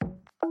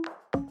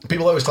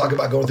people always talk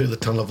about going through the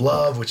tunnel of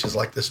love, which is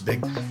like this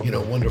big,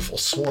 wonderful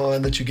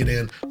swan that you get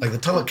in. Like the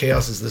tunnel of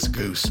chaos is this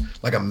goose,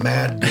 like a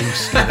mad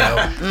goose,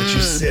 that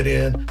you sit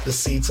in. The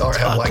seats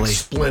have like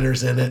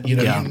splinters in it. You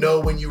know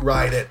when you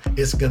ride it,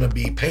 it's going to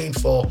be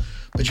painful,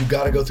 but you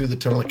got to go through the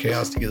tunnel of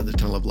chaos to get to the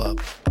tunnel of love.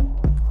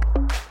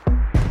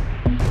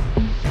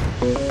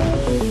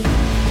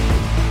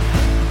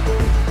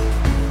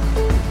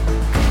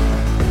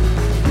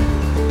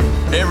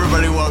 Hey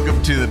everybody,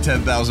 welcome to the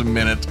 10,000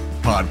 Minute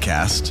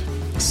Podcast,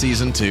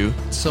 Season 2.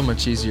 It's so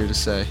much easier to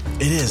say.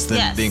 It is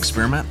than the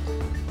experiment.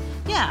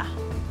 Yeah.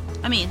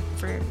 I mean,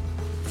 for you.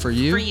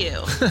 For you.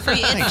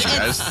 Thanks,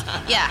 guys.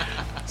 Yeah.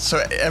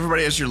 So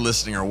everybody, as you're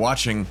listening or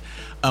watching,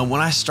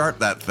 when I start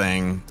that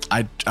thing,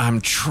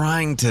 I'm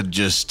trying to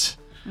just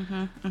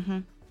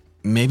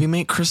maybe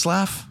make Chris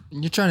laugh.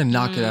 You're trying to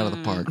knock it out of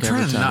the park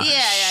every time.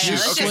 Yeah.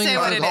 Let's just say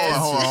what it is.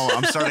 Hold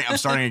on. I'm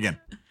starting again.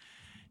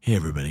 Hey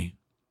everybody.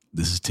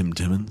 This is Tim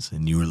Timmons,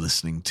 and you are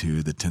listening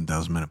to the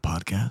 10,000 Minute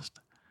Podcast.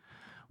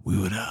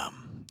 We're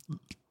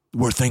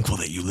thankful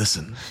that you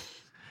listen.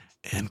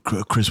 And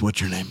Chris,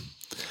 what's your name?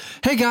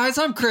 Hey guys,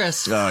 I'm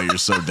Chris. Oh, you're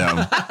so dumb.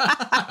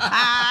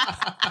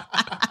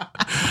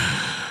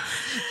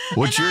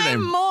 What's your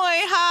name? Moy,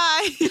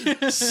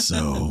 hi.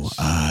 So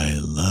I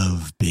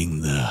love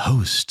being the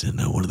host and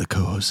one of the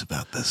co-hosts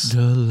about this.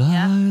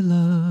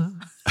 Delilah.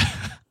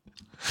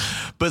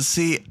 But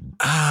see,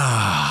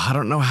 I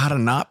don't know how to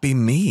not be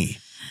me.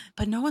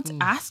 But no one's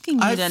asking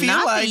you I to feel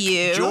not like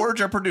be you. George,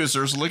 our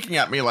producer, is looking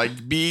at me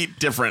like, be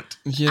different.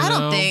 I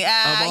don't think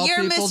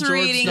you're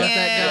misreading it.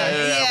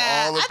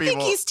 Yeah, I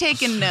think he's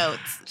taking notes.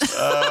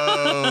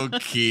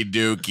 Okie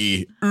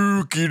dokie.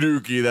 Ookie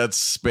dookie. That's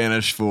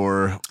Spanish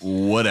for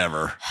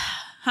whatever.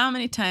 How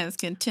many times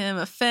can Tim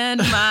offend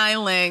my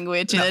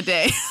language in a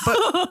day?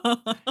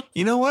 But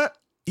you know what?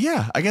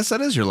 Yeah, I guess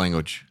that is your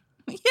language.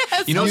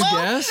 Yes. You know, You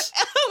guess?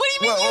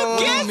 What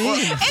do you mean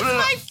you guess? It's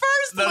my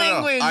first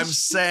language. I'm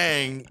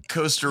saying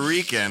Costa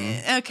Rican.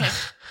 Okay.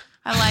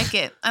 I like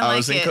it. I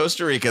was in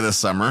Costa Rica this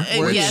summer.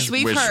 Yes,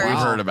 we've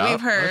heard about.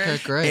 We've heard.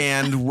 Okay, great.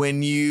 And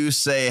when you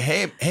say,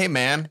 hey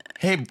man,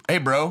 hey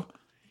bro,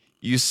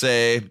 you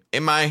say,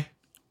 M-I,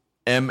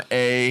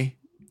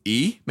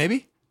 M-A-E,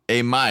 maybe?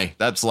 A-my.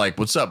 That's like,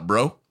 what's up,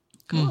 bro?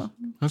 Cool.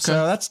 Okay.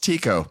 So that's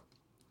Tico.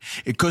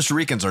 Costa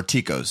Ricans are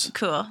Ticos.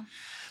 Cool.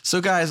 So,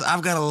 guys,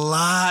 I've got a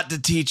lot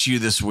to teach you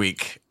this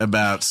week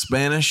about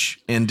Spanish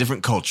and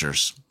different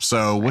cultures.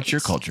 So, what's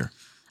your culture?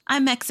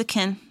 I'm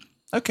Mexican.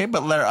 Okay,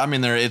 but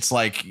it's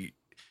like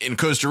in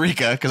Costa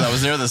Rica, because I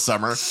was there this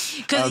summer.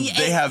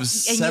 They have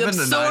 7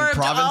 to 9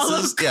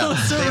 provinces.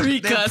 Costa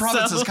Rica, they have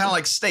provinces kind of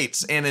like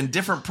states, and in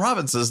different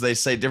provinces they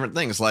say different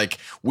things. Like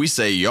we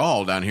say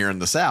y'all down here in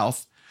the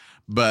South,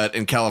 but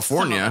in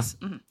California,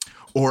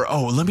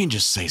 let me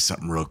just say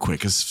something real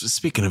quick. Because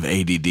speaking of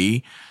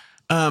ADD.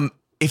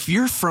 If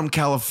you're from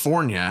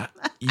California,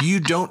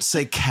 you don't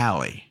say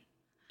Cali.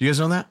 You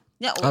guys know that?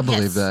 Yeah, I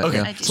believe that. Okay.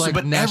 Yeah. It's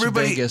like Nash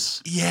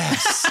Vegas.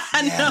 Yes.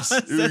 Yes.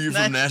 Ooh, you're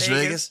from Nash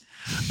Vegas?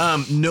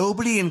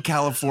 Nobody in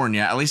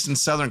California, at least in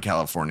Southern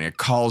California,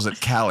 calls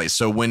it Cali.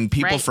 So when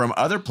people from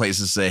other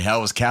places say,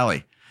 "How is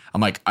Cali?"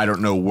 I'm like, I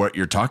don't know what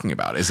you're talking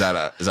about. Is that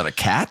a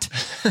cat?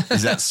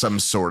 Is that some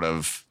sort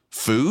of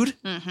food?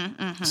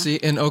 See,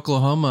 in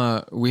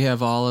Oklahoma, we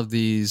have all of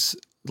these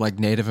like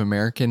Native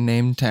American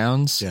named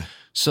towns. Yeah.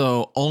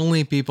 So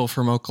only people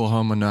from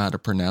Oklahoma know how to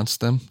pronounce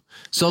them.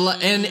 So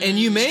and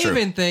you may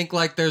even think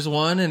like there's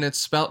one and it's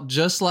spelled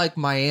just like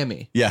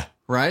Miami. Yeah.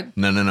 Right?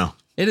 No.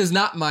 It is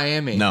not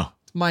Miami. No.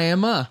 It's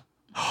Miami.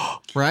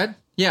 Right?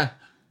 Yeah.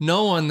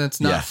 No one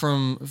that's not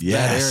from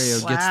that area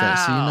gets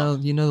that. So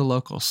you know the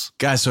locals.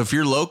 Guys, so if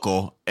you're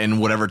local in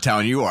whatever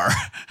town you are,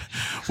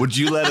 would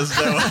you let us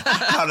know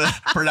how to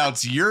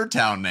pronounce your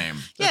town name?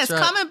 Yes,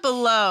 comment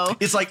below.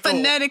 It's like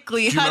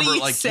phonetically. Do you how remember, do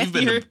you like say you've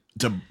been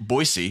to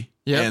Boise,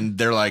 and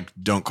they're like,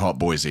 don't call it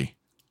Boise.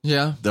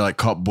 Yeah. They're like,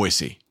 call it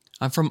Boise.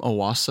 I'm from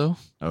Owasso.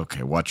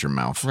 Okay, watch your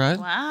mouth. Right?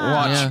 Wow.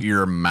 Watch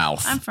your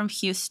mouth. I'm from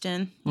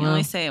Houston. You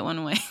only say it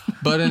one way.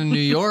 But in New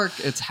York,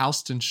 it's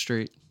Houston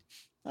Street.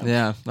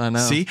 Yeah, I know.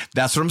 See,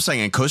 that's what I'm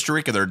saying. In Costa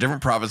Rica, there are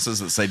different provinces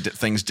that say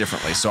things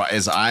differently. So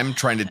as I'm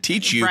trying to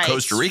teach you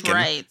Costa Rican,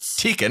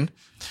 Tican,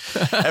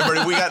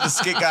 everybody, we got the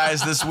Skit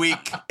Guys this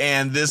week,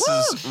 and this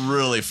is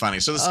really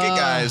funny. So the Skit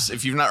Guys,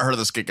 if you've not heard of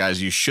the Skit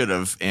Guys, you should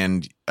have,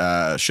 and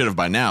should have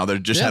by now. They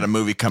just had a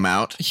movie come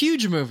out. A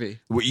huge movie.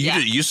 Well,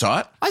 you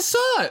saw it? I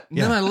saw it. And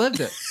then I lived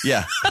it.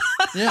 Yeah.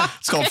 Yeah.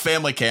 It's called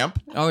Family Camp.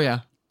 Oh, yeah.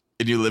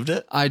 And you lived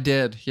it? I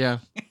did, yeah.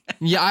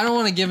 Yeah, I don't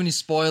want to give any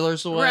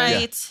spoilers away.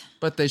 Right. Yeah.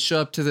 But they show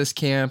up to this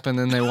camp and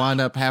then they wind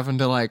up having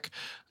to like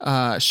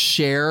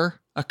share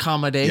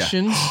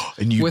accommodations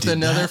with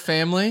another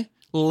family.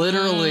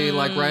 Literally,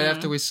 like right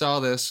after we saw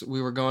this,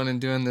 we were going and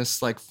doing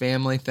this like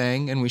family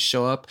thing, and we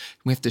show up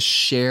and we have to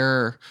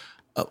share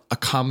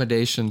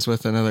accommodations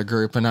with another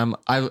group. And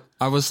I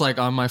was like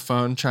on my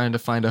phone trying to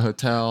find a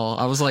hotel.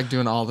 I was like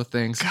doing all the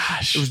things.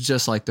 Gosh. It was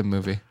just like the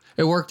movie.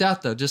 It worked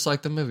out though, just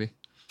like the movie.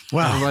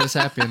 Wow. Everybody's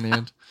happy in the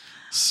end.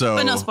 So,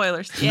 But no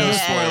spoilers. no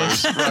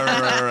spoilers.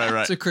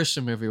 Right. It's a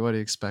Christian movie. What do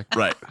you expect?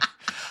 Right.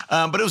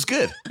 But it was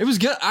good. It was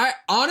good. I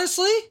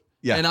honestly,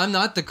 Yeah. and I'm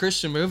not the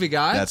Christian movie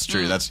guy. That's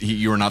true.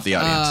 You were not the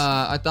audience.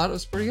 I thought it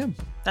was pretty good.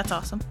 That's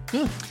awesome.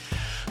 Yeah.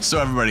 So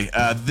everybody,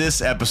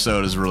 this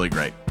episode is really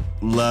great.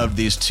 Love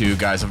these two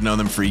guys. I've known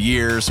them for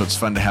years, so it's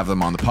fun to have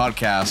them on the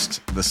podcast,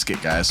 the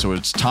Skit Guys. So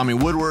it's Tommy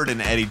Woodward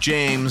and Eddie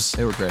James.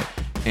 They were great.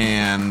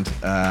 And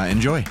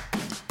enjoy.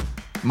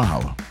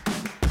 Mahalo.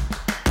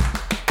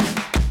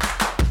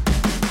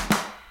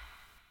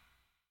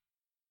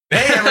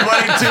 Hey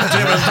everybody, Tim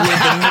Timmons with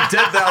the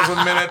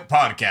 10,000 Minute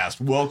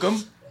Podcast.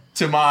 Welcome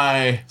to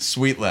my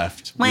sweet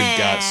left. We've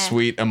got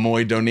sweet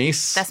Amoy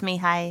Donise. That's me.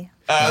 Hi.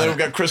 Then we've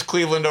got Chris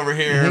Cleveland over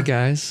here. Hey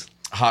guys.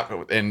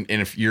 Hot, and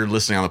if you're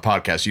listening on the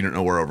podcast, you don't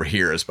know where over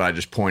here is, but I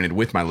just pointed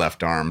with my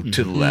left arm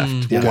to the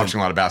left. We're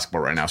watching a lot of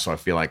basketball right now, so I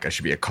feel like I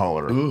should be a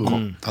caller. Ooh,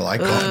 I like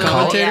that.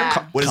 Commentator?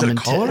 Yeah. What is it? A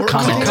caller?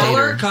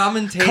 Color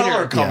commentator.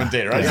 Color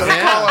commentator. I said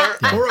Yeah. a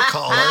caller. Or a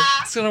caller.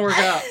 It's gonna work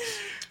out.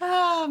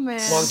 Oh man.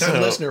 Long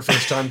time listener,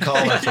 first time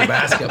caller for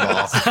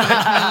basketball.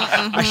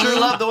 I sure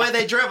love the way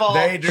they dribble.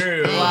 They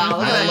do. Wow,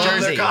 look at I that love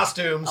jersey. their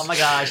costumes. Oh my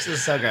gosh, this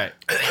is so great.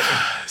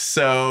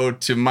 So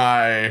to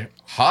my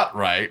hot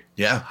right,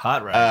 Yeah.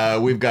 Hot right.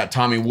 we've got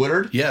Tommy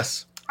Woodard.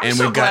 Yes. I'm and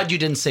so we've glad got you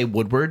didn't say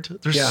Woodward.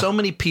 There's Yeah. so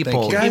many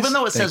people, Thank you. even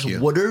though it Thank says you.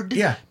 Woodard,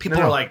 Yeah. people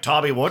No. are like,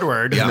 Tommy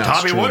Woodward. Yeah, that's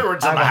Tommy true.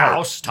 Woodward's I in the have a heart.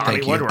 house. Tommy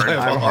Thank you. Woodward. I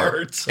have a heart.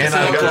 And It's I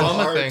an got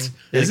Oklahoma heart. thing.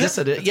 I guess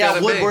it is. Yeah, gotta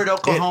be. Woodward,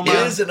 Oklahoma. It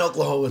is an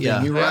Oklahoma thing.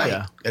 Yeah. You're right.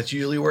 Yeah. That's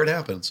usually where it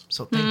happens.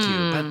 So thank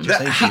you. That-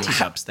 Thank you.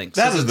 Teacups, thanks.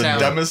 that is a the town.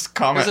 dumbest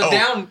comment.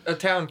 There's a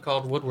town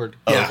called Woodward.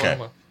 Yeah.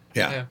 Oklahoma.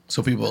 Yeah. Yeah.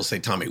 So people will say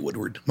Tommy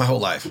Woodward my whole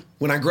life.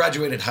 When I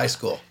graduated high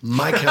school,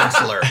 my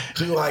counselor,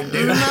 who I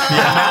knew,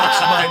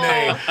 announced my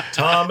name,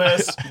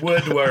 Thomas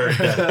Woodward.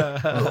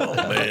 Oh,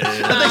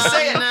 man. But they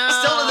say it no.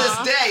 still to this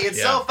day. It's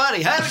Yeah. so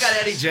funny. Hey, we got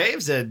Eddie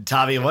James and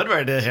Tommy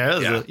Woodward in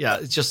here. Yeah,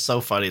 it's just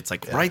so funny. It's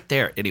like right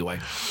there. Anyway,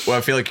 Well,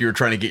 I feel like you were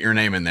trying to get your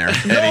name in there,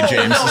 Eddie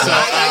James.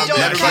 I don't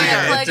everybody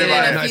care. gets Plug it in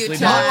a nicely few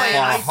done.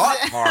 times. Hot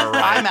far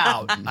right. I'm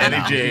out.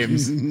 Eddie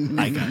James,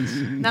 I got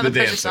Now the the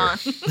pressure's dancer.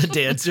 on. the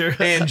dancer.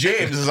 and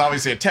James is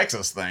obviously a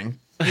Texas thing.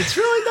 It's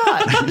really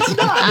not. It's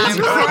not. I'm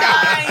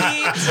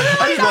right. I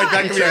just like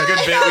that could be a good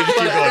bit. We just keep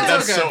going.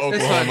 That's okay. so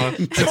It's Oklahoma.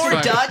 fine.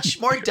 It's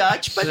more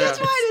Dutch, but Yeah. it's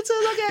fine. It's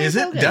okay. Is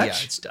it's it okay. Dutch?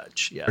 Yeah, it's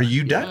Dutch. Yeah. Are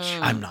you Dutch?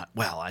 I'm not.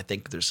 Well, I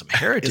think there's some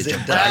heritage Is it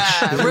of Dutch?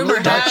 Dutch. Is it Rumor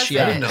really has Dutch? it.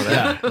 I didn't know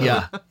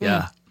that.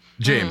 Yeah.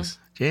 James.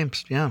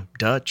 James. Yeah.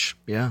 Dutch.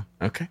 Yeah.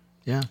 Okay.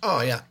 Yeah.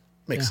 Oh, yeah.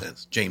 Makes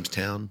sense.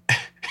 Jamestown.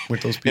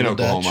 Weren't those In people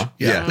Oklahoma. Dutch?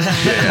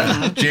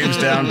 Yeah.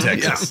 Jamestown,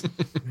 Texas.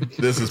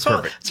 This is So,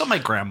 perfect. that's what my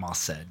grandma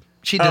said.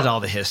 She did all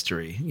the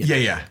history. you know.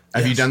 Yeah.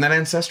 Have you done that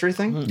ancestry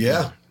thing?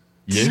 Yeah.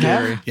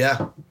 Yeah.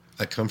 Yeah.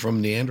 I come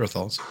from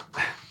Neanderthals.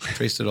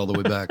 Traced it all the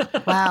way back.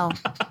 Wow.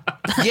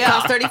 Yeah.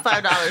 Cost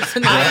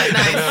 $35. Nice.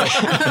 That's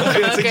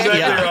Okay. exactly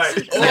Yeah.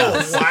 right.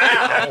 Oh,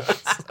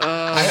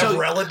 wow. I have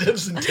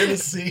relatives in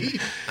Tennessee.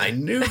 I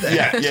knew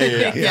that.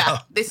 Yeah. Yeah.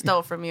 They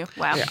stole from you.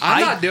 Wow.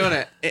 I'm not doing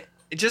it.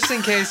 Just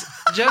in case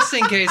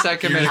I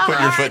commit a Put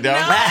crime. your foot down.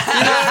 You know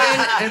what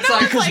I mean? It's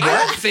like,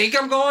 I don't think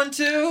I'm going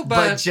to, But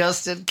but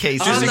just in case.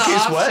 on in the case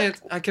off what?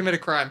 chance I commit a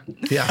crime.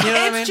 Yeah. You know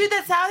what I It's mean? true.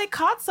 That's how they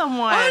caught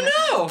someone. I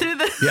know. Through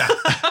the. Yeah.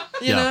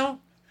 You know?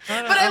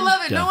 But I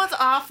love it. Yeah. No one's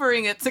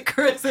offering it to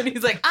Chris, and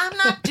he's like, "I'm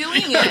not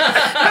doing it." No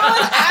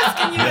one's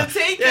asking you to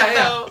take it,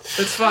 though.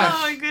 It's fine.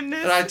 Oh my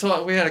goodness.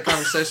 And we had a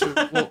conversation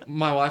with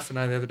my wife and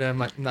I the other day. I'm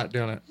like, I'm not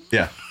doing it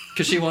Yeah.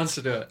 because she wants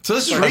to do it. So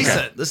this is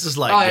recent. This is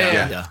like. Oh,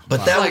 yeah.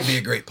 But that Like- would be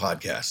a great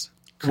podcast.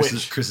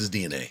 Chris's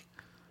DNA.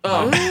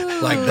 Oh,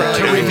 Like that.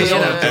 To reveal- Throw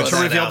to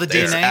that reveal out the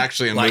there. It's DNA?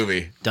 actually a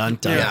movie. Dun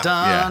dun Yeah.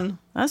 dun.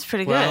 That's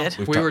pretty well,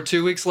 good. we were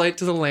 2 weeks late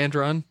to the land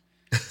run.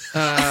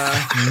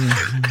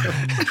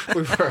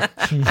 We were.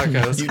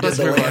 Okay, let's You did move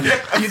the on.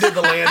 land. You did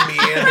the land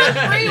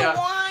meander.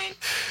 Rewind.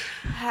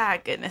 Ah,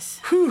 goodness.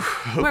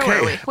 Okay. Where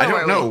were we? I Where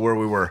don't were know we? where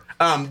we were.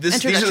 These are the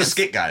Introductions.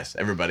 skit guys,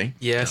 everybody.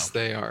 Yes,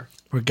 they are.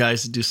 We're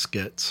guys that do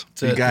skits.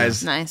 You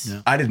guys, Nice.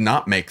 I did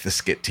not make the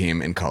skit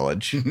team in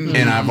college,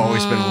 and I've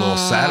always been a little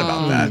sad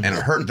about that, and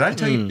it hurt. Did I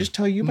tell you? Just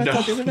tell you about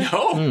that the other day?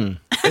 No.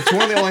 It's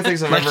one of the only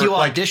things I've Like ever you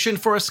like. auditioned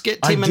for a skit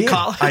I team in did.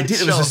 college? I did.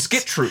 It was a So-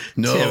 skit troupe.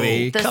 No.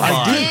 Timmy, The come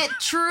on. skit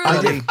true.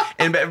 I did.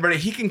 And everybody,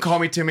 he can call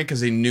me Timmy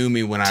because he knew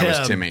me when I was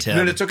Tim, Timmy. Tim,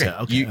 No, it's okay. Tim.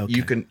 Okay, you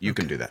okay. you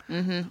can do that.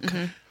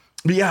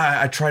 But yeah,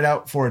 I tried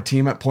out for a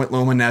team at Point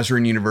Loma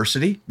Nazarene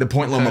University, the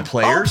Point Loma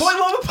Players. Point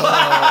Loma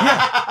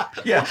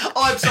Yeah.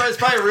 Oh, I'm sorry. It's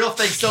probably a real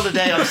thing still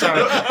today. I'm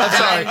sorry. I'm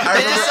sorry.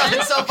 It just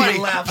sounded so funny.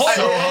 laughed Point,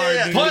 so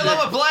hard, dude. Point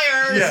Loma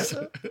players. Yes.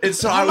 And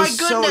so Oh I my was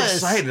so goodness.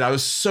 excited. I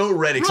was so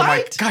ready. 'Cause I'm like,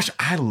 Right? gosh,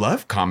 I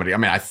love comedy. I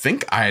mean, I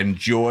think I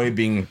enjoy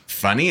being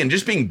funny and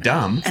just being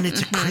dumb. And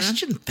it's a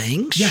Christian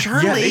thing. Yeah,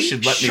 Surely. yeah, they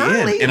should let me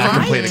surely, in, and I can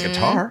right? play the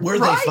guitar. Were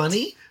Right. they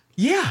funny?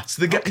 Yeah,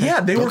 so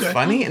they were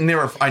funny, and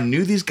I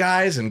knew these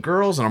guys and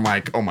girls, and I'm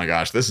like, oh my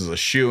gosh, this is a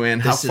shoe-in.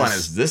 How fun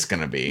is this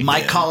going to be?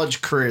 My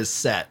college career is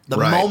set. The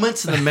Right.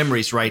 moments and the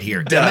memories right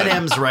here. Done.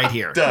 M&M's right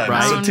here. Done.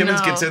 Right? So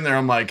Timmons gets in there.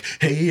 I'm like,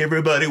 hey,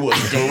 everybody,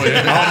 what's going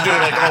on? I'm doing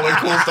like all the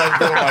cool stuff,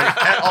 going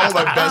like all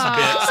my best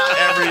bits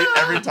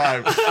every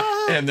time.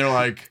 And they're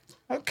like,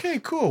 okay,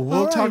 cool.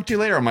 We'll talk to you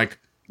later. I'm like,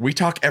 we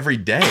talk every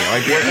day.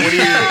 Like, what do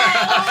you?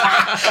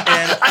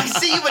 And I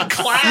see you in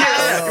class.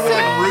 yeah, we're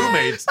like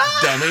roommates,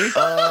 dummy.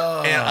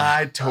 And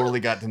I totally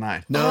got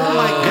denied. No. Oh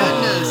my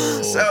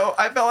goodness. So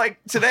I felt like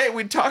today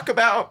we'd talk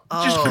about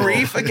just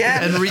grief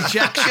again. And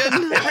rejection.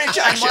 And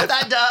what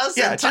that does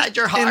inside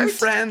your heart. And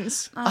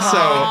friends. So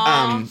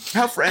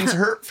how friends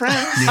hurt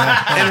friends.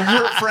 And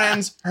hurt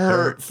friends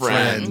hurt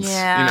friends.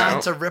 Yeah. You know?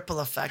 It's a ripple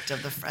effect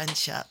of the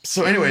friendship.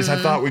 So anyways, I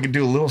thought we could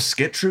do a little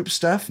skit troupe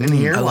stuff in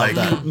here. I love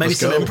that. Maybe let's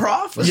some go.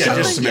 improv? Yeah,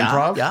 just some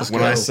improv. Yeah.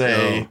 When I go.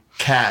 say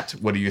cat,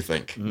 what do you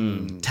think?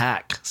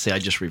 Tack. See, I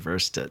just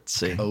reversed it.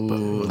 See.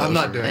 I'm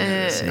not doing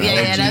this. No,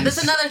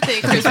 that's another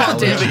thing Chris won't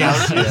do.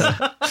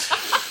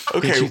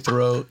 Okay. Itchy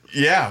throat.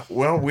 Yeah,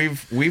 well,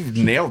 we've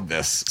nailed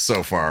this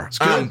so far.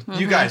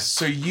 You guys,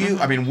 so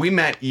we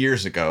met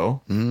years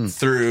ago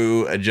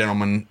through a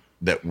gentleman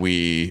that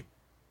we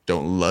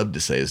don't love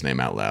to say his name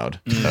out loud,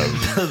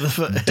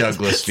 of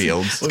Douglas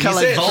Fields. It's kind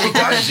of like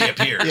Sometimes he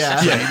appears.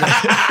 Yeah.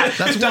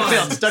 That's Doug one.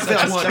 Fields. Doug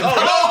That's Fields. one.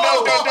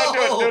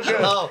 Don't do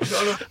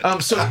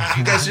it. So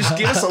you guys just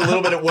give us a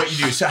little bit of what you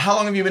do. So how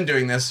long have you been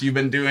doing this? You've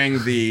been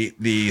doing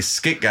the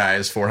skit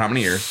guys for how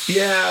many years?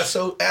 Yeah,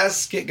 so as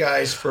skit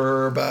guys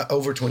for about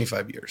over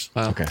 25 years.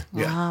 Okay.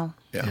 Wow.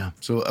 Yeah.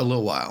 So a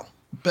little while.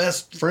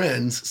 Best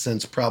friends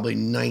since probably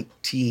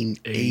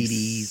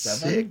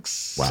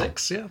 1986. Wow.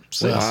 Six, yeah.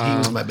 Well, he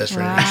was my best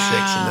friend in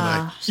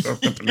Wow.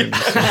 '86, and then Wow.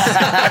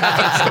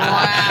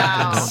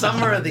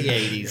 Summer of the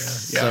 80s.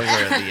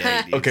 Somewhere in the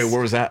 80s. Okay,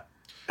 where was that?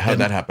 How'd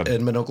that happen?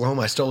 Edmond,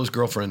 Oklahoma. I stole his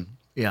girlfriend.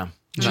 Yeah.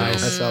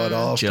 That's how it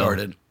all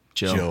started.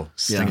 Jill.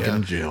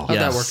 Stinking Jill. How'd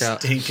that work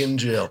out? Stinking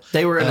Jill.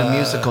 They were in a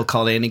musical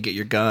called Annie, Get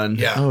Your Gun.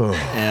 Yeah.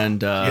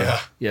 And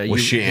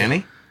Was she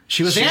Annie?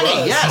 She was She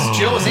Annie. was. Yes,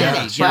 Jill was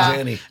Annie. She was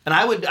Annie. And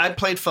I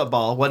played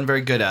football, wasn't very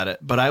good at it,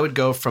 but I would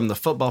go from the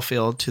football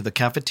field to the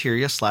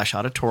cafeteria /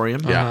 auditorium.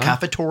 Yeah.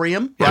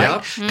 Cafetorium, Yeah.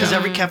 right? Because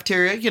every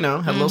cafeteria, had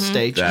a little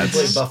stage. You That's-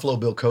 played Buffalo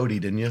Bill Cody,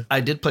 didn't you? I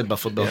did play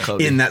Buffalo Bill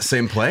Cody. In that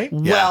same play?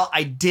 Well,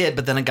 I did,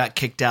 but then I got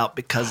kicked out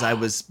because I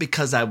was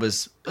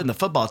in the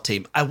football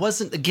team. I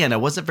wasn't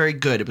very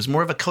good. It was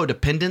more of a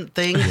codependent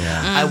thing.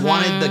 I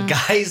wanted the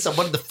guys, I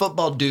wanted the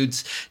football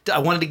dudes, I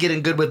wanted to get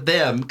in good with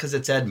them because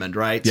it's Edmond,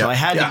 right? So I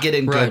had to get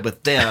in good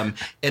with them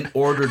in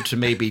order to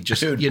maybe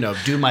just,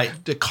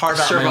 to carve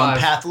out my own Survive.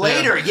 path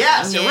later.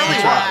 Yes, it really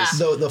Yeah.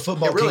 was. The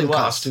football It really team was.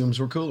 costumes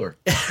were cooler.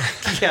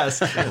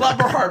 Yes, a lot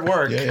more hard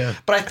work. Yeah.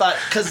 But I thought,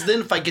 because then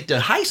if I get to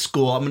high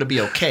school, I'm going to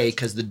be okay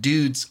because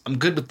I'm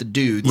good with the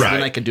dudes. Right.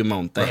 Then I can do my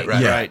own thing.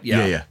 Right.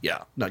 Yeah.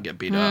 Not get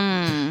beat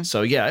up.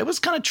 So yeah, it was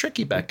kind of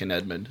tricky back in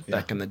Edmond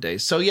back in the day.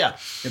 So yeah.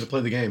 You had to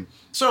play the game.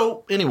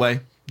 So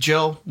anyway,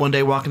 Jill, one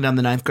day walking down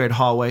the 9th grade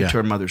hallway to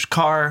her mother's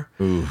car.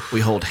 We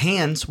hold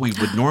hands.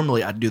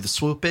 I'd do the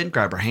swoop in,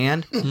 grab her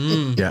hand.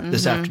 Yeah.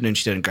 This afternoon,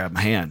 she didn't grab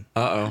my hand.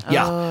 Uh-oh.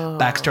 Yeah.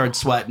 Back started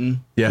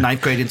sweating. Yeah. 9th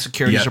grade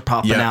insecurities Yeah. are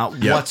popping Yeah.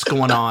 out. Yeah. What's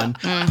going on?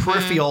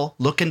 Peripheral,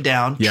 looking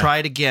down. Yeah. Try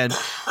it again.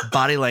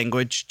 Body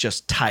language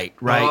just tight,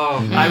 right?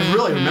 Oh, I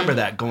really remember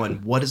that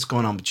going, what is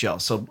going on with Jill?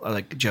 So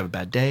like, did you have a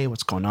bad day?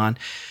 What's going on?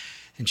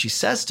 And she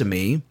says to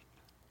me,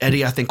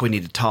 Eddie, I think we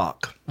need to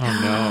talk. Oh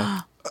no.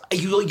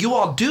 You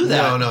all do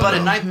that, No. but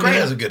in 9th grade,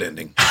 It has a good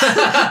ending.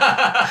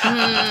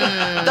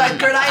 9th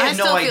grade, I had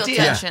still no feel idea.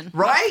 tension.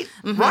 Right?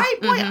 Right?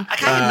 Boy, I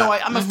had no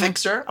idea. I'm a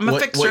fixer. I'm a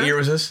fixer. What year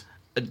was this?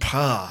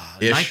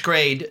 9th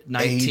grade,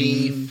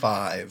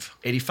 1985.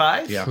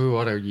 85. Yeah. Ooh,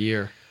 what a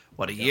year.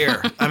 What a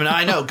year. I mean,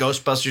 I know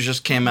Ghostbusters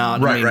just came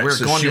out. Right, I mean, right. we're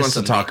So going she to wants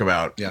to talk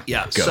about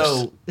Yeah. Ghost.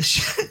 So,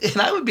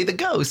 and I would be the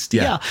ghost.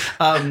 Yeah.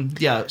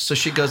 Yeah. So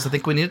she goes, I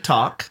think we need to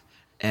talk.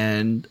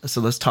 And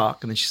so let's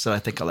talk. And then she said, I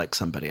think I like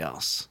somebody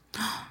else.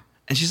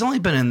 And she's only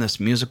been in this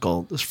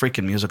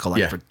freaking musical,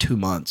 Yeah. for 2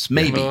 months.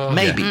 Maybe. Oh.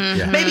 Maybe.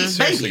 Yeah. Maybe.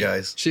 Seriously, Maybe.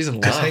 guys. She's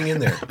in Just love. hang in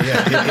there.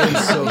 Yeah, it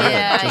is so good.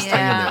 Yeah, Just hang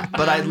in yeah. there.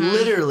 But I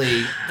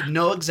literally,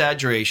 no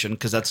exaggeration,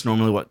 because that's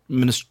normally what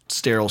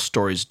ministerial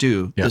stories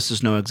do. Yeah. This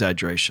is no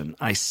exaggeration.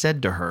 I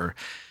said to her,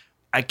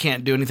 I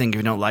can't do anything if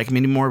you don't like me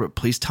anymore, but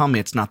please tell me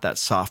it's not that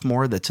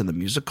sophomore that's in the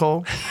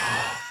musical.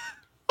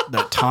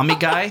 That Tommy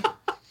guy.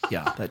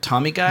 Yeah, that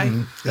Tommy guy.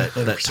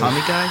 That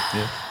Tommy guy.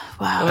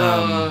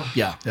 Wow.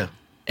 Yeah. Yeah.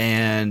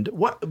 And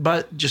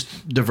but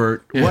just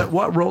divert.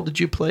 What role did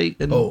you play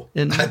in?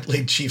 I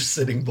played Chief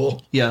Sitting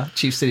Bull.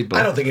 Chief City Bull.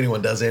 I don't think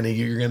anyone does any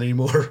You're Gonna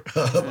anymore.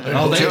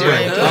 Oh, they do.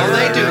 Right.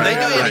 They do. They do.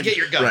 Right. You get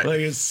your gun. Right. Like,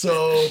 it's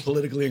so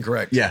politically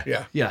incorrect. Yeah.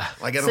 Yeah. Yeah.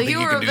 Like, I don't So think you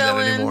you were can a do that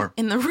villain anymore.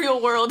 in the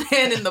real world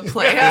and in the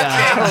play.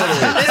 Yeah,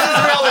 Okay. This is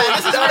real bad.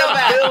 This is real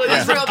bad.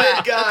 This is real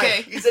bad. Guy.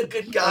 Okay. He's a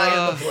good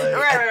guy in the play.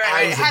 Right.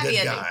 I was a Happy good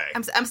ending. guy.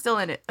 I'm still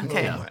in it.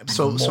 Okay. Oh, my-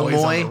 So Moy's on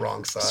Moy. the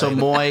wrong side. So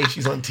Moy.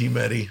 She's on Team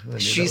Eddie. I knew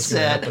that She was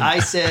gonna said, happen. I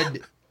said,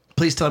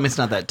 please tell me it's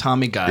not that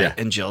Tommy guy. Yeah.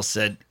 And Jill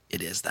said,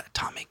 it is that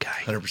Tommy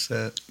guy.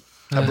 100%.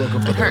 I broke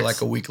up with her like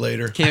a week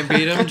later. Can't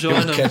beat him. It Join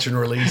was him. catch and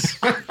release.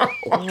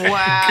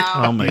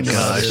 Wow. Oh my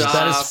gosh,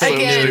 that is so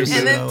Again, stupid.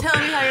 and then tell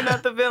me how you're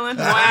not the villain.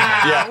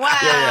 Wow.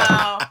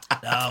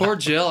 Wow. Poor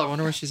Jill. I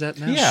wonder where she's at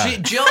now. Yeah.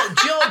 Jill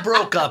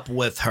broke up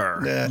with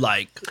her. Yeah.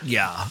 Like,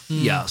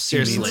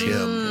 seriously. He means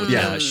him with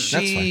Yeah. that. That's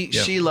She fine.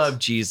 Yeah. she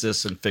loved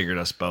Jesus and figured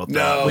us both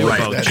No, out. We were right.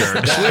 both That's-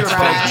 jerks. that's We were both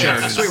right.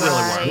 jerks. We really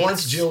Right. were.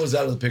 Once Jill was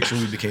out of the picture,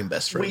 we became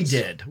best friends. We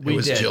did. It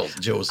was Jill.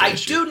 Jill was the I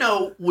issue. do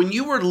know when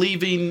you were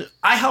leaving,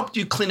 I helped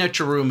you clean out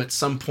your room at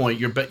some point.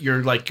 Your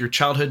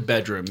childhood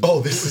bedroom. Oh,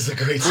 this is a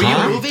great Were story.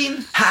 you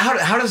moving?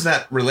 How does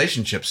that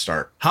relationship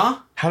start? Huh?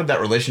 How did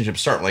that relationship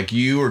start? Like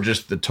you were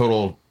just the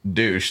total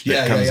douche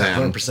that comes in.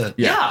 100%.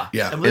 Yeah.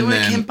 Yeah. And we And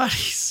became then-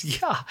 buddies.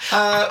 Yeah.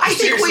 I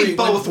think we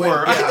both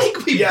were. I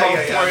think we both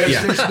were.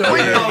 There's We no both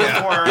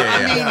way. were. Yeah,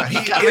 I mean, yeah.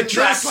 you gotta In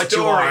attract this what you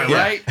story, are,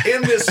 right?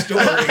 In this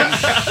story,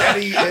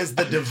 Eddie is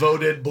the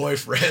devoted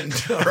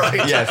boyfriend,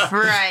 right? Yes.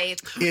 Right.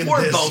 In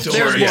We're this both story.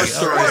 jerks.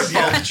 Yes. We're All right, both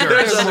yeah. jerks.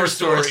 There's other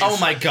stories. Oh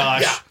my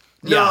gosh. Yeah.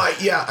 No,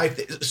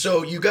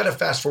 so you got to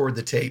fast forward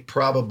the tape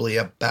probably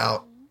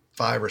about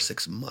 5 or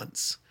 6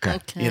 months, Okay.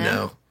 you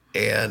know,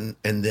 and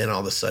then all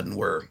of a sudden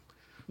we're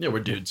Yeah, we're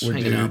dudes. We're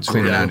hanging dudes. out.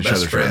 Cleaning we're out each best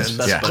other's friends.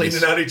 rooms. Yeah.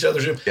 Cleaning out each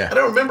other's rooms. Yeah. I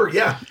don't remember.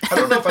 Yeah. I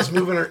don't know if I was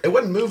moving or it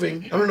wasn't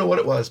moving. I don't know what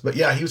it was. But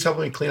yeah, he was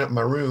helping me clean up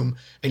my room.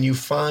 And you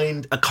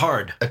find A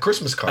card. a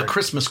Christmas card. A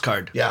Christmas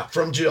card. Yeah,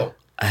 from Jill.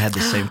 I had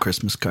the same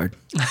Christmas card.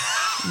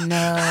 No.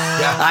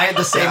 Yeah. I had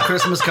the same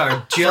Christmas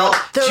card. Jill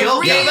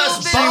Real gave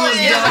us villain.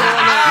 both.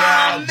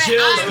 Yeah,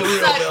 Jill's the I'm real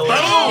such- villain.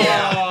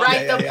 Yeah.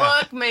 Write Yeah, the yeah.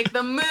 book, make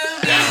the movie.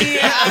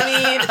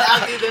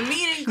 I'll do the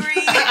meet and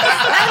greet.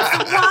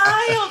 That's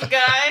wild,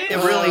 guys. It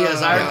really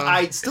is.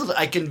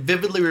 I can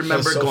vividly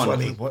remember so going,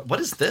 funny. what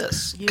is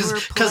this? You were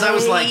Because I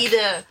was like,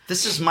 played.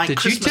 this is my Did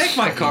Christmas. you take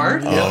my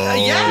card?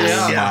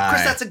 Yes. Yeah. Of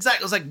course, that's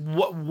exactly. I was like,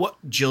 what?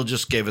 Jill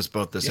just gave us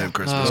both the same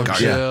Christmas Oh, card.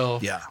 Jill.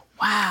 Yeah.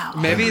 Wow.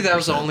 Maybe that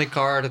was the only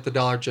card at the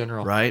Dollar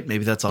General. Right?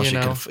 Maybe that's all You she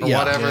know, could. or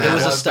whatever It that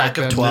was a was stack back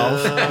of then.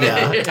 12.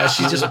 Yeah. Yeah.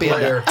 She just being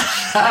player.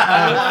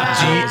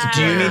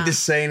 Do you need to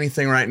say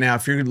anything right now?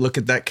 If you look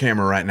at that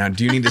camera right now,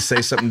 do you need to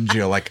say something to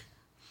Jill? Like,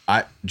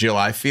 Jill,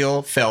 I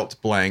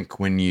felt blank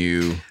when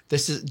you.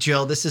 This is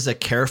Jill. This is a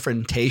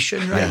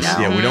carefrontation right Yes,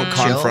 now. yeah, we don't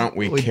confront,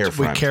 we We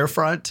carefront.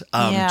 carefront.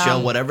 Yeah.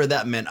 Jill, whatever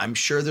that meant, I'm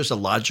sure there's a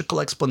logical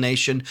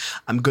explanation.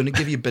 I'm going to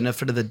give you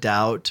benefit of the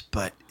doubt,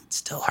 but it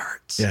still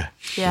hurts. Yeah.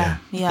 Yeah.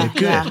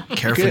 Good. Yeah.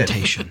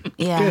 Carefrontation.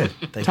 Yeah. Good.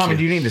 Thank Tommy, you.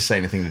 do you need to say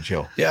anything to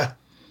Jill? Yeah.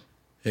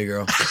 Hey,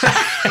 girl.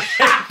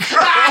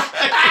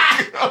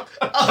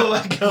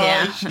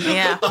 Yeah.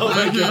 Yeah. Oh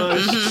my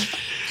gosh.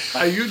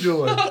 How you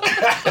doing?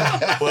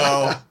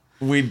 Well,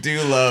 we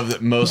do love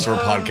that most of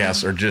our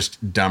podcasts are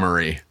just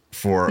dumbery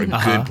for a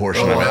good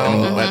portion of it.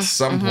 And at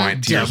some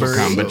point, tears will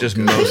come, but just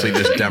mostly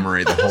just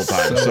dumbery the whole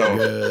time. So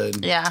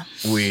Good. Yeah.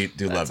 we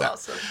do love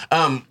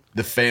that.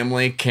 The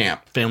family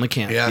camp. Family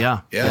camp. Yeah. Yeah.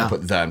 Yeah.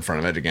 Put that in front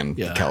of it again.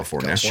 Yeah.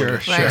 California. Sure.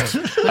 Right.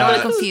 We don't want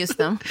to confuse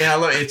them. Yeah,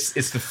 look, it's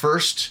the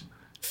first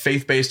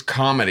faith-based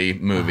comedy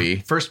movie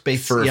First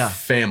base for yeah.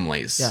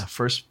 families. Yeah.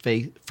 First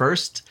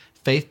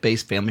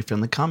faith-based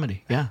family-friendly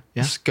comedy. Yeah.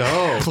 Yeah. Let's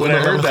go. When I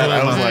heard that,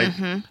 I was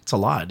like, It's a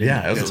lot.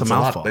 yeah, It's a lot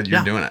mouthful. that you're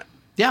Yeah. doing it.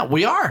 Yeah,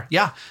 we are.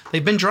 Yeah,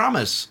 they've been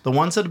dramas. The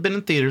ones that have been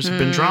in theaters have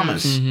been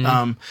dramas.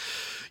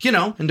 You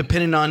know, and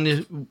depending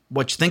on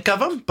what you think of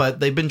them,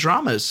 but they've been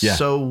dramas. Yeah.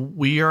 So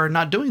we are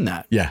not doing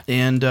that. Yeah.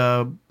 And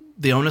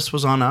the onus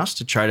was on us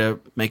to try to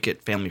make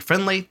it family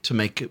friendly, to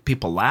make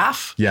people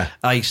laugh. Yeah.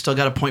 You still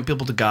got to point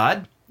people to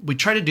God. We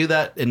try to do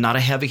that in not a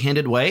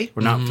heavy-handed way,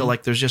 or not feel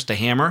like there's just a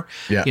hammer.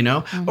 Yeah. You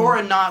know, or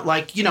in not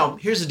like, you know,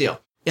 here's the deal.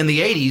 In the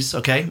 80s,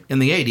 okay, in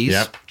the 80s.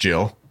 Yep,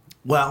 Jill.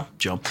 Well,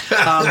 Joe,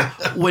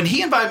 when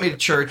he invited me to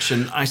church,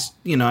 and I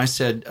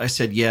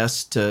said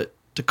yes to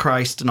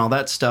Christ and all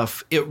that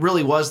stuff. It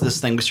really was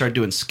this thing. We started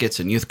doing skits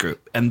in youth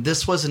group, and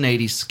this was an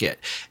 '80s skit.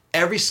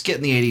 Every skit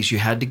in the 80s, you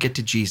had to get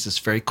to Jesus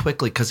very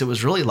quickly because it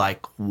was really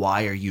like,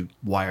 why are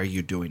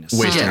you doing this?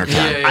 Wasting our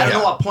time. Yeah. I don't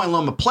know what Point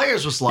Loma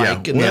Players was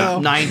like in well,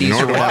 the 90s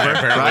nor or do I,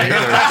 whatever, apparently.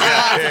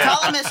 right? It's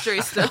all a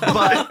mystery still.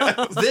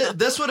 But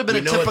this would have been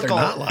We a know what they're typical,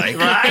 not like.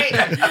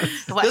 right?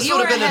 Well, this you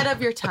were would've been ahead a-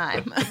 of your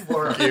time.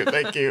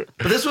 Thank you.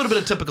 But this would have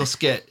been a typical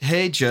skit.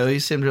 Hey, Joe, you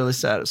seemed really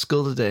sad at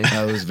school today.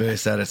 I was very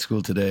sad at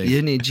school today.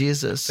 You need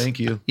Jesus. Thank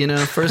you. You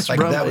know, first Like,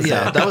 that was it.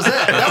 that was it.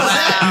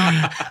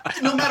 That was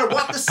it. No matter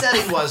what the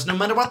setting was, no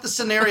matter what the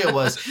scenario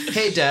was.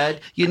 Hey, Dad,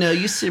 you know,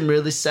 you seem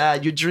really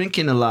sad. You're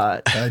drinking a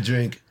lot. I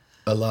drink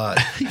a lot.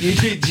 You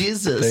need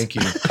Jesus. Thank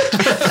you.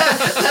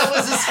 That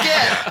was a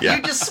skit. Yeah.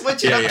 You just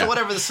switch it Yeah, up yeah. to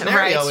whatever the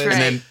scenario Right, is. right.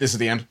 And then this is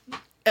the end.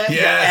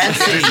 Yes.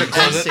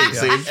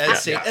 And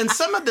scene. And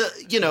some of the,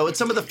 you know,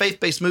 some of the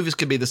faith-based movies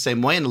could be the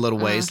same way in a little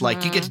ways.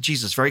 Like you get to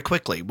Jesus very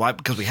quickly. Why?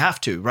 Because we have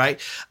to, right?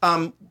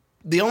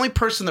 The only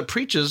person that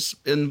preaches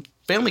in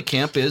family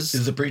camp is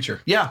Is the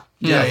preacher. yeah.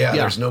 Yeah.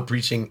 There's no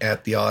preaching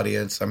at the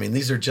audience. I mean,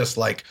 these are just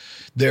like,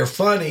 they're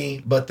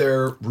funny, but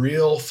they're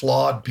real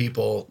flawed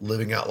people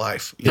living out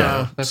life.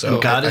 Yeah, that's cool.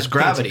 God I is think it's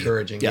gravity.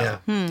 encouraging. Yeah.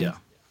 Yeah. Yeah.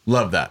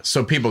 Love that.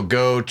 So people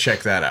go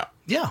check that out.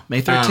 Yeah,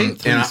 May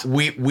 13th.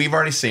 And we've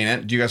already seen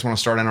it. Do you guys want to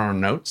start in on our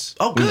notes?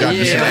 Oh, good.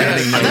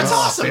 That's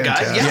awesome,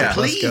 guys. Yeah,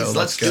 please.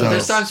 Let's go.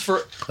 There's times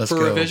for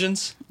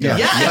revisions. Yeah.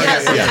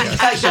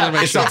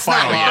 It's not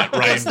final yet,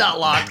 right? It's not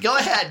locked. Go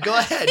ahead. You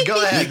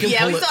can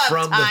pull it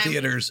from the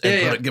theaters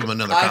and give them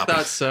another copy. I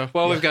thought so.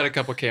 Well, we've got a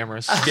couple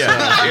cameras.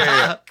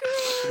 Yeah.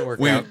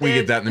 We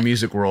get that in the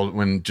music world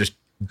when just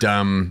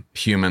dumb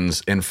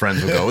humans and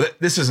friends will go,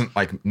 this isn't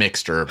like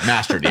mixed or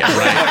mastered yet,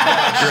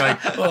 right? You're like,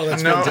 oh,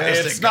 that's no,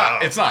 fantastic. it's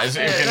not. It's not. It's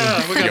like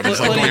plenty going of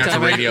out to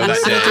time. radio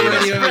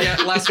that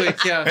day. Last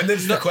week, yeah. And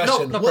then the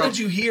question, what did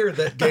you hear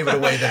that gave it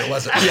away that it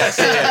wasn't? Yes,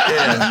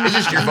 it's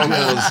just your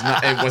vocals.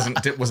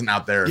 It wasn't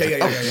out there.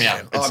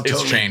 Yeah. It's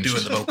totally changed.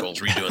 doing the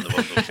vocals, redoing the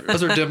vocals.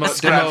 Those are demo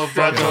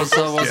vocals.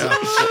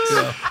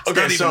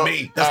 Okay, not even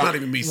me. That's not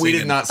even me singing. We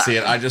did not see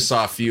it. I just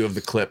saw a few of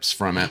the clips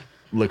from it.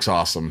 Looks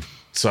awesome.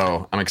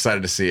 So I'm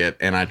excited to see it,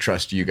 and I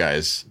trust you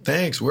guys.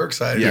 Thanks, we're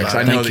excited. Yeah, because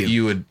I know that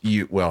you.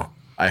 you would. Well,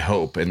 I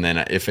hope, and then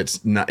if it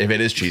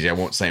is cheesy, I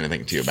won't say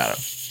anything to you about it.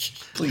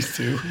 Please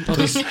do.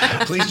 Please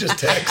just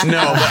text.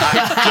 No,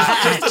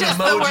 but just an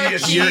emoji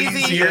of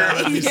cheesy here.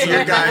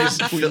 Your guys'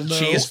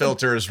 cheese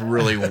filter is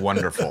really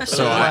wonderful.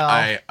 So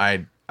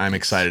I'm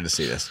excited to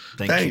see this.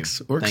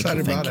 Thanks. We're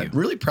excited about it.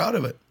 Really proud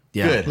of it.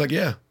 Yeah. Good. Like,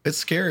 it's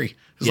scary.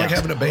 It's like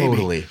having a baby.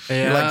 Totally.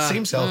 You're like,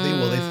 seems healthy.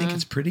 Well, they think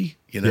it's pretty,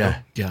 you know?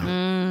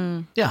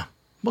 Yeah.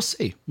 We'll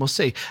see.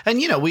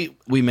 And,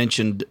 we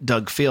mentioned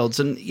Doug Fields,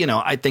 and,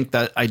 I think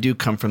that I do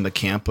come from the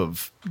camp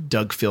of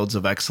Doug Fields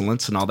of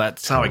excellence and all that.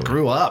 That's how I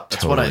grew up.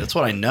 That's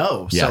what I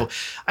know. Yeah. So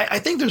I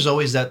think there's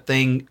always that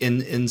thing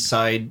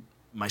inside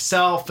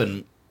myself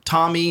and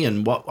Tommy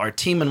and what our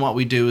team and what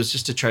we do is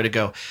just to try to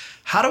go,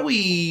 how do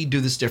we do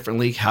this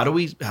differently? How do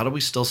we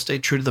still stay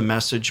true to the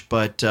message?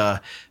 But,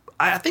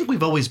 I think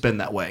we've always been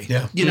that way.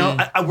 Yeah.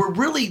 We're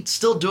really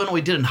still doing what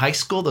we did in high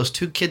school. Those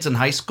two kids in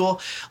high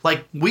school,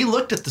 like we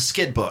looked at the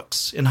skid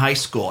books in high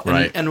school,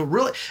 and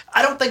really,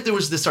 I don't think there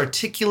was this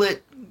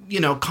articulate,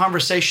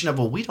 conversation of,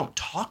 well, we don't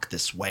talk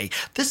this way.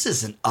 This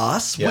isn't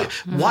us. Yeah.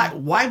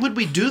 Why would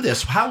we do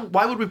this?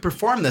 Why would we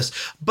perform this?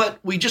 But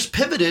we just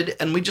pivoted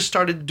and we just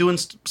started doing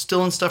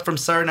stealing stuff from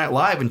Saturday Night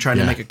Live and trying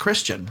to make it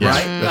Christian,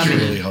 right? That's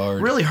really hard.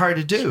 Really hard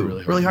to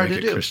do. Really hard to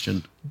do.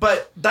 Christian.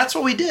 But that's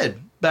what we did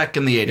back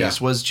in the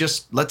 80s was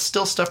just let's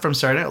steal stuff from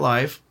Saturday Night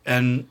Live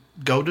and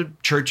go to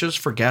churches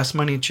for gas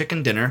money and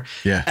chicken dinner.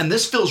 Yeah. And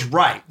this feels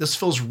right. This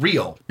feels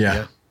real.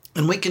 Yeah.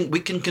 And we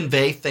can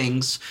convey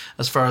things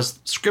as far as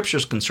scripture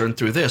is concerned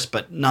through this,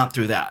 but not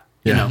through that.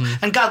 You know,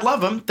 and God love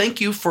them. Thank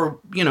you for,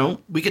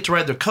 we get to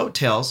ride their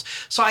coattails.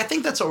 So I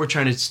think that's what we're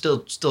trying to still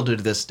do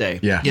to this day.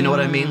 Yeah. You know what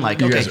I mean? Like,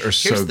 you guys are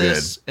so here's good.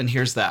 this and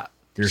here's that.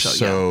 You're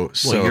so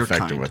you're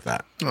effective kind with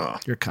that. Oh,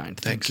 You're kind.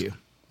 Thank you.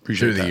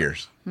 appreciate Through the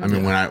years. I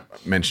mean, when I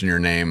mention your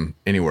name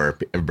anywhere,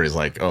 everybody's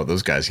like, "Oh,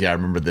 those guys." Yeah, I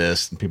remember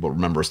this. And people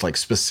remember like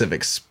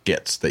specific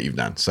skits that you've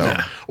done. So,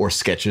 or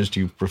sketches.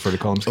 Do you prefer to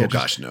call them sketches? Oh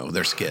gosh, no,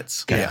 they're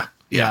skits. Yeah.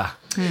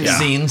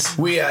 Scenes.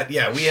 We've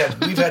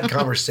had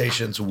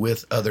conversations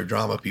with other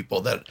drama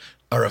people that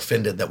are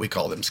offended that we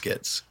call them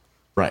skits.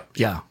 Right.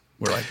 Yeah.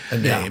 We're like a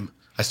name.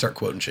 I start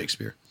quoting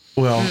Shakespeare.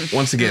 Well,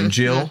 once again,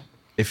 Jill,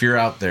 if you're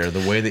out there,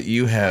 the way that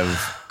you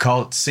have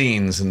called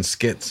scenes and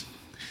skits.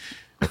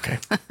 Okay.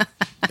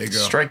 Hey,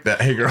 girl. Strike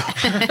that. Hey, girl.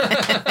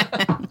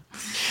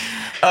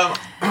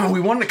 We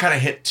wanted to kind of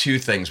hit two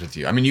things with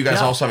you. I mean, you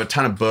guys also have a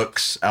ton of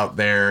books out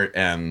there,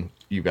 and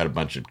you've got a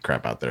bunch of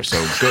crap out there. So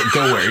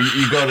go where?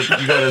 You go to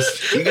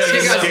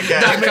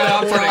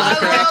Skitguys.com for all the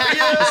crap.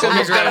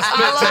 Almost got a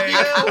spit take.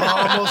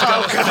 Almost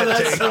got a spit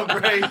That's take. so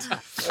great.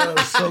 So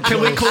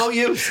Can we close. quote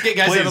you? Skit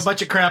guys have a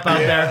bunch of crap out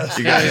there.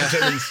 You guys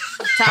Timmons.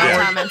 Tom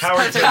Thomas.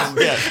 Howard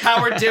Timmons.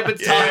 Howard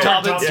Timmons, Tom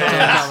Thomas.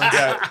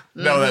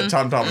 No, that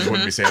Tom Thomas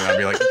wouldn't be saying that. I'd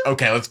be like,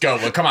 okay, let's go.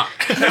 Well, come on.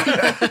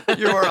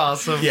 You are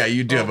awesome. Yeah,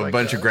 you do have a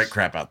bunch of great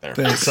crap out there.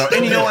 So,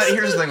 and you know what?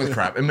 Here's the thing with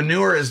crap. And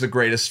manure is the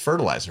greatest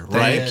fertilizer,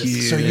 right? Thank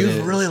you. So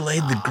you've really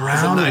laid the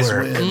groundwork. Nice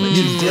win.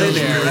 You did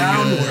the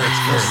groundwork.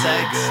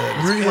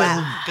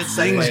 Good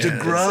Things to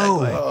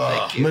grow.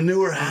 Thank you.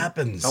 Manure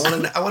happens. I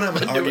want to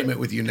have an argument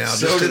with you now.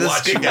 So just do to the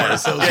watch skit you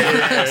guys. watch those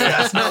videos.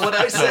 That's not what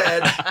I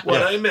said.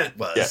 What I meant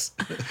was.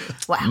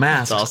 Wow.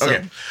 Masks. awesome.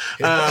 Okay.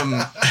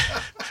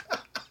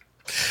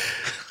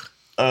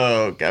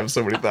 Oh, I have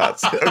so many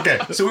thoughts. Okay,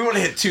 so we want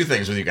to hit two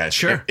things with you guys.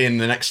 Sure. In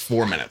the next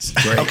 4 minutes.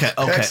 Okay.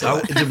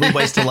 Excellent. Did we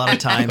waste a lot of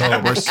time?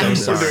 We're so We're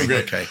sorry.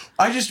 doing great.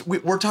 Okay.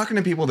 We're talking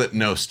to people that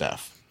know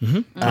stuff.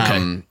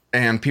 Okay.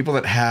 And people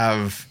that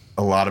have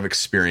a lot of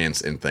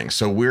experience in things.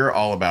 So we're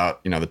all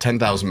about, the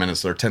 10,000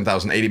 minutes. There are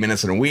 10,080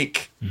 minutes in a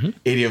week.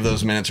 80 of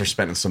those minutes are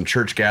spent in some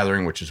church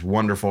gathering, which is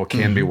wonderful,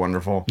 can be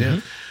wonderful. Yeah.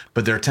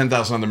 But there are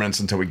 10,000 other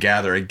minutes until we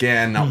gather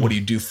again. Not what do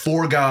you do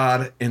for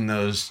God in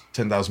those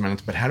 10,000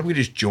 minutes, but how do we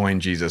just join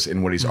Jesus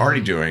in what he's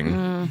already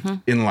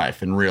doing in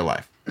life, in real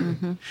life?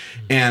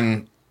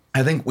 And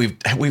I think we've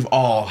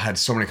all had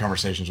so many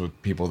conversations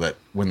with people that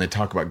when they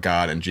talk about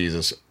God and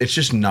Jesus, it's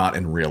just not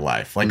in real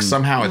life. Like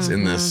somehow it's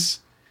in this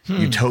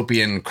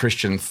utopian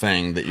Christian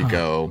thing that you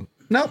go,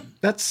 nope,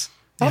 that's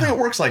I don't think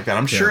it works like that.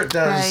 I'm sure it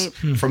does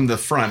from the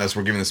front as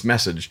we're giving this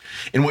message.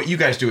 And what you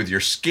guys do with your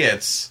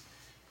skits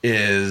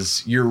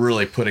is you're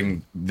really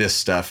putting this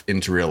stuff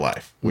into real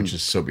life, which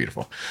is so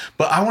beautiful.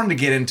 But I wanted to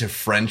get into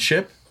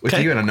friendship with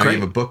you, and I know you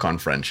have a book on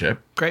friendship.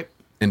 Great.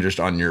 And just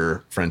on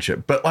your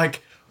friendship. But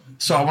like,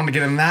 so I want to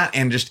get in that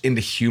and just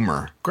into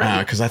humor. Great.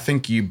 Because I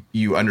think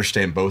you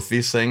understand both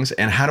these things.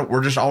 And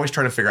we're just always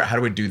trying to figure out how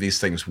do we do these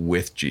things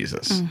with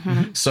Jesus.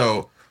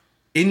 So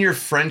in your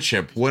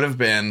friendship, what have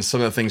been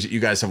some of the things that you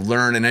guys have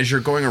learned? And as you're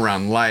going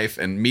around life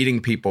and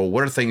meeting people,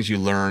 what are things you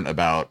learn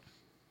about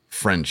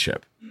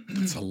friendship?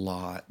 It's a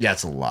lot. Yeah,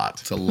 it's a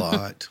lot. It's a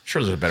lot.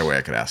 Sure, there's a better way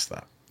I could ask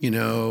that. You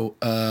know,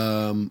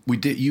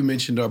 you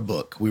mentioned our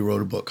book. We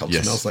wrote a book called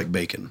Smells Like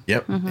Bacon.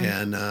 Yep.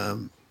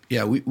 And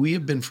we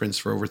have been friends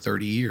for over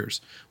 30 years.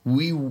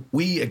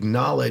 We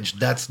acknowledge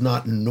that's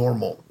not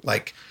normal.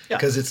 Like,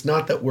 because it's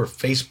not that we're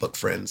Facebook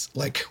friends.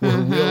 Like, we're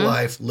in real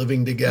life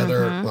living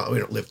together. Well, we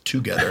don't live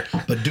together,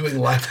 but doing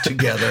life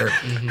together,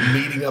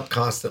 meeting up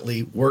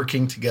constantly,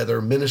 working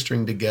together,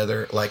 ministering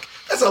together. Like,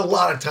 that's a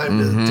lot of time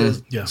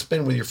to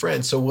spend with your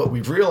friends. So what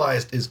we've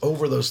realized is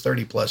over those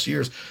 30 plus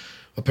years,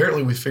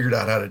 apparently we figured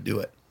out how to do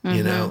it,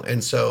 you know?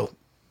 And so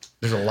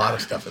there's a lot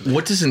of stuff in there.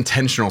 What does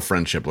intentional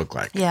friendship look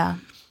like? Yeah.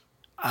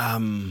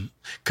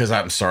 Because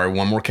I'm sorry,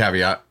 one more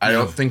caveat. I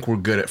don't think we're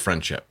good at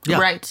friendship. Yeah.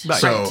 Right.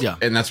 So,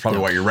 and that's probably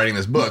why you're writing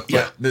this book.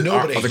 But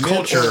Nobody, the men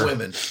culture or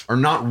women, are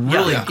not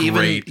really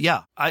great.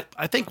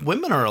 I think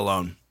women are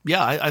alone.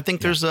 Yeah, I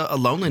think there's a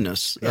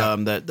loneliness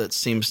that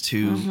seems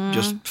to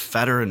just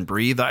fetter and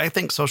breathe. I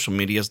think social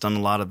media has done a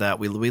lot of that.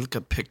 We look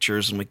at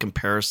pictures and we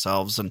compare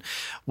ourselves, and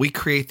we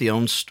create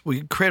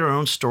our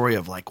own story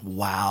of like,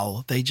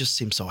 wow, they just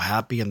seem so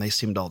happy and they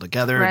seemed all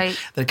together. Right.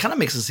 That kind of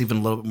makes us even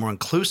a little bit more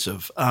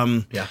inclusive.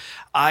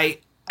 I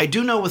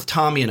do know with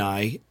Tommy and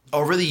I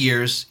over the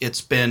years, it's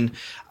been,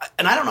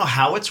 and I don't know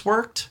how it's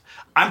worked.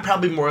 I'm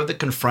probably more of the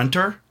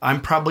confronter.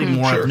 I'm probably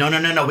more of,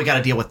 no, we got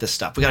to deal with this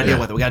stuff. We got to deal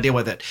with it. We got to deal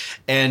with it.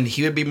 And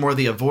he would be more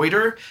the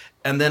avoider.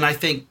 And then I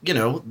think,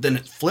 then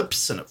it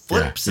flips and it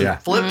flips and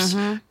it flips.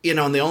 And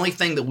the only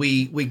thing that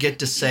we get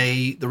to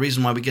say, the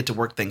reason why we get to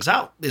work things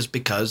out is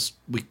because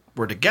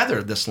we're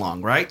together this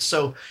long, right?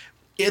 So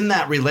in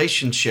that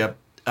relationship,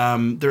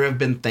 there have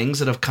been things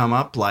that have come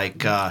up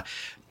like,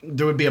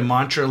 there would be a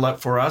mantra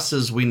for us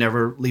is we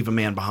never leave a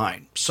man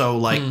behind. So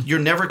like you're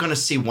never going to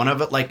see one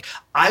of it. Like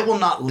I will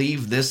not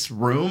leave this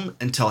room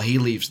until he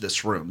leaves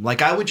this room.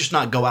 Like I would just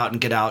not go out and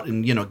get out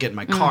and, get in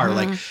my car.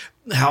 Like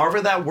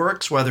however that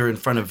works, whether in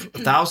front of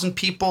 1,000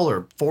 people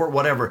or 4,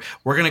 whatever,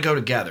 we're going to go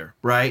together.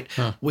 Right.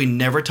 We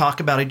never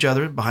talk about each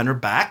other behind our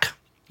back.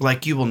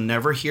 Like you will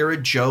never hear a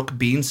joke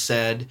being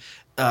said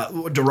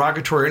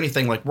derogatory or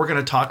anything. Like we're going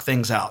to talk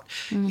things out.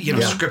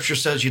 Scripture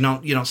says you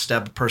don't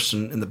stab a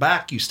person in the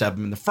back, you stab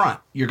them in the front.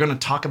 You're going to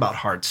talk about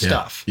hard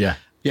stuff.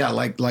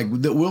 Like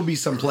there will be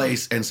some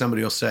place and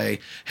somebody will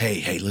say,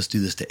 hey, let's do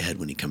this to Ed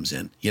when he comes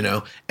in,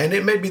 and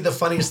it may be the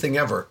funniest thing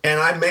ever,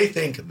 and I may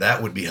think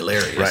that would be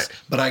hilarious, right?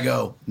 But I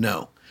go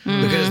no,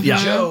 because the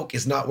joke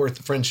is not worth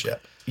the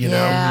friendship.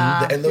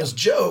 And those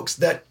jokes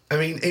that,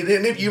 and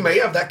if you may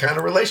have that kind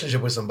of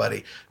relationship with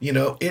somebody,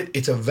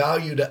 it's a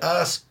value to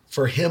us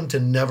for him to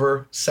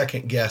never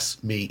second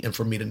guess me and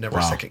for me to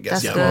never second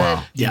guess him.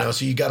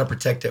 So you got to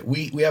protect it.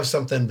 We have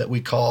something that we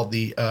call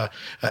the,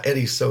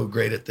 Eddie's so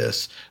great at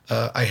this.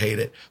 I hate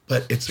it,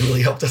 but it's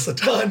really helped us a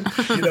ton,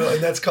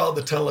 and that's called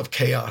the tunnel of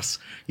chaos.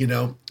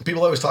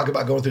 People always talk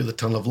about going through the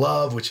tunnel of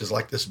love, which is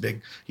like this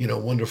big,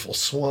 wonderful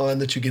swan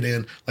that you get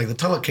in. Like the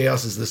tunnel of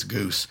chaos is this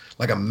goose,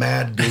 like a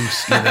mad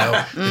goose,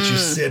 that you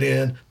sit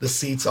in. The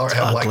seats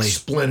have like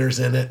splinters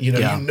in it. You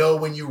know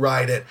when you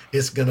ride it,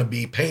 it's going to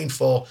be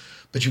painful.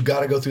 But you got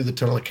to go through the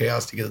tunnel of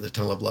chaos to get to the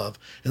tunnel of love.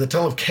 And the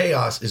tunnel of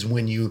chaos is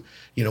when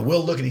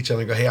we'll look at each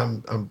other and go, hey,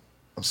 I'm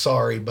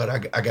sorry, but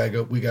I gotta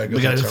go. We gotta go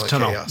through the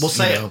tunnel of chaos. We'll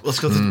say it. Let's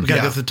go. We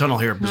gotta go through the tunnel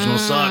here. It's gonna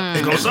suck.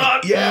 It's gonna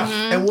suck. Yeah.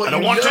 And what I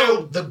don't want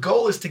to. The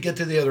goal is to get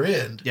to the other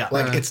end. Yeah.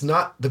 Like it's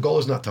not. The goal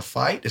is not to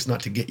fight. It's not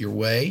to get your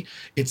way.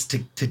 It's to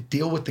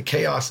deal with the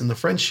chaos in the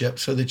friendship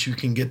so that you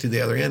can get to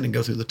the other end and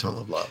go through the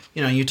tunnel of love.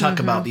 You talk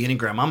about the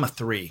Enneagram. I'm a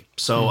 3,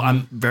 so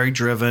I'm very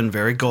driven,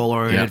 very goal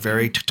oriented,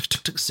 very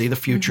see the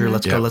future.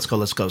 Let's go.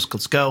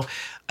 Let's go.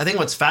 I think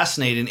what's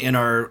fascinating on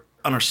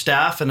our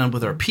staff and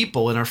with our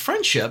people and our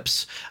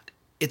friendships.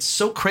 It's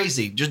so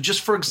crazy. Just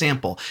for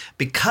example,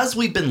 because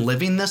we've been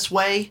living this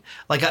way,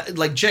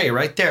 like Jay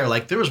right there.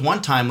 Like there was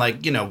one time,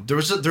 there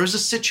was a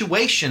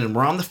situation, and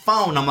we're on the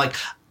phone. I'm like,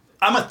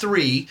 I'm a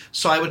 3,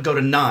 so I would go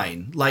to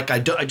 9.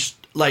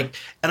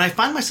 And I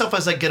find myself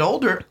as I get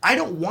older, I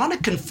don't want to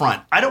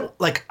confront.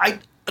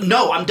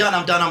 No, I'm done.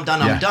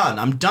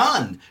 I'm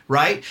done.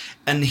 Right?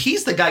 And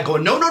he's the guy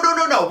going, no.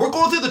 We're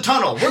going through the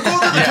tunnel. So,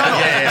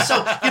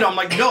 I'm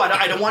like, no,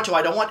 I don't want to.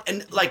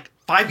 And like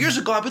 5 years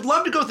ago, I would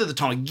love to go through the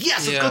tunnel.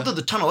 Yes, let's go through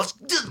the tunnel. Let's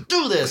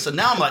do this. And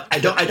now I'm like,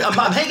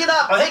 I'm hanging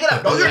up.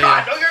 No, you're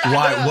not.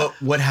 Why?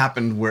 What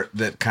happened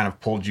that kind of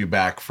pulled you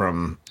back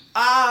from?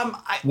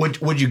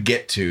 What'd you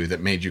get to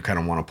that made you kind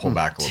of want to pull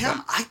back a little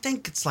bit? I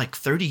think it's like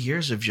 30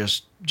 years of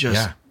just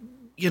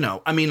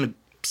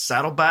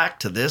Saddleback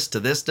to this, to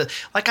this, to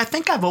like, I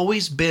think I've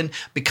always been,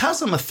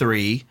 because I'm a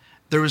 3,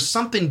 there was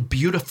something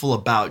beautiful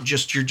about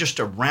you're just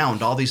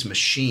around all these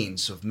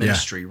machines of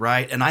ministry,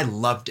 right? And I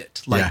loved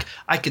it. Like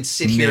I could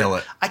sit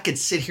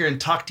here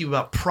and talk to you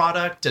about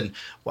product and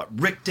what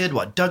Rick did,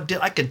 what Doug did.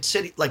 I could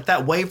sit like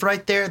that wave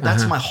right there.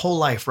 That's my whole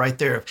life right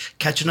there.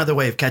 Catch another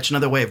wave, go,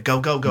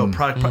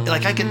 product.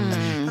 Like I could,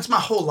 that's my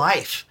whole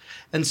life.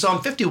 And so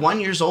I'm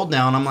 51 years old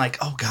now and I'm like,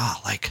 oh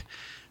God, like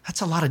that's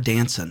a lot of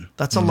dancing.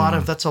 That's a lot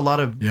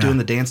of doing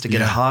the dance to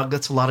get a hug.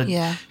 That's a lot of,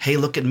 hey,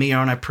 look at me,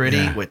 aren't I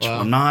pretty? Which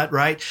I'm not,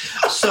 right?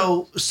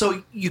 So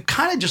you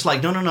kind of just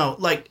like, no.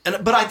 Like,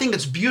 but I think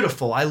it's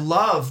beautiful. I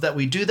love that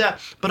we do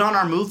that. But on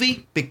our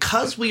movie,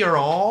 because we are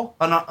all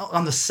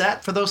on the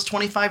set for those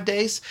 25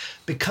 days,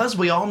 because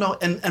we all know,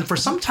 and for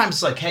sometimes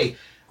it's like, hey,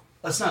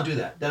 let's not do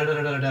that.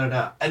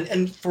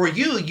 And for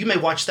you may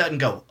watch that and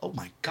go, oh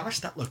my gosh,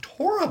 that looked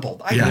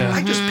horrible.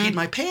 I just peed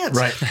my pants.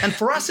 Right. And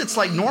for us, it's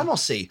like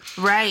normalcy.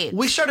 Right.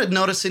 We started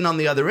noticing on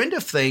the other end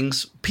of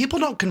things, people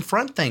don't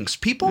confront things.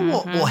 People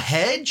will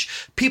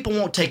hedge. People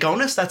won't take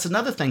onus. That's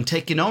another thing,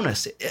 taking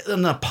onus.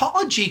 An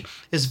apology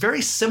is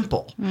very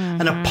simple.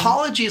 An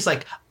apology is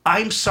like,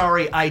 I'm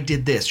sorry I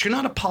did this. You're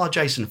not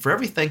apologizing for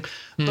everything,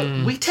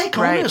 but we take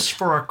onus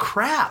for our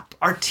crap.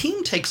 Our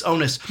team takes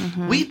onus.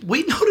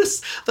 We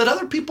notice that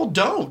other people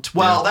don't.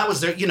 Well, that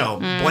was their,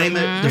 blame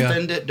it,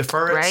 defend it,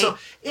 defer it. Right. So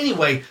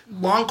anyway,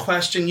 long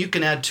question, you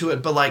can add to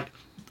it, but like,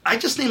 I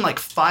just named like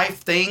 5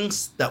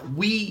 things that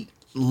we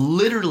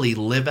literally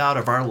live out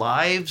of our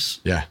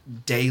lives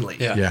daily.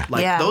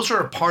 Like those are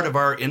a part of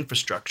our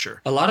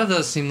infrastructure. A lot of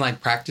those seem like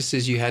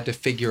practices you had to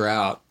figure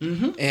out.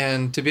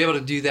 And to be able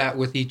to do that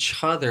with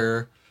each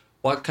other,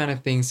 what kind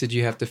of things did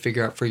you have to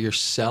figure out for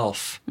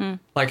yourself?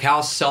 Like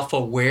how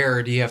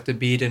self-aware do you have to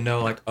be to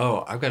know like,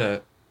 oh, I've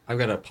got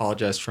to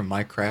apologize for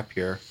my crap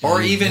here.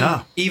 Or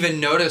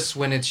even notice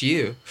when it's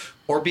you.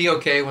 Or be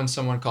okay when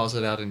someone calls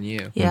it out in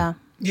you.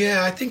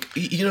 Yeah, I think,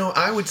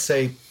 I would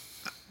say,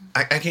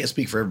 I can't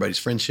speak for everybody's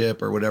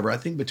friendship or whatever. I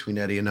think between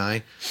Eddie and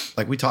I,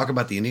 like we talk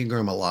about the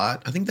Enneagram a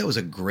lot. I think that was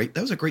a great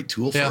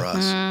tool for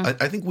us.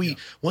 I think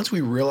once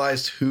we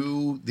realized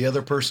who the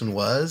other person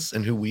was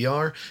and who we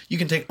are, you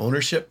can take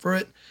ownership for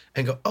it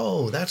and go,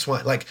 oh, that's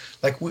why.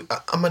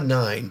 I'm a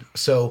 9,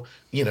 so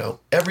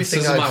everything.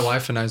 This is my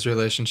wife and I's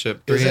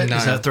relationship. 3 and 9.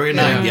 Is that 3 and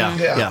 9?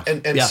 Yeah.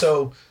 And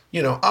so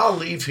I'll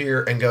leave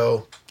here and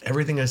go,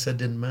 everything I said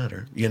didn't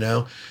matter.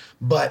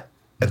 But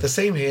at the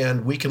same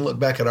hand, we can look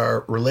back at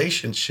our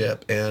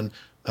relationship and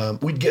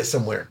we'd get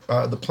somewhere.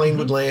 The plane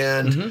would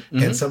land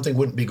and something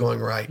wouldn't be going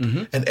right.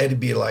 And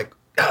Eddie'd be like,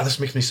 this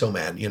makes me so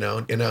mad,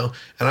 and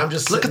I'm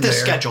just look at this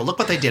schedule. Look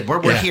what they did.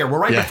 We're here. We're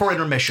right before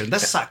intermission.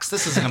 This sucks.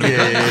 This isn't going to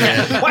be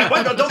good.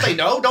 Why, don't they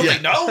know? Don't they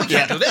know? We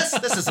can't do this.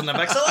 This isn't of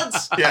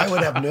excellence. I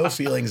would have no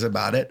feelings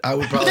about it. I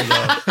would probably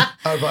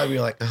be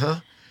like,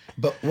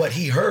 But what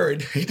he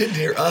heard, he didn't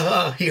hear,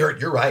 he heard,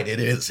 you're right,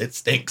 it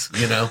stinks,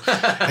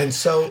 And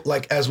so,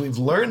 like, as we've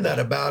learned that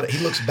about it, he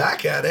looks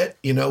back at it,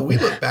 we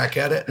look back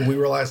at it and we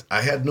realize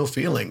I had no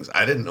feelings.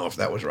 I didn't know if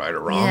that was right or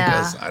wrong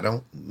because I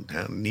don't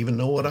even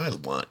know what I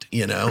want,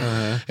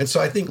 And so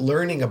I think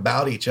learning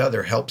about each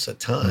other helps a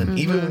ton.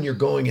 Even when you're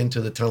going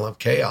into the tunnel of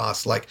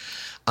chaos, like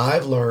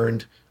I've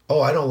learned,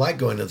 I don't like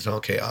going to the tunnel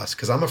of chaos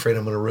because I'm afraid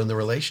I'm going to ruin the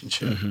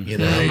relationship,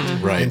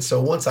 Right. And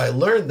so once I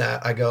learned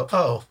that, I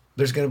go,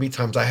 there's going to be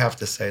times I have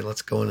to say,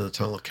 let's go into the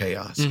tunnel of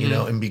chaos,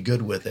 and be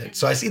good with it.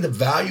 So I see the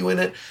value in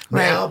it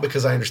now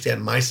because I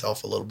understand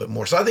myself a little bit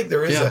more. So I think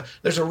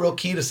there's a real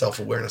key to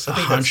self-awareness. I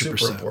think 100%. That's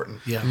super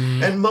important. Yeah.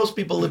 And most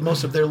people live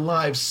most of their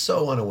lives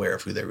so unaware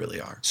of who they really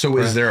are. So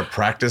is there a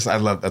practice?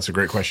 That's a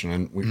great question.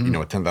 And we,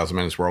 at 10,000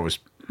 Minutes, we're always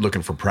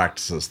looking for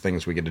practices,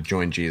 things we get to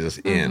join Jesus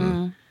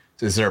in.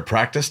 Is there a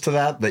practice to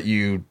that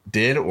you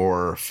did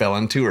or fell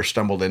into or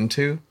stumbled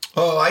into?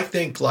 Oh, I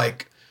think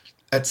like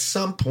at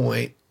some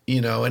point,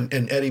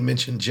 and Eddie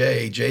mentioned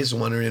Jay. Jay's the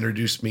one who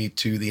introduced me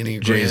to the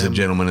Enneagram. Jay's a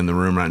gentleman in the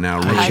room right now.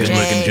 Really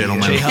good-looking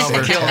gentleman. Jay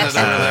Halbert.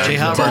 Jay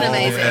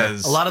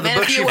Halbert. A lot of the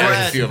books you've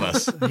read. A few of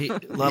us.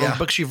 A lot of the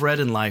books you've read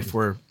in life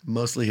were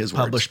mostly his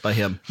published by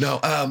him. No,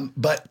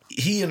 but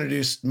he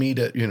introduced me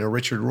to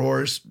Richard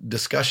Rohr's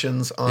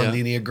discussions on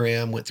the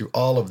Enneagram. Went through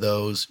all of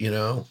those,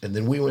 and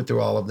then we went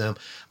through all of them.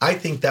 I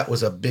think that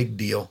was a big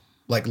deal.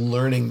 Like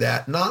learning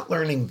that, not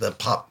learning the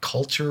pop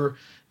culture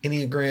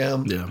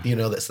Enneagram,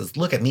 that says,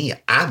 look at me,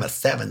 I'm a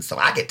 7, so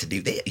I get to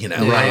do this,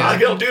 Right. I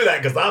don't do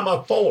that because I'm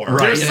a 4.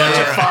 Right. You're such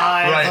a 5.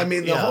 Right. I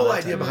mean, the whole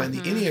idea behind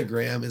the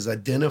Enneagram is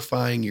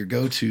identifying your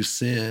go-to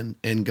sin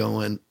and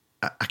going,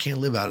 I can't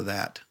live out of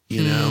that,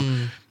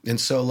 And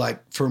so, like,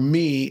 for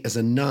me as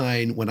a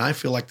 9, when I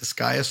feel like the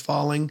sky is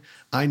falling,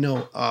 I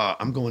know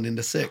I'm going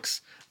into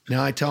 6.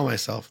 Now I tell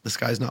myself the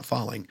sky's not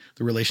falling,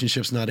 the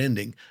relationship's not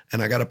ending,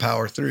 and I got to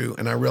power through.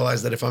 And I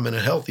realize that if I'm in a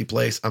healthy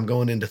place, I'm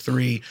going into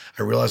 3.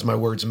 I realize my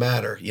words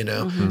matter,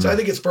 So I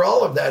think it's for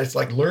all of that. It's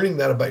like learning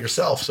that about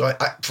yourself. So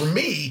for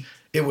me,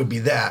 it would be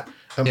that.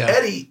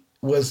 Eddie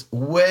was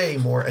way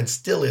more and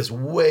still is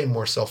way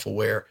more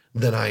self-aware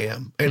than I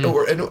am,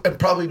 and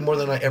probably more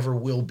than I ever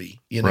will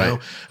be. You know, Right.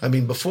 I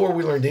mean, before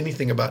we learned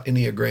anything about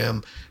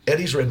Enneagram,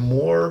 Eddie's read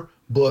more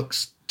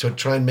books to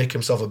try and make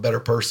himself a better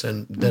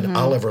person than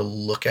I'll ever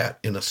look at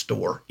in a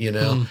store. You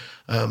know,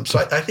 so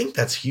I think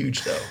that's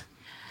huge, though.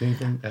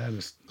 Anything?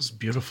 It's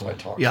beautiful. I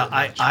talk Yeah, so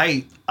much. I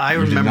You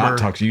did remember. not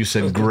talk to you. You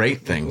said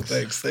great things.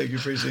 Thanks, thank you,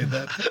 appreciate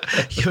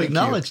that. You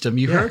acknowledged him.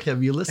 You heard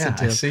him. You listened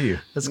to I him. see you.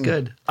 That's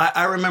good.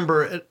 I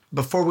remember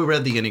before we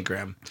read the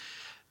Enneagram,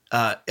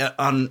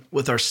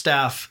 with our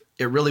staff,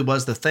 it really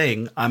was the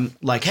thing. I'm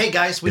like, hey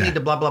guys, we need to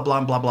blah blah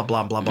blah blah blah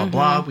blah blah blah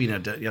blah. We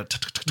need to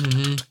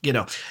you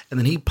know, and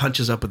then he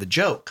punches up with a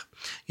joke.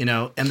 You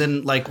know, and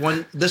then like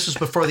this was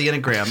before the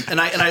Enneagram, and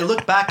I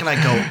look back and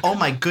I go, oh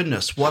my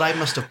goodness, what I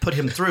must have put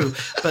him through.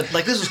 But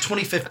like this was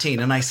 2015,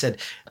 and I said,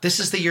 this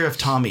is the year of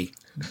Tommy.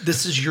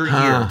 This is your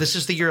year. This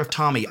is the year of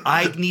Tommy.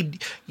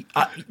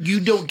 You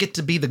don't get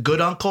to be the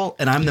good uncle,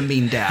 and I'm the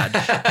mean dad.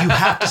 You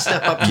have to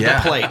step up to the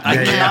plate.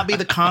 I cannot be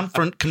the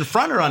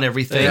confronter on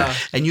everything,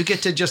 and you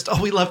get to just,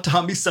 we love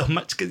Tommy so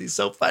much because he's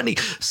so funny.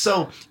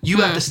 So you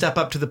have to step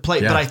up to the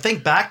plate. But I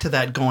think back to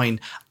that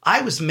going,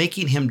 I was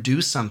making him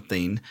do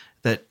something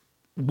that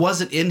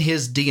wasn't in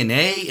his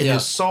DNA, in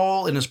his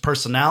soul, in his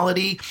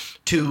personality,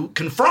 to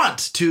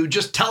confront, to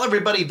just tell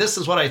everybody this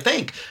is what I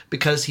think,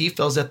 because he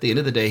feels at the end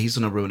of the day he's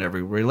going to ruin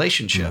every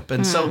relationship.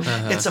 And so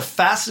it's a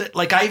fascinating,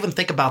 like I even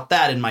think about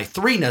that in my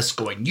threeness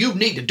going, you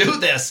need to do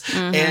this,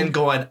 and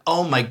going,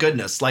 oh my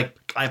goodness, like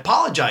I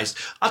apologize.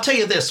 I'll tell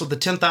you this, with the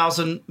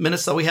 10,000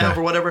 minutes that we have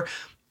or whatever,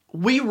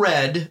 we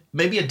read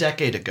maybe a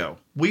decade ago,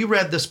 we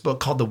read this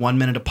book called The 1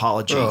 Minute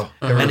Apology.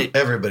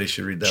 Everybody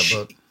should read that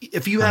book.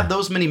 If you have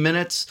those many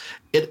minutes,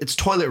 it's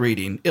toilet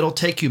reading. It'll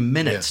take you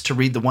minutes to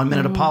read The 1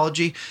 Minute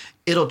Apology.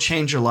 It'll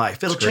change your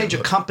life. It'll change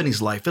a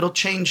company's life. It'll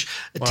change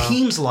a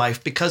team's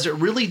life, because it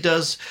really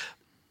does.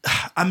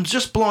 I'm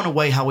just blown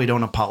away how we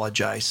don't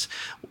apologize.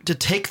 To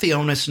take the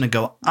onus and to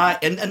go,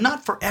 and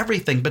not for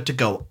everything, but to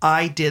go,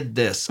 I did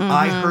this.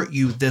 I hurt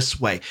you this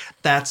way.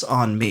 That's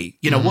on me.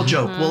 You know, we'll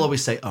joke. We'll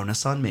always say,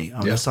 onus on me,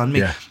 onus on me.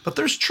 Yeah. But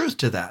there's truth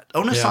to that.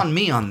 Onus on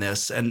me on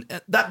this. And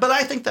that, but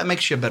I think that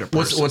makes you a better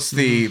person. What's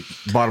the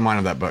bottom line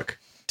of that book?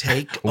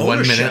 Take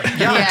ownership. 1 minute.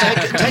 Yeah,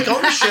 take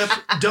ownership.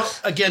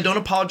 Don't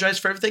apologize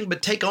for everything,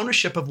 but take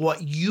ownership of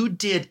what you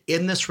did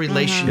in this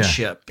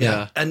relationship.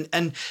 Yeah.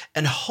 And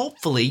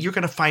hopefully you're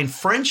going to find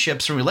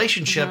friendships and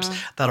relationships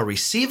that'll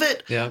receive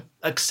it,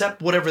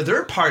 accept whatever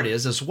their part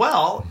is as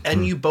well,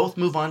 and you both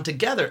move on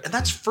together. And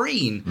that's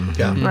freeing.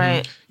 Yeah.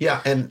 Right.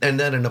 Yeah, and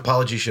then an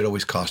apology should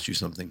always cost you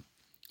something.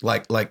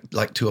 Like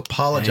to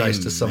apologize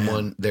to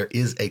someone, there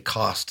is a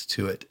cost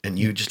to it, and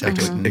you just have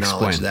to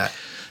acknowledge that.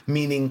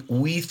 Meaning,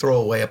 we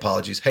throw away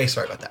apologies. Hey,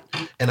 sorry about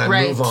that, and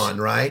I move on.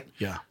 Right?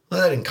 Yeah.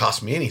 Well, that didn't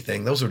cost me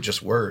anything. Those were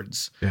just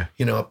words. Yeah.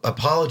 You know,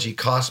 apology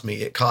cost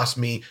me. It cost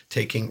me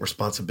taking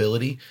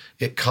responsibility.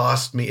 It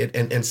cost me,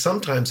 and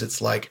sometimes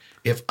it's like,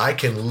 if I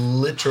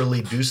can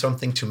literally do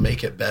something to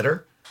make it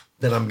better,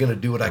 then I'm going to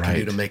do what I can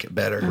do to make it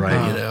better.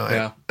 Right. You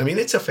know, I mean,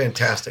 it's a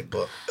fantastic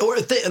book.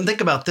 And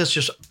think about this,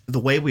 just the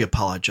way we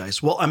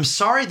apologize. Well, I'm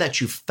sorry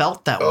that you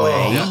felt that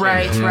way.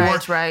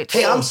 Right.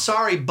 Hey, I'm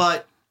sorry,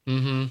 but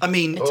I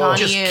mean,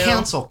 just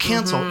cancel.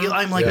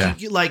 I'm like,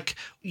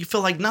 you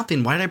feel like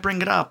nothing. Why did I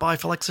bring it up? Oh, I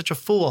feel like such a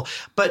fool.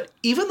 But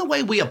even the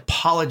way we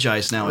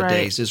apologize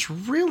nowadays is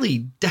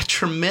really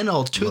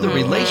detrimental to the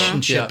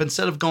relationship.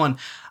 Instead of going,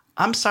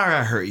 I'm sorry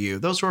I hurt you.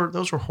 Those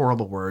were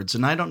horrible words,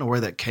 and I don't know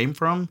where that came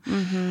from.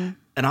 And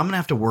I'm gonna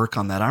have to work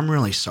on that. I'm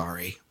really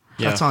sorry.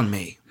 That's on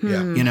me.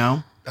 Yeah. You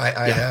know?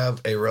 I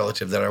have a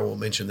relative that I won't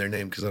mention their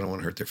name because I don't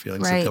want to hurt their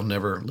feelings. That they'll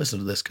never listen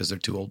to this because they're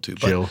too old to.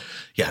 But, Jill.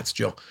 Yeah, it's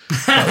Jill.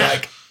 But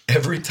like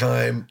every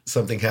time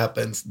something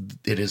happens,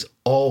 it is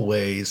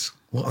always,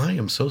 well, I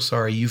am so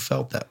sorry you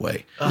felt that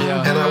way.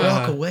 And I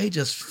walk away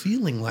just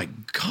feeling like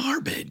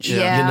garbage, you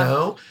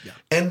know?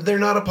 And they're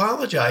not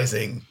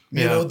apologizing.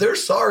 You know, they're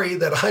sorry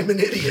that I'm an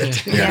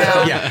idiot. You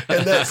know?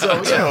 And that's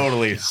so,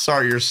 Totally.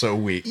 Sorry you're so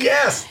weak.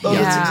 Yes,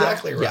 that's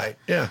exactly right.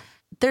 Yeah.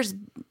 There's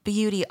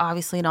beauty,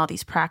 obviously, in all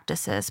these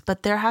practices,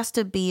 but there has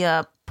to be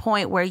a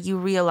point where you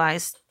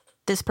realize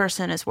this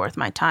person is worth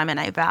my time and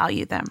I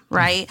value them,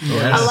 right?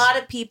 Yes. A lot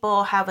of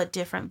people have a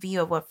different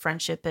view of what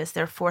friendship is.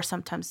 Therefore,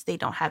 sometimes they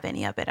don't have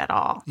any of it at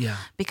all. Yeah.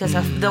 Because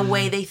of the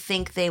way they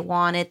think they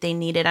want it, they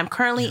need it. I'm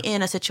currently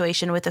in a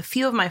situation with a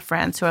few of my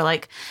friends who are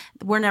like,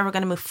 we're never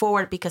going to move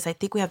forward because I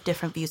think we have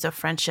different views of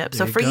friendship.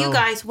 So for you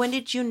guys, when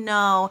did you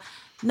know,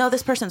 no,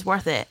 this person's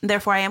worth it,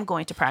 therefore I am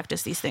going to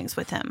practice these things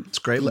with him? It's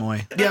great,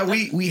 Moy. Yeah,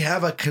 we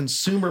have a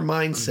consumer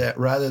mindset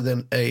rather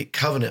than a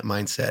covenant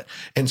mindset.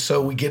 And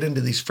so we get into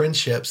these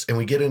friendships and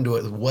we get into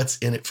it, what's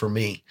in it for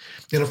me?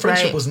 And a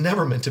friendship was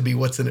never meant to be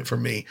what's in it for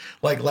me.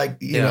 Like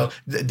you know,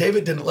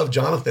 David didn't love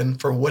Jonathan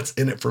for what's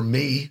in it for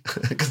me.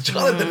 Because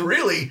Jonathan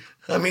really,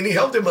 I mean, he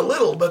helped him a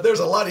little, but there's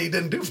a lot he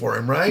didn't do for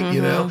him, right?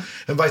 You know,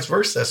 and vice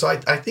versa. So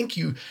I think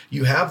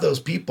you have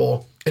those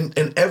people, and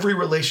every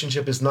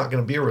relationship is not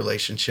going to be a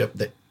relationship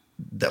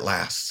that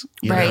lasts.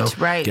 You know?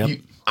 Right.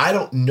 I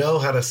don't know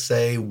how to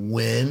say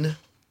when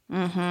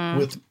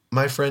with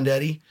my friend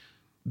Eddie,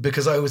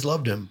 because I always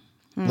loved him.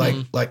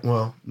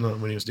 Well, no,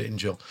 when he was dating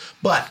Jill,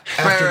 but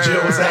after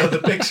Jill was out of the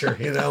picture,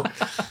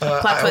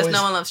 plot twist,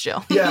 no one loves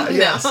Jill. Yeah,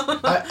 yes.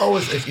 I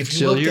always, if you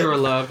Jill, you were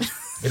loved.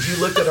 If you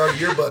looked at our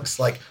yearbooks,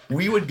 like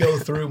we would go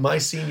through my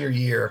senior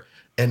year,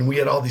 and we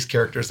had all these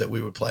characters that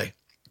we would play,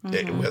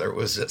 whether it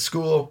was at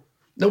school,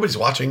 nobody's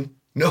watching.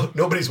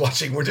 Nobody's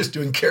watching. We're just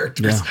doing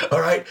characters. Yeah. All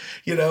right.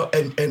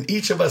 And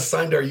each of us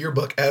signed our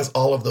yearbook as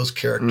all of those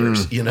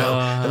characters,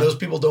 and those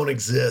people don't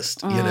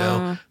exist,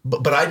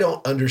 but I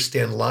don't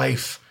understand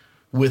life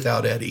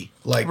without Eddie.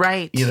 Like,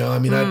 right. I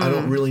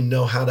don't really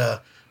know how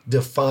to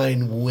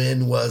define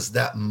when was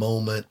that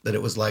moment that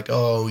it was like,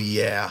 oh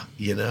yeah,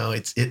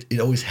 it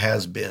always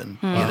has been,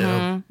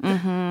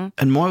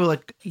 And more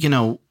like,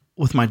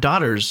 with my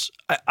daughters,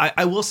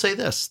 I will say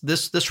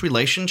this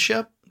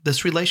relationship,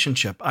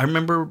 I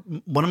remember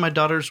one of my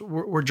daughters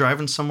were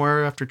driving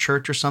somewhere after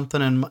church or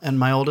something, and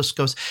my oldest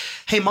goes,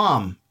 "Hey,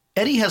 Mom,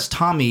 Eddie has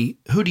Tommy.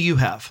 Who do you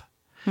have?"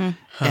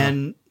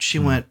 And she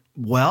went,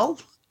 "Well,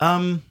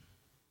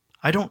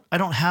 I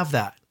don't have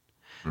that."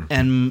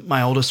 And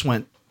my oldest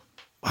went,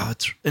 "Wow,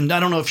 and I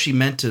don't know if she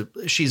meant to.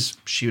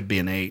 She would be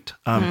an 8.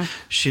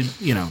 She'd,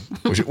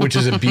 which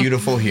is a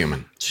beautiful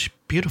human.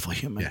 Beautiful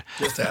human. Yeah,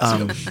 just ask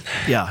him.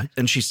 Yeah,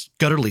 and she's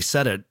gutturally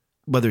said it,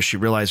 whether she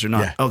realized or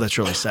not. Yeah. Oh, that's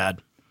really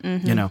sad.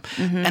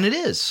 And it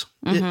is.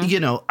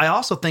 I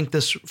also think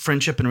this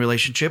friendship and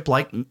relationship,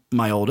 like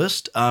my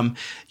oldest,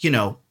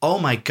 oh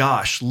my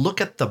gosh, look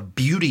at the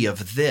beauty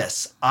of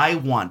this. I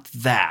want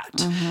that.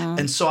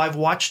 And so I've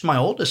watched my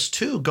oldest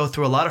too go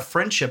through a lot of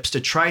friendships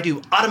to try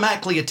to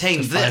automatically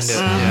attain this.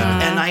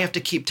 And I have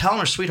to keep telling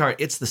her, sweetheart,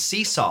 it's the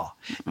seesaw.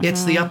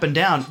 It's the up and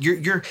down.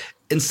 You're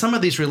in some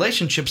of these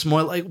relationships,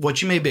 more like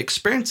what you may be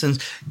experiencing,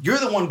 you're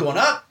the one going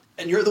up.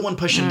 And you're the one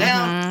pushing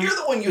down. You're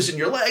the one using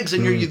your legs,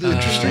 and you're using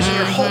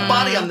your whole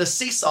body on the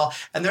seesaw.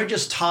 And they're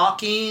just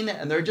talking,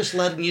 and they're just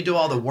letting you do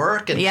all the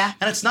work. And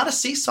it's not a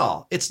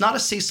seesaw. It's not a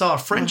seesaw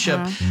of friendship.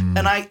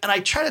 And I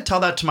try to tell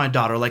that to my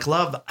daughter, like,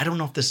 love, I don't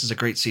know if this is a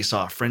great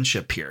seesaw of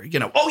friendship here.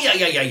 Oh yeah,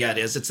 it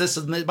is. It's this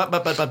and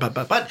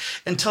but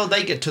until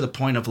they get to the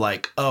point of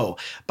like, oh,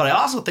 but I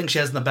also think she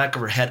has in the back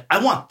of her head,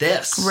 I want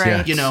this,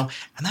 right? And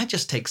that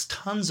just takes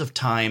tons of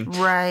time,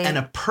 right? And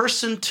a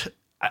person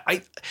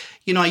I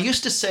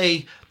used to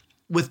say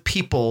with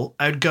people,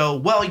 I'd go,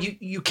 well,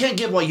 you can't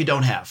give what you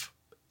don't have.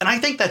 And I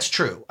think that's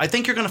true. I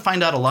think you're going to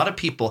find out a lot of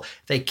people,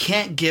 they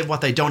can't give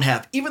what they don't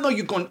have. Even though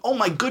you're going, oh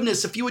my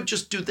goodness, if you would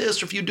just do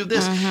this, or if you do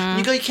this, and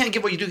you go, you can't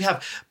give what you do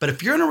have. But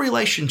if you're in a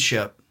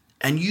relationship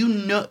and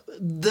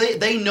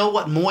they know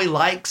what Moy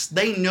likes,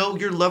 they know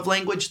your love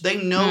language,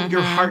 they know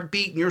your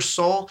heartbeat and your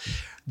soul,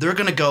 they're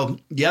going to go,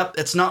 yep,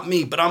 it's not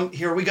me, but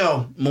here we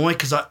go, Moy,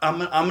 because I'm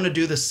going to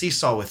do this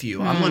seesaw with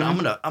you. I'm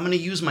going to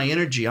use my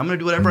energy. I'm going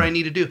to do whatever I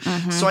need to do.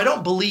 So I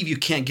don't believe you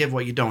can't give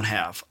what you don't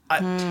have.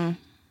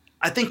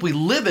 I think we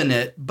live in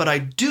it, but I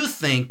do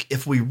think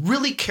if we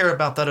really care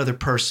about that other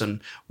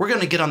person, we're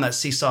going to get on that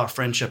seesaw of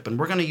friendship, and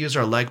we're going to use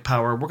our leg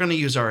power. We're going to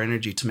use our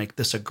energy to make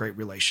this a great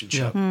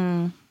relationship.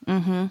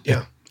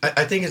 Yeah.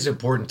 I think it's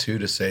important too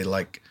to say,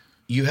 like,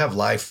 you have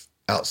life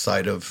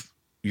outside of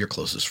your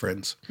closest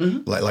friends.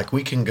 Like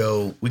we can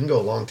go a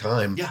long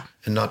time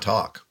and not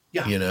talk,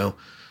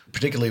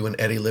 particularly when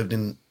Eddie lived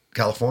in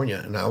California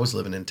and I was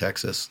living in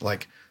Texas,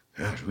 like,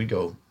 gosh, we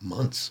go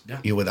months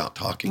without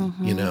talking,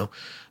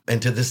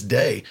 and to this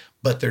day,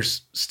 but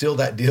there's still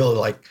that deal.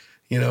 Like,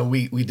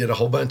 we did a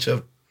whole bunch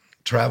of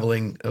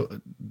traveling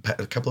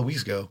a couple of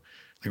weeks ago.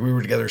 Like we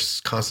were together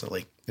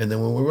constantly. And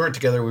then when we weren't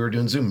together, we were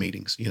doing Zoom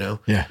meetings,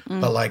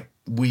 but like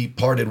we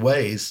parted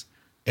ways.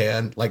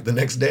 And like the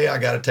next day I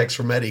got a text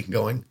from Eddie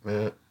going,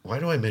 why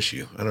do I miss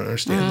you? I don't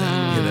understand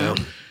that,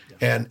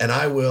 And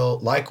I will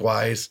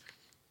likewise,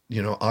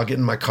 I'll get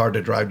in my car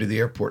to drive to the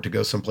airport to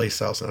go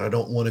someplace else. And I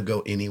don't want to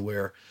go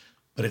anywhere,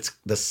 but it's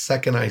the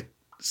second I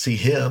see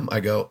him, I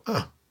go,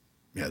 oh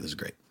yeah, this is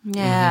great.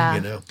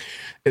 Yeah.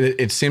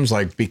 It seems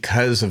like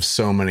because of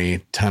so many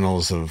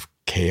tunnels of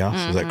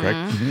chaos, is that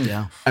correct?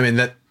 Yeah. I mean,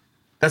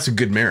 that's a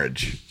good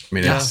marriage. I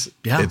mean,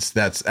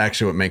 that's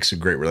actually what makes a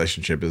great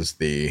relationship is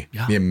the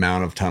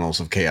amount of tunnels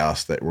of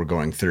chaos that we're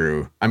going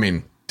through. I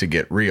mean, to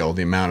get real,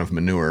 the amount of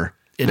manure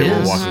that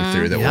we're walking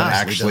through that will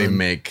actually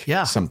make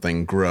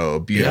something grow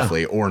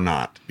beautifully or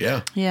not.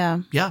 Yeah.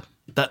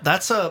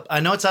 I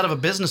know it's out of a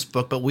business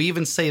book, but we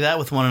even say that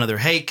with one another.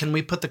 Hey, can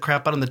we put the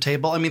crap out on the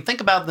table? I mean,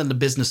 think about it in the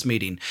business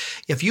meeting.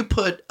 If you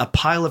put a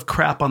pile of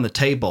crap on the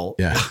table,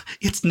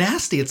 it's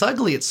nasty, it's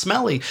ugly, it's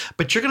smelly,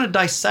 but you're going to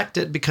dissect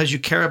it because you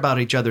care about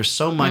each other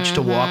so much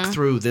to walk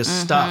through this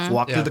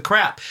stuff, through the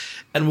crap.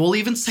 And we'll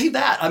even say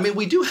that. I mean,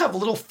 we do have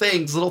little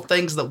things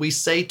that we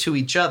say to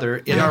each other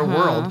in our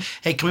world.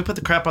 Hey, can we put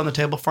the crap on the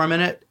table for a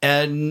minute?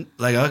 And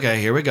like,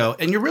 okay, here we go.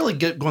 And you're really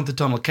going through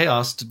tunnel of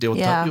chaos to deal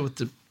with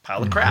the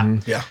pile of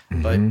crap.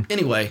 But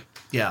anyway,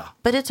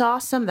 But it's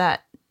awesome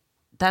that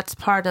that's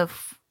part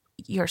of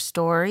your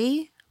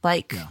story.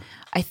 Like,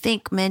 I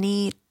think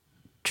many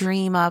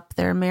dream up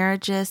their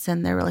marriages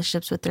and their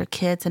relationships with their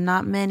kids, and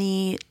not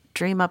many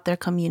dream up their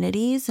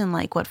communities and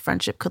like what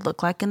friendship could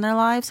look like in their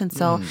lives. And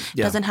so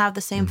it doesn't have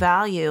the same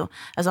value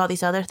as all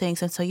these other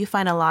things. And so you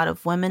find a lot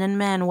of women and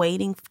men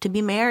waiting to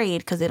be married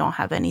because they don't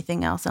have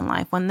anything else in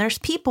life. When there's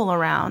people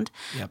around,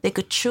 they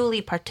could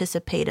truly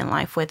participate in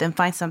life with and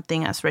find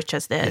something as rich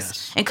as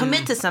this and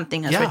commit to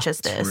something as rich as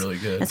this. It's really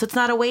good. And so it's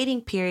not a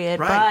waiting period,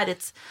 but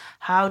it's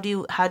how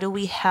do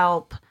we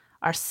help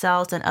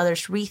ourselves and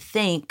others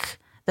rethink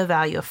the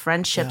value of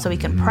friendship so we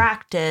can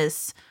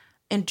practice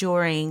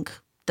enduring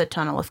the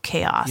tunnel of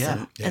chaos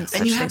and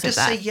such you have things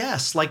to like say that.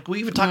 yes. Like we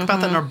even talk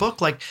about that in our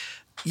book. Like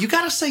you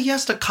got to say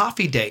yes to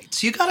coffee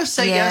dates. You got to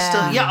say yes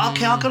to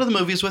okay, I'll go to the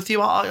movies with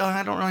you.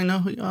 I don't really know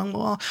who.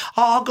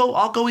 I'll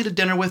go eat a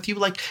dinner with you.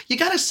 Like you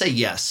got to say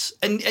yes,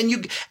 and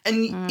even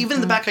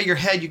in the back of your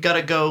head, you got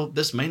to go.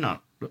 This may or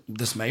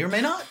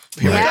may not.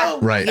 Here we go.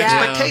 Right.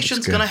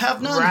 Expectations going to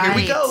have none. Right. Here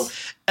we go.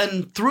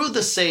 And through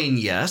the saying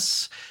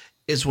yes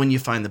is when you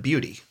find the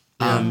beauty.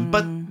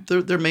 But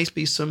there may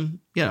be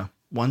some,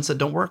 ones that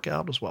don't work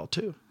out as well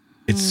too.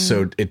 It's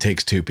it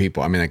takes two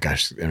people. I mean,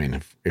 gosh,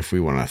 if we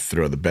want to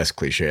throw the best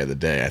cliche of the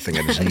day, I think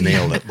I just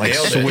nailed it. Like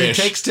swish.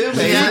 It takes two,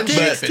 man. Yeah,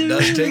 but it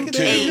does take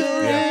two.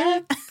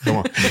 Yeah. Come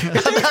on.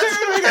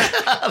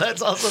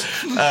 That's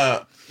awesome.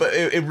 But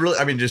it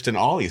really, just in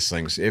all these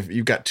things, if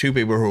you've got two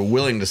people who are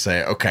willing to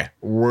say, okay,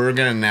 we're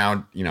going to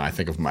now, I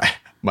think of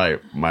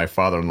my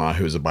father-in-law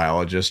who's a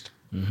biologist,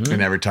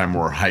 and every time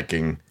we're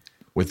hiking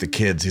with the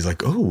kids, he's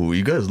like, oh,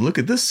 you guys look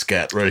at this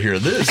scat right here.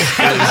 This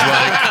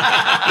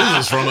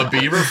is from a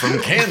beaver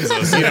from Kansas.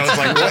 It's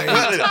like,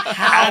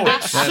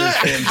 That is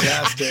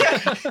fantastic.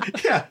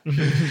 yeah.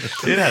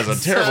 It has a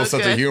terrible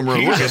sense of humor.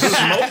 He's a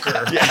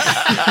smoker.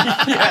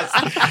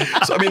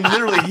 Yes. So,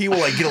 literally, he will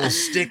get a little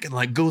stick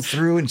and go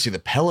through and see the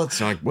pellets.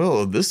 And I'm like,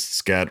 well, this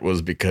scat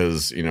was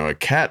because, a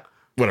cat,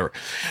 whatever.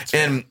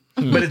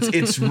 But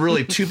it's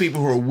really two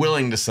people who are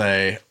willing to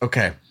say,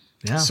 okay,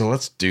 so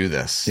let's do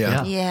this.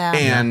 Yeah.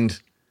 And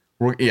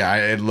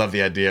I love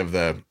the idea of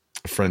the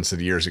friend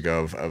said years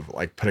ago of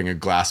putting a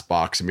glass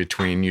box in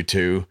between you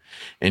two,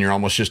 and you're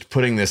almost just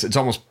putting this. It's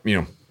almost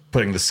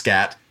putting the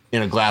scat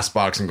in a glass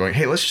box and going,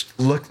 hey, let's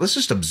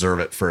just observe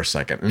it for a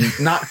second and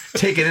not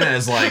take it in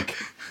as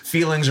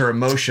feelings or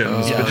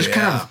emotions, but just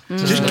kind of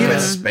just give it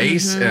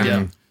space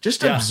and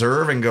just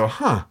observe and go,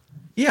 huh?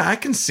 Yeah, I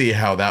can see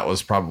how that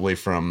was probably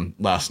from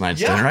last night's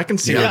dinner. I can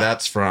see where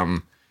that's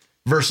from.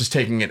 Versus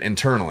taking it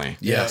internally.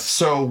 Yes.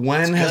 So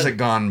when has it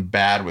gone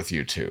bad with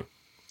you two?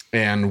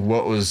 And can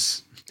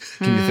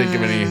you think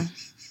of any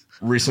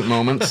recent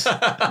moments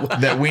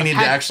that we need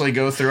to actually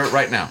go through it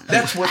right now?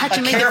 That's what How'd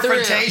you make it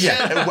through?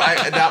 Yeah,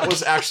 that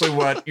was actually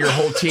what your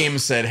whole team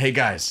said. Hey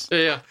guys,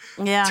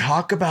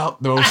 talk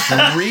about those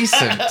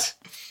recent.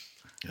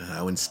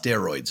 When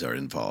steroids are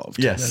involved.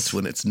 Yes. That's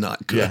when it's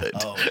not good. Yeah.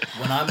 Oh,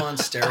 when I'm on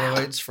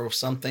steroids for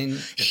something,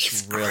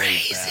 it's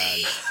really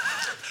bad.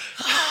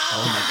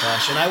 Oh my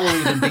gosh. And I will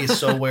even be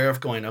so aware of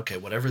going, okay,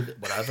 whatever,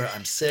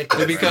 I'm sick.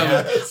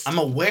 I'm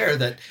aware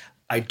that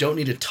I don't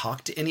need to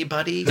talk to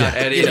anybody. Not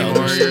Eddie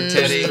anymore. Teddy. There's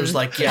Teddy. There's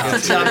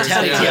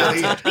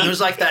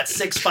that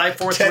 6, 5,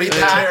 4, 3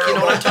 pack. You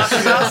know what I'm talking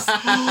about?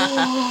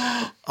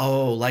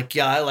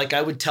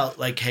 I would tell,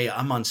 hey,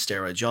 I'm on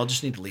steroids. Y'all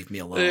just need to leave me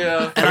alone.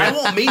 Yeah. And I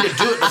won't mean to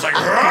do it. It's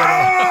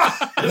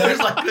and there's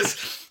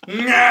this,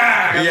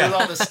 there's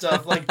all this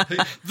stuff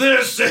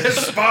this is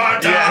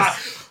Sparta.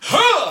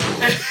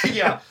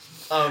 Yes.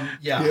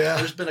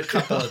 There's been a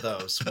couple of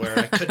those where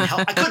I couldn't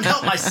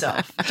help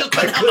myself. Just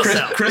couldn't help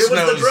myself. Chris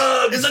knows.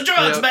 It's the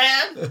drugs,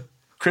 man.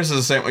 Chris is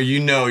the same way.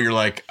 You're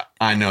like,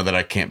 I know that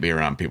I can't be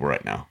around people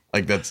right now.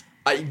 That's.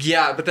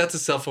 But that's a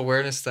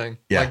self-awareness thing.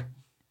 Yeah.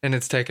 And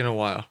it's taken a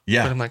while.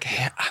 Yeah. But I'm like,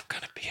 hey, I'm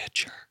going to be a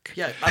jerk.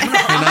 Yeah. I'm going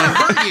to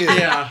hurt you.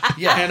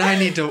 Yeah. And I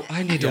need to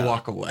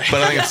walk away.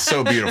 But I think it's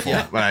so beautiful. Oh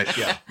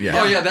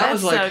yeah. That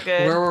was so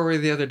good. Where were we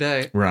the other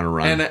day? We're on a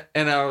run.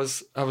 And I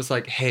was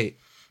like, hey,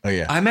 oh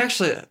yeah, I'm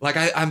actually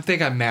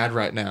I'm mad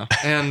right now,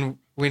 and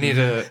we need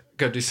to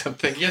go do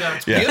something.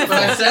 It's beautiful.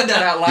 But I said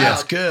that out loud. Yeah,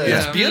 it's good. Yeah.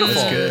 It's beautiful.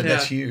 That's good. Yeah.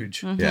 That's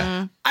huge.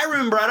 Yeah. I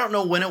remember, I don't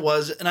know when it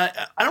was, and I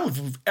don't know if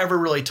we've ever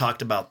really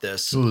talked about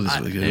this. Ooh, this is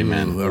really good.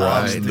 Amen. Ooh, all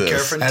right. The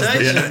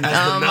confrontation.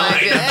 Oh my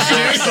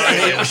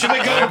goodness. Should we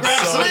go and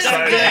grab some?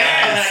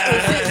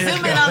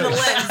 Zoom in on the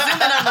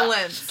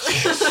lens.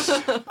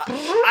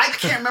 I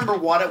can't remember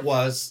what it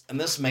was, and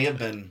this may have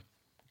been,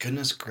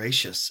 goodness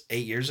gracious,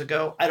 8 years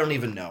ago. I don't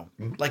even know.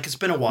 It's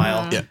been a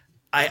while. Yeah.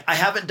 I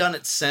haven't done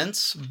it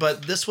since,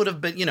 but this would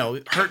have been,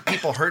 hurt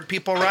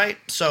people, right?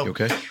 So,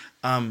 Okay.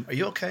 are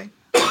you okay?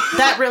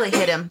 That really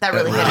hit him.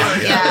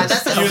 Yeah,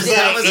 that's a he's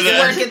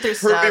working through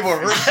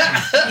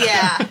stuff.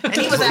 Yeah, and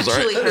he was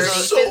actually hurting,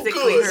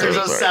 physically hurting. There's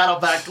those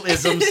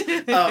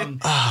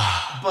saddlebackisms.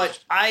 But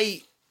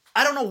I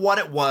don't know what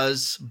it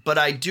was, but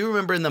I do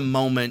remember in the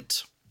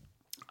moment,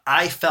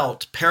 I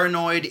felt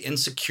paranoid,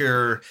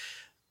 insecure,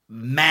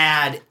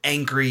 mad,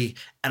 angry,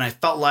 and I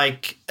felt I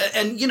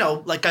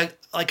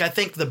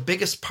think the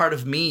biggest part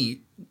of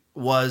me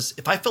was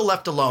if I feel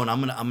left alone,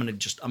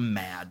 I'm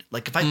mad.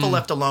 Like if I feel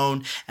left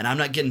alone and I'm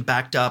not getting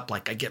backed up,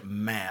 like I get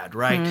mad,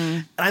 right?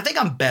 And I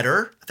think I'm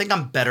better.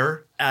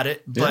 At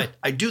it. But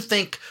I do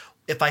think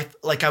if I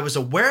was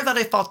aware that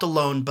I felt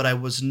alone, but I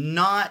was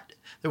not,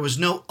 there was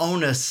no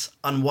onus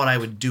on what I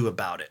would do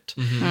about it.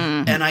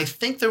 And I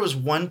think there was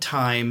one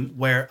time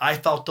where I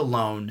felt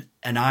alone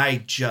and I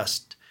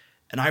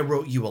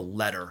wrote you a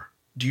letter.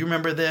 Do you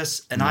remember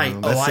this? And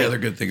that's the other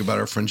good thing about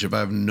our friendship. I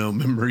have no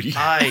memory.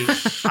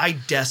 I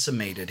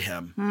decimated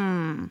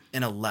him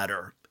in a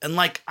letter. And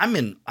like I'm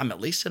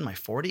at least in my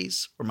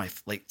 40s or my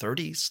late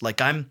 30s. Like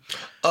do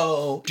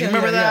you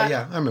remember that?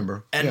 Yeah, I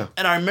remember. And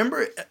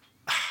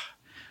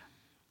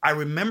I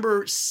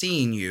remember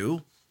seeing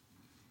you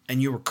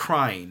and you were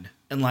crying.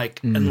 And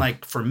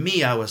like for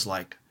me, I was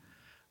like,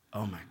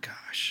 oh my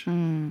gosh.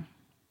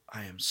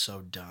 I am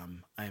so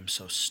dumb. I am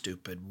so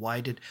stupid.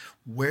 Where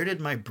did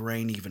my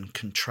brain even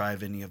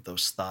contrive any of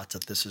those thoughts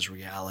that this is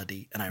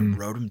reality? And I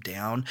wrote them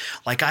down.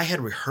 Like I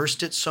had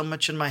rehearsed it so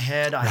much in my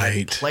head. I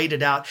had played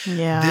it out.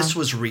 Yeah. This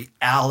was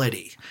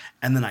reality.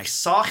 And then I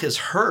saw his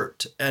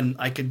hurt and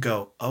I could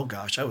go, oh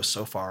gosh, I was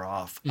so far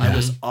off. I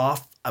was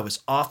off. I was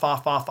off.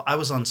 I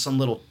was on some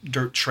little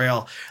dirt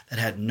trail that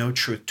had no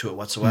truth to it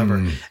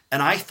whatsoever.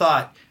 And I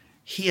thought,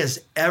 he has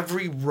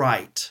every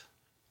right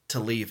to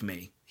leave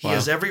me. He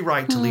has every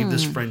right to leave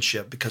this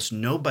friendship because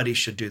nobody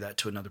should do that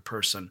to another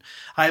person.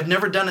 I have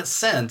never done it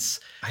since.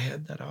 I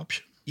had that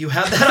option. You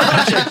had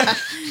that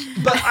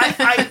option.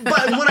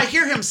 But when I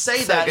hear him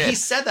say that, he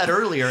said that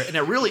earlier, and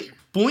it really,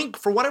 boink,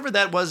 for whatever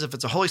that was, if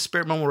it's a Holy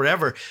Spirit moment or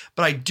whatever,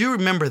 but I do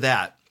remember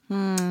that.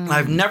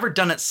 I've never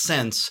done it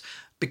since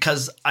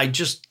because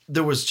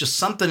there was just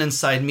something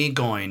inside me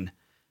going,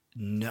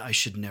 no, I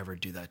should never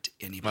do that to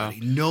anybody.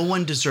 Wow. No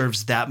one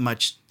deserves that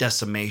much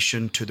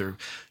decimation to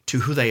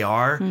who they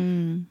are.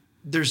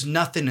 There's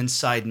nothing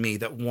inside me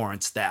that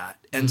warrants that.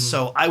 And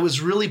so I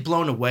was really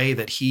blown away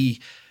that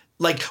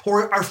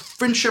or our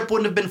friendship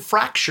wouldn't have been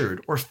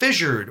fractured or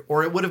fissured,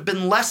 or it would have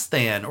been less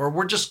than, or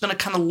we're just going to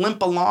kind of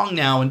limp along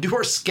now and do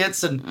our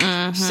skits and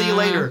see you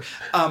later.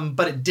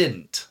 But it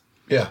didn't.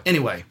 Yeah.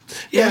 Anyway.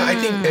 Yeah, I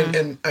think,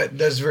 and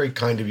that's very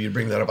kind of you to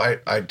bring that up.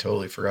 I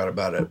totally forgot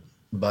about it,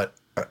 but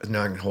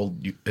now I can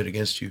hold it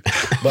against you.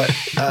 But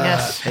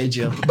yes. Hey,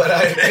 Jim. But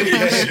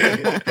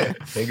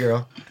hey,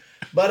 girl.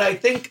 But I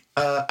think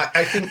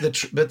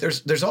but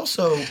there's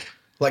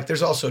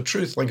also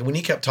truth. Like when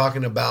he kept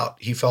talking about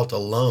he felt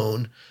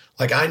alone.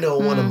 Like I know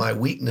one of my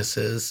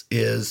weaknesses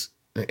is,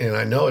 and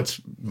I know it's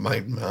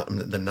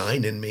the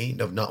 9 in me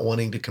of not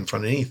wanting to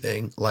confront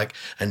anything, like,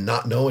 and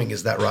not knowing,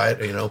 is that right?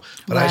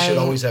 But I should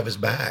always have his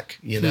back,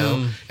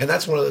 and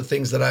that's one of the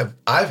things that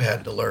I've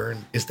had to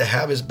learn is to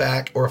have his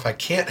back, or if I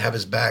can't have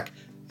his back,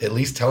 at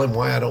least tell him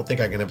why I don't think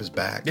I can have his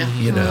back,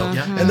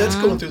 and that's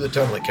going through the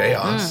tunnel of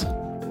chaos.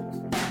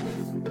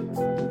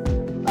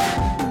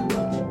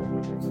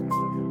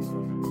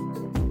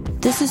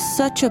 This is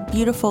such a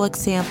beautiful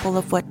example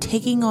of what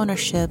taking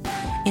ownership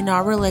in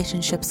our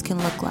relationships can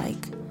look like.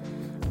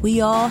 We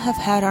all have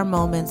had our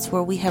moments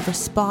where we have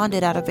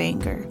responded out of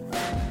anger.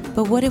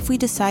 But what if we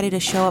decided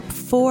to show up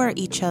for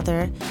each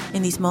other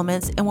in these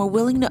moments and we're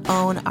willing to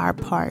own our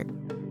part?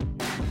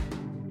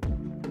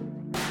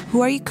 Who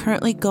are you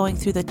currently going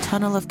through the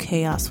tunnel of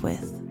chaos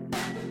with?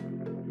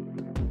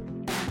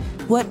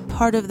 What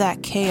part of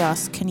that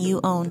chaos can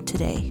you own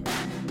today?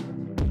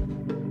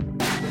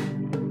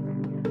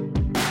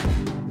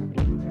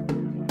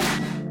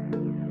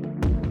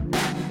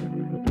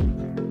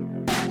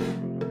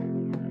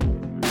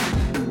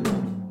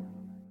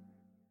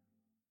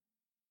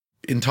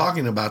 In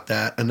talking about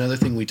that, another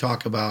thing we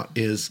talk about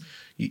is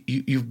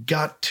you've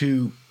got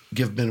to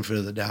give benefit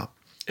of the doubt.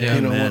 Yeah,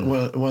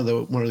 one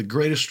of the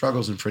greatest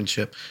struggles in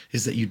friendship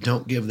is that you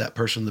don't give that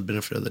person the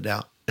benefit of the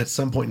doubt. At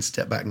some point, and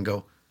step back and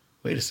go,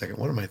 "Wait a second,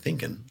 what am I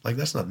thinking? Like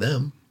that's not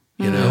them."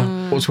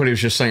 Well, it's what he was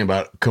just saying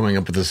about coming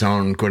up with his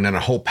own, going down a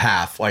whole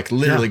path, like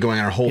literally going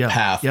on a whole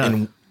path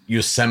in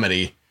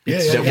Yosemite.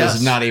 That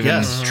was not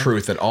even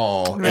truth at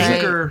all.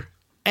 Right.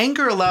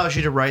 Anger allows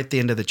you to write the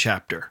end of the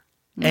chapter.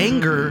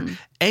 Anger.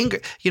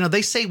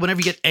 They say whenever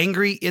you get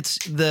angry, it's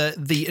the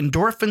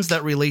endorphins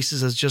that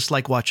releases is just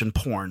like watching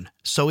porn.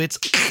 So it's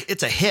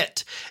a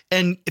hit.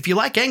 And if you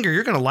like anger,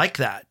 you're going to like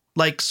that.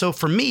 Like, so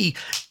for me,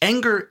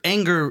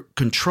 anger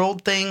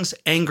controlled things.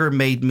 Anger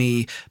made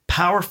me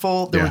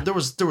powerful. There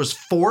was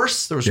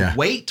force. There was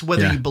weight,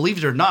 whether you believe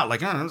it or not.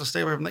 Like, let's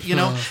stay away from that.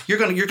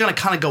 You're gonna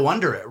kind of go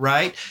under it,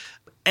 right?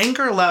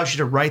 Anger allows you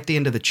to write the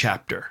end of the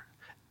chapter.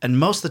 And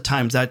most of the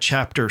times that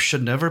chapter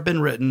should never have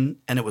been written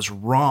and it was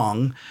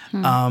wrong.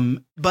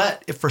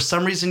 But if for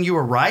some reason you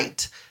were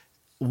right,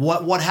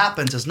 what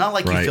happens is not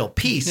like you feel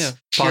peace. Yeah.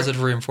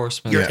 Positive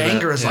reinforcement. Your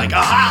anger is like,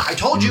 aha, I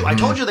told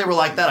you they were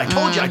like that. I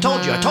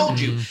told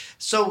you.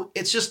 So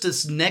it's just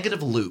this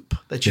negative loop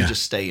that you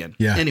just stay in.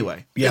 Yeah.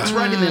 Anyway, it's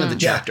right in the end of the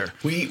chapter.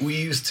 We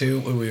used to,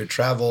 when we would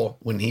travel,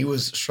 when he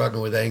was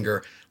struggling with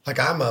anger, like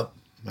I'm a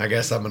I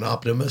guess I'm an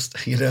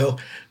optimist, you know.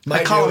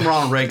 I call him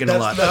Ronald Reagan a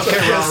lot.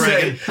 Okay, Ronald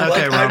Reagan.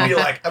 Okay, Ronald. I'd be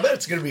like, I bet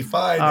it's going to be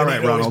fine. All and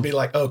right, he'd always Ronald. be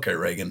like, okay,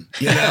 Reagan,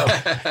 you know.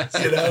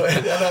 And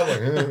I'm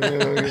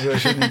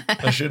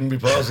like, I shouldn't be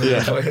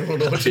positive. I don't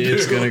know what to do.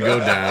 It's going to go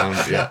down.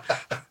 Yeah.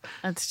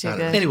 That's too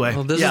good. Anyway,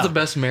 Well, this is the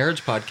best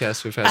marriage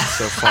podcast we've had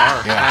so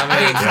far.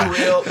 Hey, for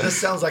real, this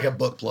sounds like a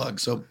book plug.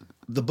 So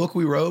the book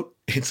we wrote,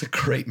 it's a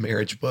great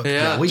marriage book.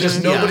 Yeah. we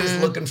just Nobody's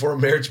looking for a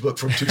marriage book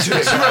from two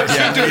straight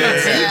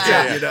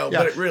guys. You know,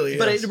 but it really is.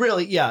 But it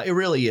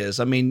really is.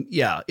 I mean,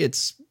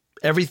 it's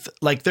everything.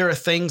 Like there are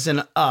things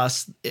in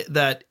us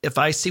that if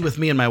I see with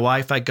me and my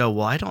wife, I go,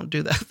 well, I don't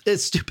do that.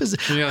 It's stupid.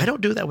 Yeah. I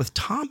don't do that with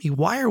Tommy.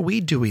 Why are we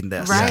doing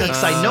this? Right.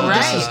 Because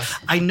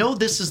I know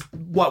this is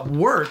what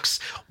works.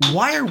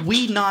 Why are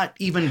we not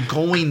even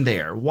going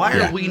there? Why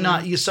are we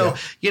not?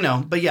 You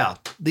know,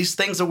 but these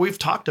things that we've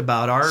talked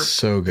about are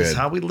So good. is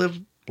how we live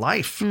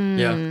life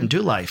Yeah. and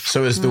do life.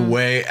 So is the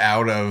way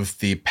out of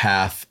the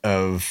path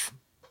of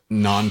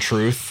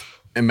non-truth,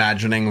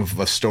 imagining of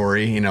a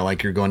story, you know,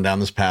 like you're going down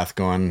this path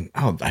going,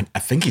 oh, I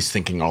think he's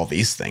thinking all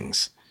these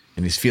things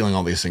and he's feeling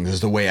all these things.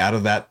 Is the way out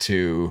of that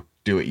to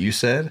do what you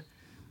said,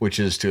 which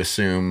is to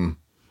assume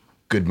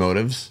good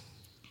motives?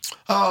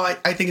 Oh,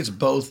 I think it's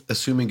both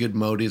assuming good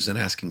motives and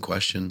asking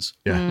questions.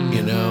 Yeah.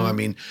 You know, I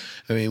mean,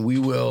 we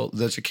will.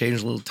 There's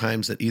occasional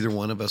times that either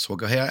one of us will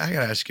go, "Hey, I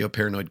got to ask you a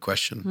paranoid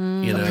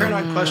question." You know,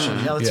 Paranoid question.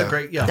 Yeah, that's a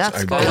great. Yeah, That's I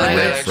good. love that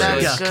That's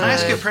phrase. Yeah, good. can I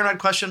ask you a paranoid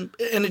question?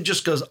 And it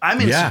just goes,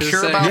 I'm insecure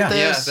Same. about Yeah,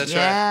 this. that's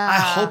Yeah. right. I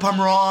hope I'm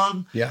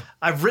wrong. Yeah.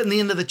 I've written the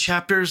end of the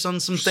chapters on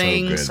some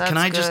things. good. Can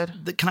I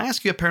That's can I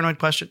ask you a paranoid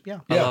question? Yeah.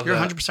 love You're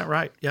that. 100%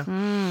 right. Yeah.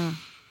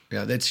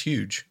 yeah, that's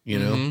huge. You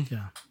know,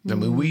 Yeah. I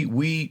mean,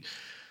 we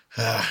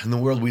in the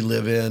world we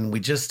live in,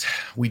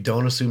 we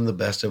don't assume the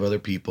best of other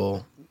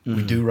people.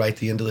 We do write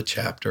the end of the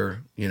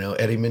chapter. You know,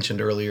 Eddie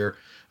mentioned earlier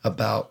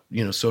about,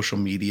 you know, social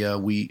media.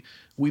 We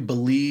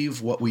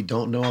believe what we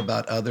don't know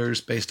about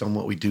others based on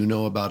what we do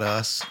know about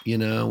us, you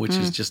know, which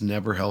is just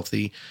never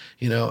healthy.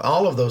 You know,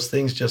 all of those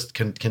things just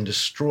can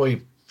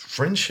destroy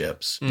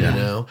friendships, you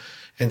know?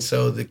 And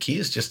so the key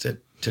is just to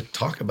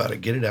talk about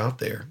it, get it out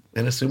there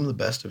and assume the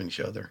best of each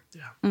other.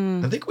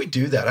 Yeah. I think we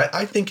do that.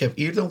 I think if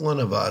either one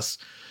of us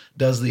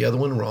does the other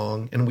one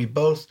wrong, and we've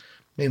both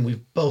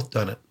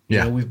done it. You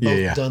Yeah. know, we've both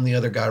Yeah. done the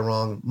other guy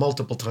wrong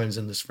multiple times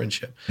in this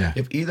friendship. Yeah.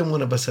 If either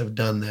one of us have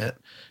done that,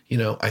 you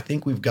know, I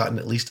think we've gotten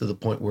at least to the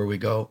point where we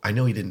go, I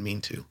know he didn't mean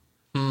to.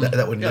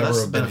 That would Yeah, never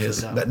that's have been the benefit his.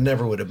 of the doubt. That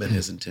never would have been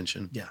his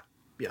intention. Yeah.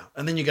 Yeah.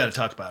 And then you got to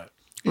talk about it.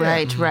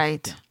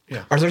 Right.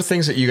 Are there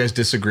things that you guys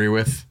disagree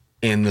with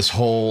in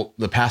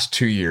the past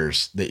 2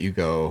 years that you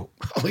go,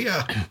 Oh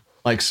yeah.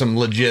 like some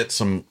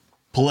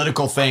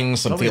political things,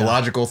 some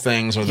theological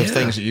things, or the Yeah.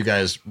 things that you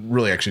guys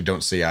really actually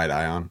don't see eye to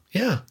eye on?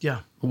 Yeah. Yeah.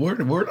 We're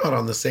not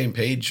on the same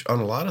page on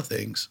a lot of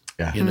things.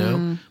 Yeah. You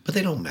know, but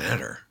they don't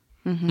matter.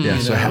 Yeah.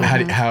 So how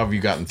have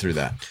you gotten through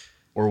that?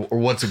 Or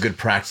what's a good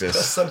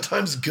practice?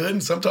 Sometimes good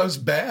and sometimes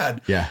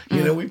bad. Yeah.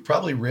 You know, we've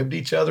probably ribbed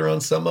each other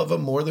on some of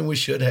them more than we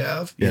should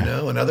have, you Yeah.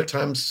 know, and other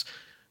times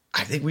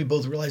I think we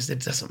both realized it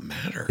doesn't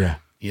matter. Yeah.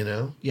 You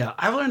know? Yeah.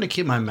 I've learned to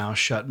keep my mouth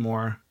shut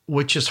more,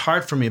 which is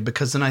hard for me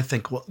because then I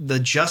think, well, the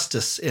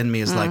justice in me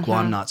is like, well,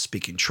 I'm not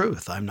speaking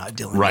truth. I'm not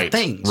dealing Right, with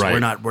things. right.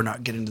 We're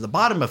not getting to the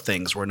bottom of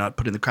things. We're not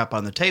putting the crap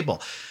on the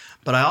table.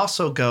 But I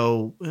also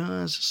go,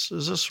 is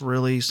this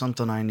really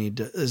something I need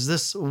to? Is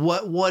this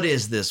what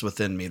is this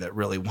within me that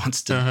really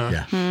wants to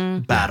Yeah.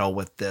 battle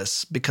with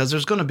this? Because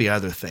there's going to be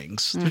other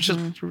things. There's just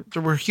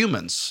we're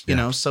humans, you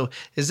know. So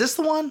is this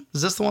the one?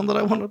 Is this the one that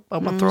I want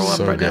to throw up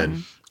So right good. now?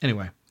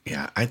 Anyway,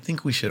 Yeah, I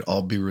think we should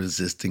all be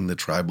resisting the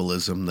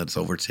tribalism that's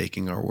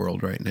overtaking our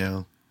world right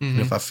now.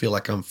 And if I feel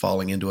like I'm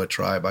falling into a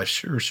tribe, I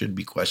sure should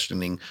be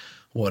questioning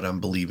what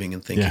I'm believing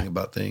and thinking Yeah.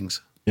 about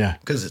things Yeah.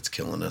 because it's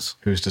killing us.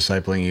 Who's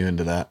discipling you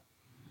into that?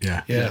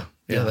 Yeah. Yeah,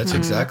 that's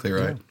exactly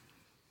right.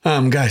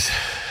 Guys,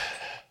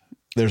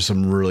 there's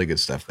some really good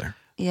stuff there.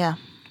 Yeah.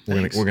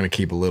 We're gonna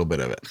keep a little bit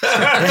of it. do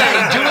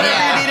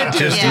whatever you need to do.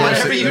 Just Do most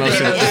whatever of- you most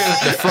need of to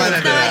it. do. The front It's end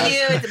of not that.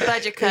 you. It's the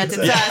budget cuts.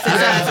 It's us. It's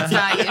us. It's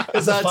not you.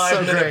 It's a That's so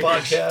 5-minute great.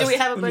 podcast. Do we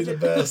have a It'd be budget?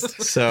 the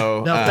best.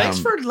 So No, thanks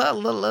for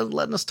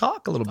letting us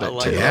talk a little bit.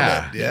 like too. it.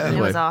 yeah. Yeah. It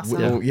was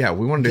awesome.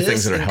 We want to do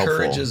things This that are helpful.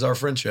 encourages our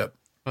friendship.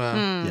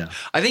 Yeah.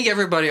 I think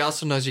everybody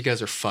also knows you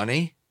guys are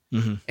funny,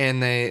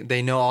 and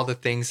they know all the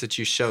things that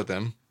you show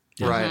them,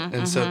 right?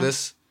 And so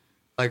this,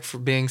 like, for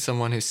being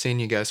someone who's seen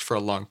you guys for a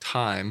long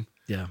time,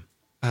 Yeah.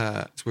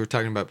 as we were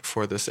talking about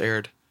before this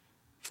aired,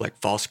 like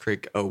Falls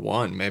Creek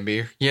 01,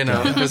 maybe, you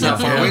know, it's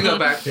not far. We go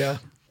back. Yeah.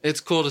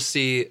 It's cool to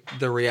see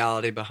the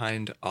reality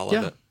behind all of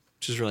Yeah. it,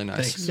 which is really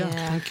nice. Thanks. Yeah.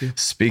 Yeah. Thank you.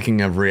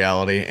 Speaking of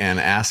reality and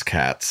ask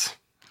hats,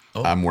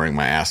 I'm wearing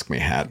my Ask Me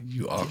hat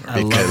You are.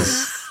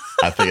 because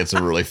I think it's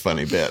a really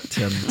funny bit.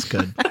 Tim, it's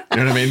good. You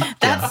know what I mean?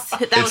 That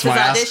was It's his my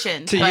ask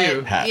audition. to but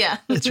you. hat. Yeah.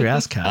 It's your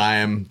ass cat. I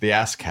am the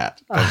Ask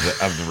hat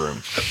of the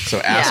room. So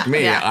ask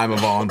me, yeah. I'm a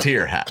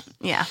volunteer hat.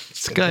 Yeah.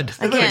 It's good.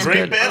 Again,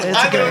 Great bit. It's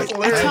I know good. it's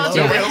hilarious. I told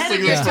you, Nobody else ahead of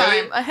thinks your it's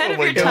funny. time. Ahead of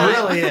my your God. time.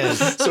 It really is.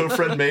 So a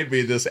friend made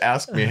me this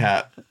Ask Me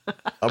hat.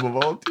 I'm a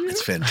volunteer.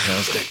 It's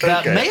fantastic.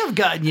 That may have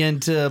gotten you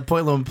into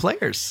Point Lone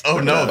Players. Oh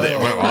no!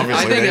 Well, I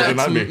obviously think they did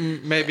that's not be.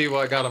 maybe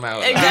what got him out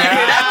of that. Exactly.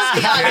 That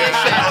was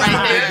the audition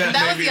right there.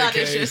 That was Maybe the the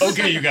case.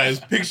 audition. Okay, you guys,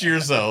 picture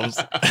yourselves.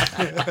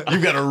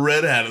 You've got a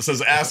red hat. It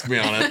says "Ask Me"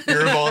 on it.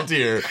 You're a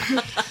volunteer.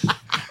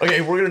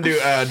 Okay, we're gonna do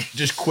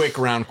just quick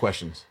round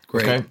questions.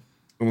 Great. Okay,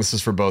 and this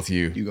is for both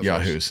you go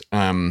yahoos.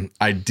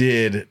 I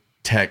did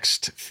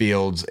text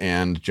Fields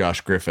and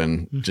Josh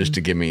Griffin just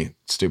to give me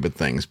stupid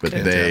things, but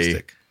they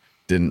Fantastic.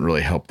 didn't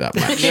really help that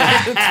much.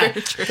 Yeah,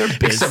 it's very true.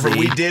 Except for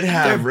we did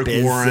have They're Rick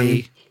busy.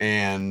 Warren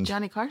and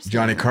Johnny Carson.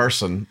 Johnny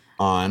Carson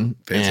on, and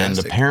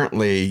Fantastic.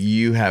 apparently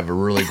you have a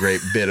really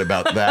great bit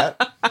about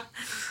that.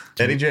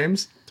 Eddie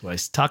James? Do I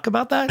talk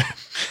about that?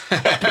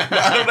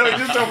 I don't know.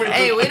 Just tell me.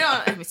 Hey, we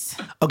don't.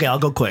 Okay, I'll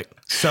go quick.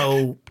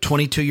 So,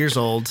 22 years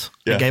old,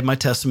 Yeah. I gave my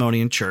testimony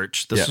in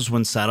church. This Yeah. was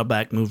when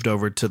Saddleback moved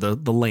over to the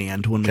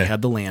land, when we Okay.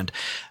 had the land.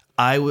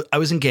 I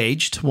was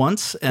engaged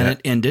once, and Yeah.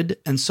 it ended.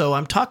 And so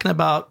I'm talking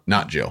about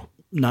Not Jill.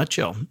 not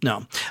Jill,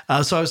 no.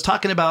 So I was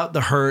talking about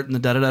the hurt and the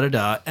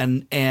da-da-da-da-da.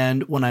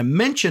 And when I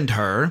mentioned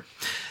her,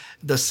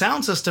 the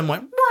sound system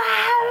went,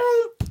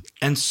 "Wow."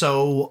 And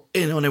so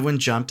when everyone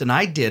jumped, and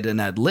I did an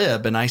ad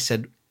lib, and I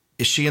said,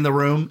 "Is she in the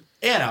room?"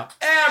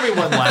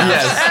 Everyone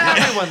laughs.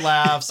 Everyone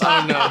laughs.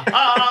 Oh, no.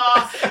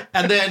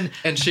 And then,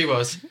 And she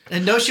was.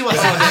 and no, she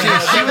wasn't. She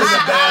was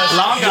the best.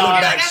 Long You look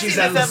gone. back, she's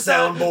on the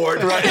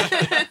soundboard.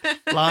 Right.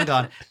 Long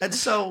gone. And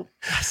so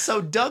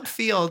Doug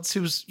Fields,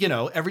 who's,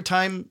 every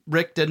time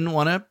Rick didn't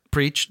want to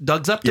preach,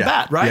 Doug's up to Yeah.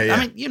 bat, right? Yeah, yeah.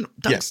 I mean,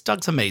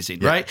 Doug's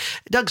amazing, right?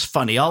 Doug's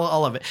funny,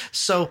 all of it.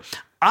 So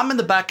I'm in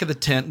the back of the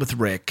tent with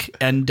Rick,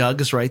 and Doug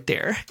is right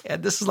there.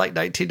 And this is like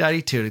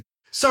 1992.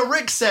 So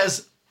Rick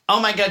says, "Oh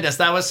my goodness,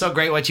 that was so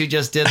great what you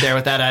just did there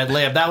with that ad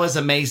lib. That was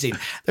amazing.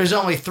 There's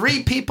only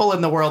 3 people in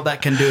the world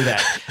that can do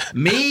that.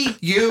 Me,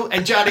 you,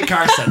 and Johnny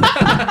Carson."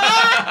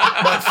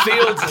 But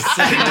Fields is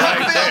sitting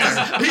right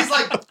there. He's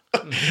like, Doug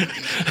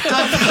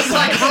Fields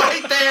like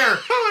right there.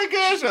 Oh my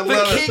gosh, I The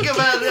love king of it.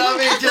 I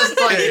mean, just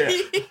like,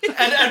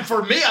 and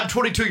for me, I'm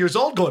 22 years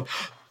old going,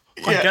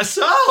 I Yeah. guess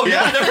so.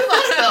 Yeah, I never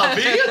thought about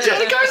me and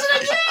Johnny Carson.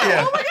 And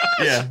Yeah. Oh my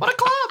gosh, Yeah. what a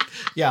club.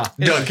 Yeah.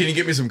 Doug, can you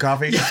get me some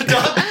coffee?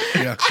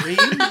 Yeah. Cream,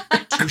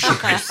 2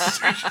 sugars.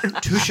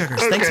 2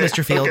 sugars. Thanks,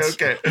 Mr. Fields.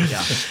 Okay.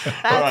 Yeah.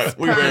 All right.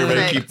 We better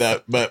perfect. keep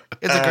that. But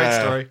It's a great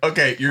story.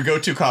 Okay. Your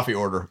go-to coffee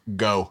order.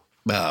 Go.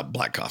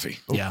 Black coffee.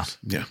 Yeah.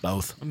 Yeah.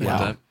 Both.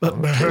 Wow.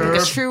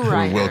 A true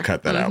writer. We'll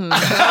cut that out.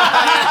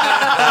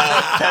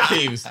 Pet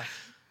peeves.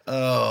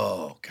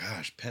 Oh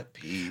gosh, pet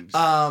peeves.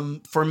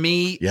 For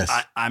me, Yes.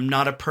 I'm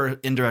not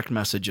indirect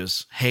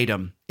messages. Hate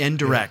them.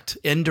 Indirect,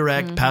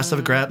 passive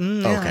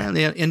aggressive.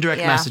 Okay. Indirect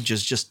Yeah.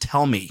 messages. Just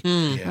tell me.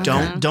 Yeah.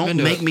 Don't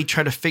Into make it. me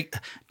try to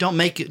don't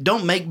make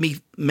me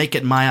make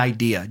it my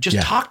idea. Just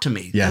Yeah. talk to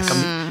me. Yes.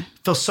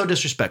 Feels so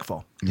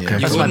disrespectful. Yeah. You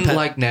That's my wouldn't pet.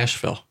 like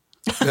Nashville.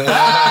 That's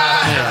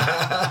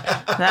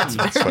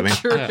very Funny.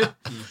 true.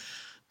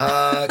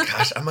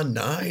 Gosh, I'm a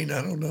 9.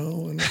 I don't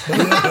know.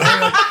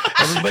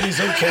 Everybody's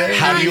okay.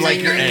 How do you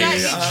like your Yeah,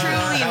 eggs? you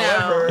truly know.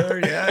 However,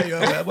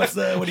 yeah.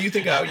 What do you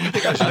think? You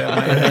think I should have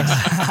my eggs?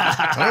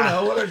 I don't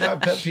know. What are my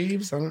pet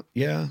peeves?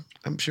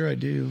 I'm sure I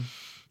do.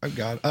 I've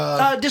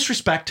got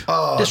Disrespect.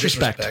 oh,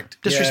 Disrespect.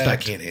 Yeah, I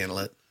can't handle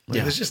it.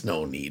 Yeah. There's just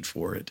no need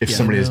for it. If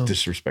somebody is You know?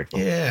 disrespectful.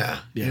 Yeah.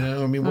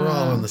 I mean, we're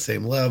all on the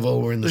same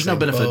level. We're in the There's same no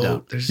benefit of boat.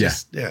 doubt. There's Yeah.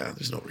 just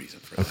there's no reason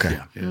for that. Okay.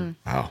 Yeah.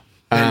 Wow.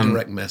 And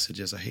direct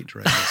messages. I hate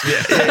direct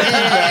messages.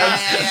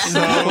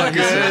 So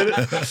good.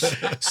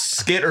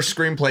 Skit or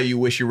screenplay you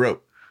wish you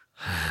wrote?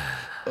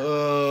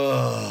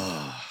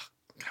 I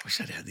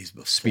wish I'd had these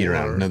before. Speed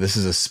round. No, this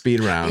is a speed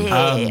round.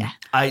 Yeah.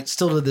 I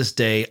still to this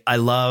day I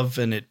love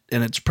and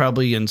it's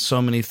probably in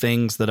so many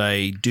things that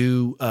I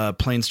do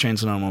planes,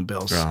 trains, and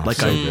automobiles. Oh, like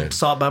so I good.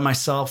 saw it by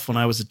myself when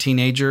I was a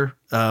teenager.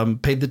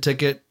 Paid the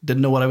ticket,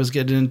 didn't know what I was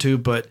getting into,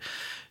 but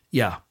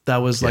yeah, that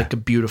was like a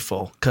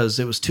beautiful because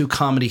it was 2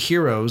 comedy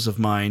heroes of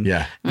mine.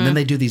 Yeah. and then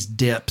they do these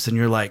dips, and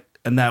you're like,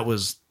 and that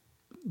was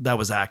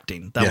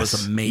acting. That Yes.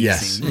 was amazing.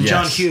 Yes. And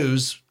John Yes.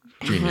 Hughes,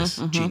 Genius.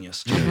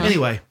 genius.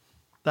 Anyway,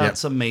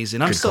 that's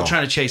amazing. I'm Good still call.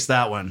 trying to chase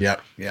that one.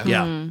 Yep. Yeah.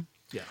 Yeah.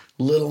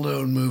 Little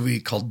known movie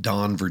called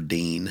Don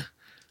Verdeen.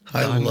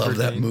 I love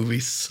that movie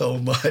so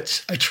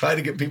much. I try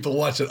to get people to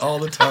watch it all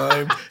the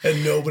time,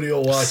 and nobody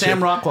will watch it.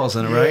 Sam Rockwell's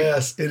in it, right?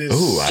 Yes, it is.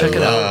 Ooh, I so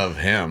love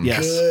him.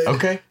 Yes. good.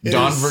 Okay. It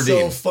Don is Verdeen.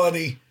 so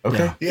funny.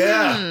 Okay.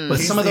 Yeah.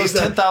 With some of those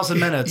 10,000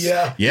 minutes.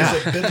 Yeah. Yeah.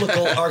 He's a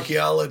biblical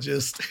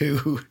archaeologist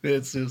who,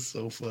 it's just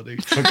so funny.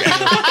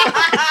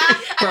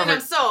 I'm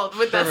sold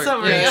with that Perfect.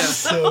 summary. Yeah.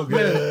 So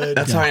good.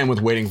 That's how I am with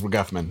Waiting for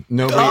Guffman.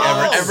 Nobody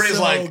Oh, everybody's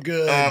so like,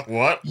 good.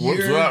 what? What's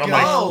You're that? I'm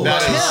gonna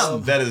like,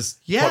 love- that is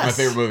Yes. what my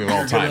favorite movie of all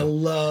You're gonna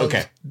time. love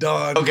Okay.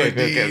 Don Okay,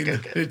 Verdeen.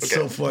 okay. It's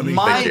so funny.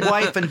 My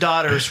wife and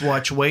daughters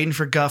watch Waiting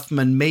for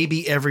Guffman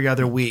maybe every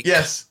other week.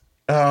 Yes.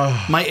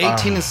 My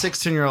 18 and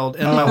 16-year-old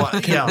and my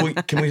wife. Yeah.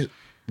 Can we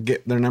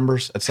get their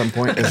numbers at some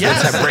point?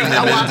 Yes. Let's bring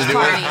them in to do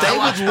it. They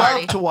would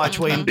love to watch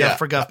Waiting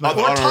for Guffman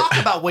or talk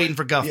about Waiting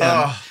for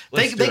Guffman.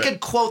 They could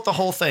quote the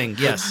whole thing.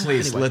 Yes.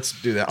 Please, anyway. let's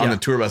do that. On the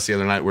tour bus the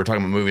other night, we were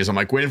talking about movies. I'm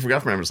like, Waiting for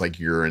Guffman. I'm just like,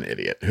 you're an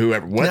idiot.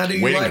 Whoever, what? Now,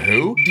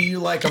 who? Do you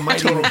like a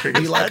Mighty Wind?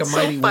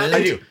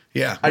 I do.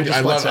 Yeah.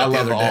 I love all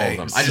of day.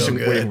 them. I just think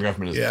Waiting for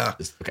Guffman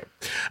is okay.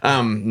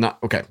 Not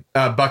okay.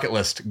 Bucket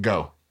list,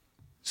 go.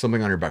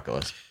 Something on your bucket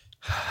list.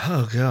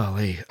 Oh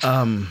golly,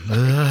 I don't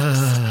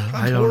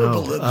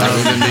know.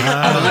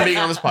 Other than being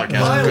on this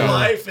podcast, my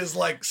life is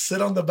like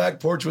sit on the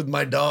back porch with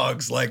my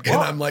dogs, like, and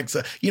I'm like,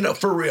 so,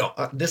 for real.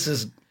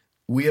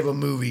 We have a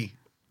movie.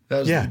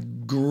 That was the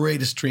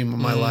greatest dream of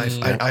my life.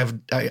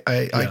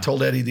 I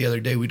told Eddie the other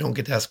day we don't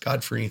get to ask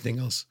God for anything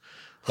else.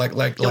 We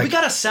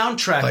got a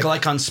soundtrack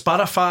like on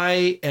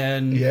Spotify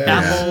and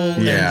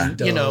Apple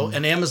and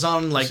and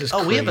Amazon. Like,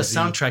 we have a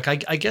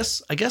soundtrack. I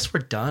guess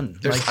we're done.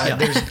 Tim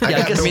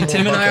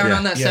and I are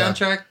on that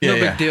soundtrack. No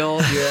big deal.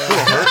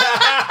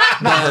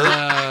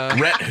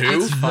 Rhett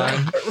who? It's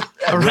fine.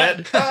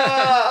 Rhett.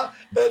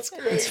 That's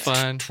great. It's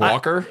fine.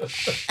 Walker.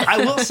 I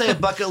will say a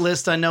bucket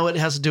list. I know it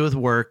has to do with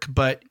work,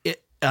 but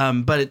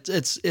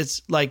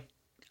it's like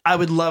I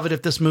would love it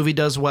if this movie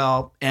does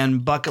well.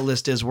 And bucket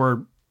list is we're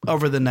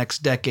over the next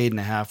decade and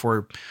a half,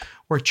 we're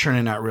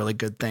churning out really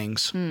good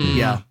things.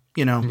 Yeah,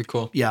 that'd be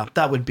cool. Yeah,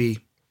 that would be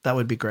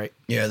great.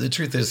 Yeah, the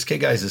truth is,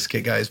 Skate Guys is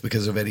Skate Guys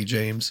because of Eddie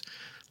James.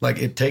 Like,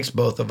 it takes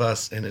both of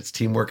us, and it's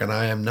teamwork. And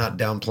I am not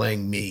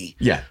downplaying me.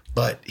 Yeah,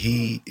 but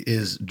he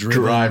is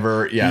driven.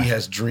 Driver. Yeah, he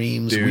has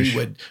dreams. Douche.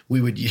 We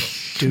would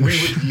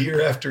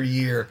year after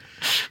year.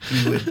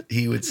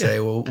 He would say,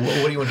 "Well, what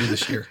do you want to do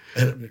this year?"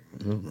 Well, then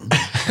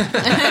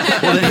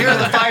here are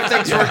the 5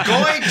 things we're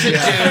going to do.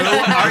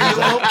 Are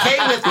you okay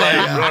with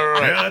that?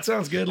 Yeah, that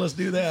sounds good. Let's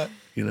do that.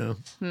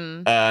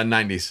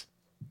 90s.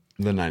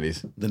 The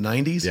 90s. The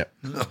 90s? Yep.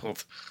 Oh,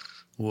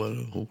 what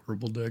a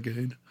horrible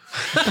decade.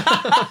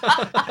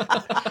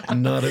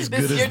 Not as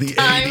good as the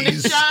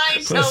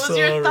 80s. Tell us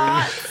your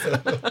thoughts.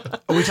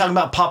 Are we talking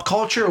about pop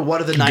culture or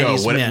what are the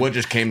 90s men? What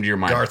just came to your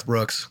mind? Garth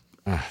Brooks.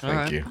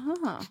 Thank you.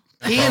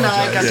 He and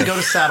I got to go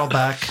to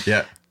Saddleback.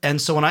 Yeah. And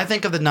so when I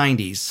think of the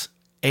 90s,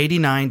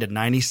 89 to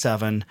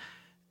 97,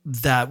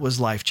 that was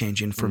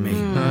life-changing for me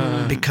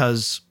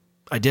because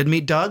I did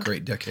meet Doug.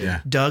 Great decade.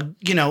 Yeah. Doug,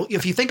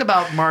 if you think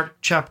about Mark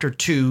chapter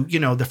 2,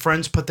 the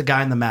friends put the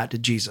guy on the mat to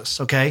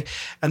Jesus, okay?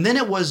 And then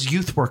it was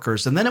youth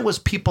workers, and then it was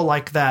people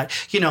like that.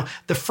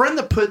 The friend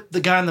that put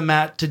the guy on the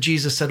mat to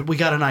Jesus said, we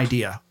got an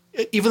idea.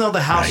 Even though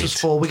the house is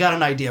full, we got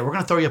an idea. We're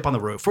going to throw you up on the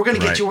roof. We're going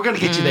to get you. We're going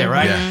to get you there,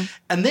 right? Yeah.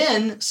 And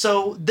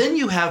then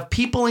you have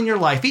people in your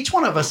life, each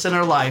one of us in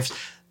our lives,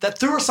 that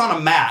threw us on a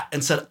mat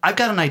and said, I've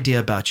got an idea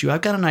about you.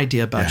 I've got an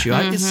idea about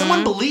you.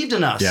 Someone believed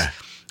in us. Yeah.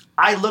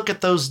 I look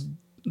at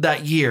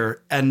that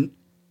year and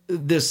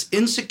this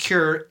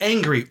insecure,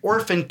 angry,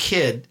 orphan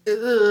kid,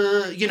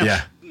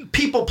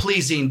 people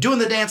pleasing, doing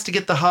the dance to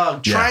get the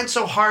hug, trying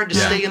so hard to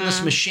stay in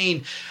this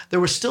machine. There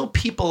were still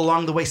people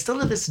along the way, still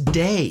to this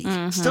day,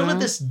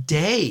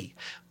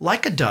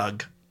 like a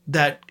Doug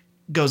that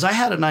goes, I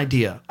had an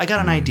idea. I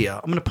got an idea.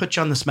 I'm going to put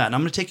you on this mat and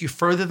I'm going to take you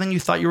further than you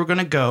thought you were going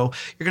to go.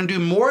 You're going to do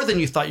more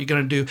than you thought you're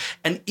going to do.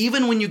 And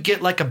even when you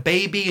get like a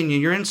baby and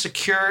you're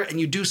insecure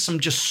and you do some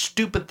just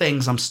stupid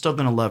things, I'm still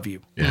going to love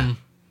you. Yeah.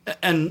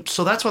 And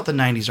so that's what the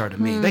 90s are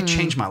to me. They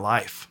changed my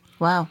life.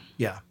 Wow.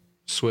 Yeah.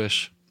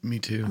 Swish. Me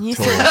too. You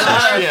said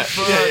Garth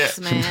Brooks,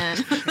 man.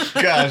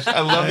 Gosh,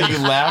 I love that you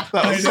laughed.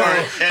 That was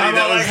sorry. Eddie,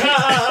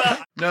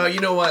 No, you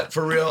know what?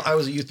 For real, I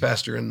was a youth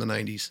pastor in the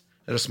 90s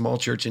at a small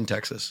church in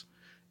Texas.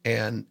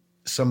 And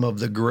some of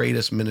the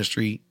greatest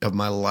ministry of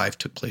my life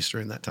took place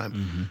during that time.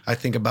 Mm-hmm. I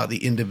think about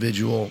the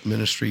individual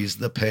ministries,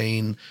 the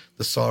pain,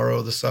 the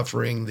sorrow, the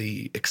suffering,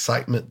 the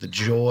excitement, the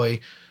joy.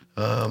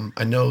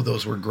 I know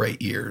those were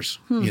great years.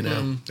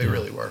 They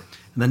really were.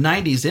 In the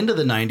 90s, into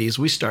the 90s,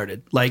 we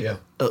started.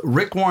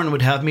 Rick Warren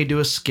would have me do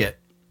a skit,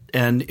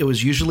 and it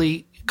was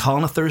usually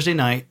calling a Thursday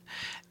night,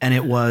 and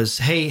it was,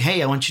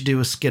 hey, I want you to do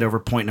a skit over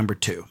point number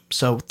 2.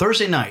 So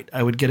Thursday night,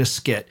 I would get a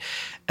skit,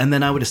 and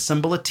then I would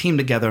assemble a team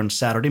together on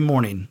Saturday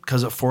morning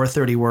because at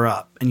 4:30 we're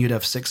up, and you'd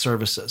have 6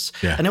 services.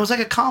 Yeah. And it was like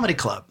a comedy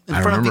club in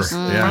front of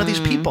these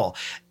people.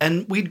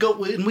 And we'd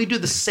go and we'd do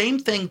the same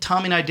thing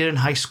Tommy and I did in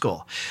high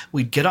school.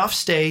 We'd get off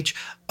stage,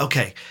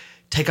 okay,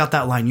 take out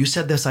that line. You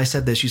said this, I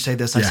said this, you say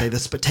this, I say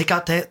this, but take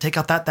out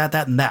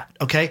that, and that,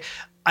 okay?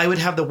 I would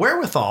have the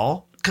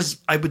wherewithal because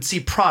I would see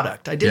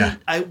product.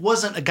 I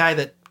wasn't a guy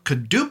that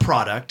could do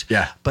product,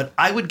 but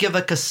I would give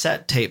a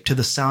cassette tape to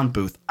the sound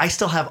booth. I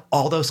still have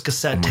all those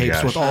cassette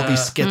tapes with all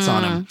these skits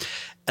on them.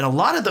 And a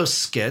lot of those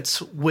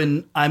skits,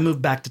 when I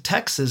moved back to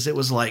Texas, it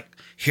was like,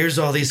 here's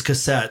all these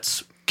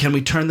cassettes. Can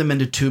we turn them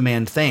into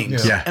 2-man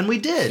things? Yeah. And we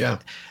did. Yeah.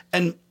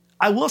 And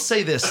I will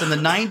say this, in the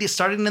 90s,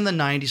 starting in the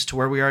 90s to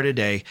where we are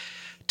today,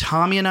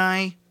 Tommy and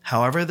I,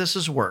 however this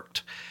has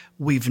worked,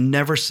 we've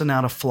never sent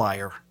out a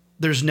flyer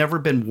there's never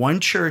been one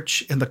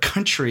church in the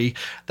country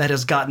that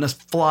has gotten a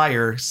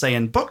flyer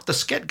saying, book the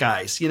Skit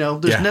Guys.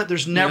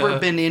 There's never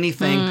been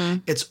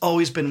anything. It's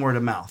always been word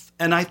of mouth.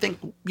 And I think,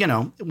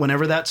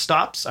 whenever that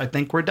stops, I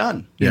think we're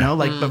done.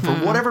 But for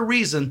whatever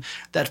reason,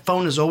 that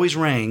phone has always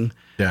rang.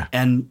 Yeah.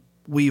 And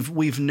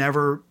we've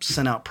never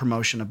sent out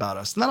promotion about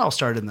us. And that all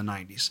started in the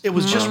 90s. It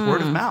was just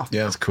word of mouth.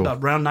 Yeah, that's cool.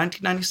 Around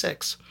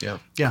 1996. Yeah.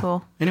 Yeah.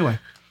 Cool. Anyway.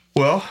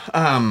 Well,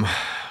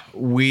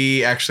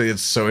 we actually,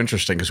 it's so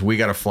interesting because we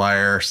got a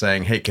flyer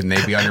saying, "Hey, can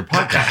they be on your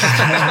podcast?"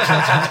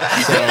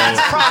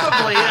 That's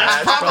probably true.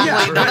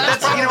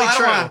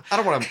 I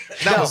don't want to.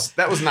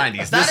 That was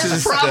 90s. That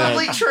is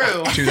probably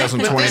true.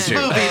 2022. With this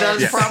movie,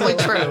 that's probably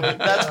true.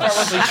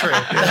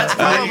 That's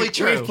probably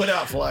true. We've put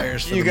out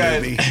flyers for You the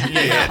guys- movie.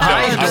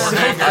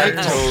 I'm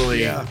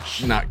totally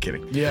not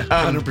kidding. Yeah,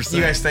 100%.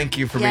 You guys, thank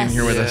you for being Yes.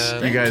 here with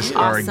us. You guys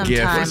are a Awesome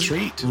gift. time. What a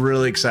treat.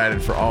 Really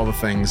excited for all the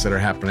things that are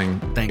happening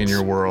Thanks. in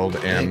your world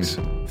and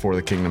Thanks. for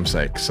the kingdom's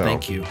sake. So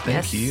Thank you.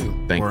 Thank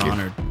you. Thank We're you.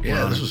 honored.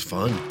 Yeah, this was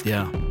fun.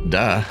 Yeah.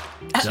 Duh.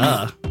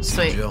 Duh.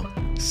 Sweet. Jill.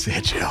 See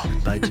ya, Jill.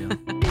 Bye, Jill.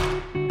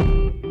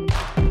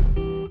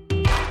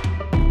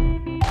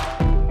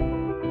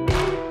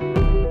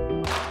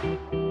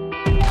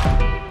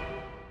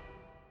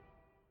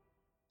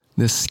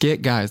 The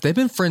Skit Guys, they've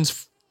been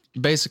friends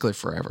basically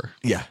forever.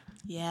 Yeah.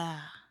 Yeah.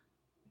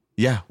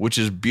 Yeah, which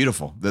is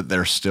beautiful that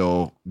they're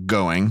still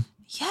going.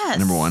 Yes.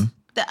 Number one.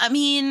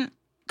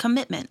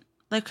 Commitment.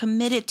 They're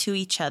committed to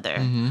each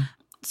other.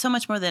 So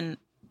much more than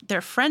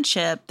their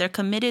friendship. They're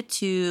committed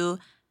to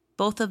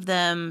both of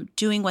them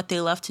doing what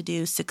they love to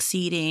do,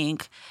 succeeding.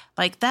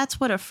 Like, that's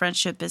what a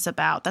friendship is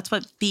about. That's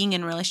what being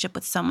in a relationship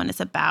with someone is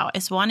about.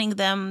 It's wanting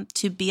them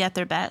to be at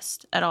their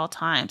best at all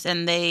times.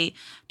 And they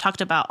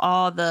talked about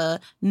all the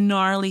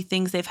gnarly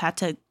things they've had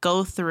to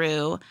go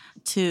through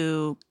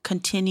to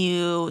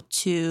continue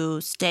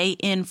to stay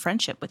in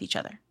friendship with each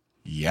other.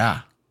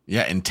 Yeah.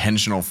 Yeah.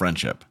 Intentional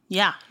friendship.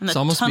 Yeah. And It the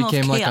almost tunnel of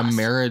became like a chaos.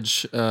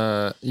 marriage,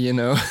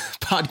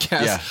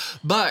 podcast. Yeah.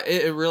 But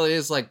it really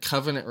is like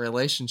covenant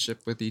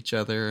relationship with each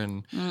other.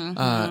 And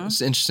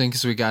it's interesting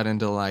because we got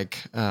into like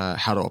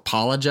how to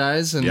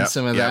apologize and Yep,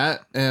 some of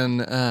yep. that.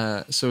 And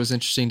so it was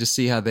interesting to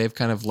see how they've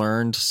kind of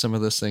learned some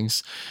of those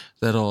things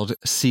that old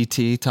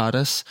CT taught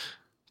us.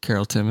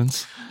 Carol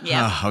Timmons.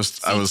 Yeah. I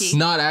was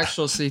Not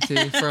actual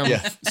CT from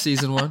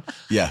season 1.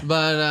 Yeah.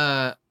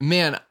 But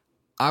man,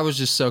 I was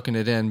just soaking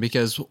it in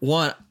because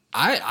one,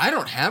 I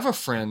don't have a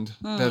friend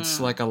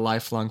that's like a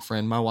lifelong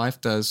friend. My wife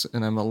does,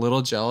 and I'm a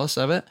little jealous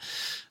of it.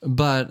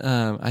 But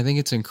I think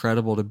it's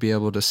incredible to be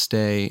able to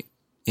stay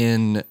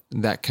in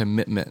that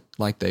commitment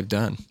like they've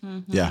done.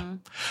 Yeah.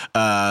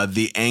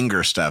 The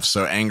anger stuff.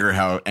 So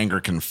how anger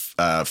can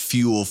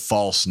fuel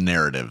false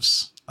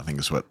narratives, I think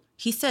is what.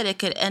 He said it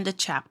could end a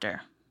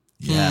chapter.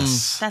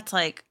 Yes.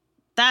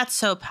 That's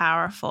so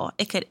powerful.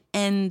 It could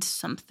end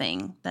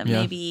something that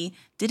maybe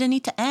didn't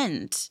need to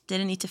end,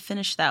 didn't need to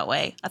finish that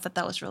way. I thought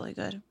that was really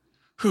good.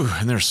 Whew,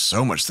 and there's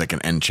so much that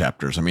can end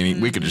chapters. I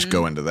mean, we could just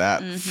go into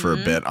that for a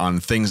bit on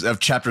things of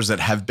chapters that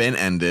have been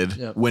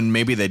ended when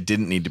maybe they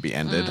didn't need to be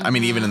ended. I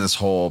mean, even in this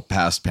whole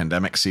past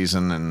pandemic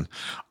season and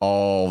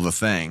all the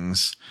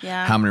things,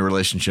 how many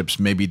relationships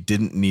maybe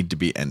didn't need to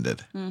be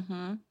ended?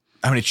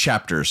 How many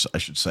chapters, I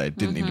should say,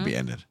 didn't need to be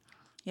ended?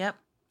 Yep.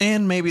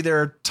 And maybe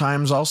there are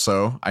times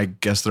also, I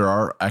guess there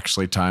are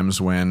actually times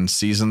when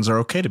seasons are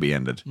okay to be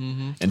ended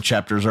and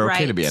chapters are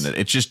okay to be ended.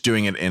 It's just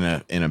doing it in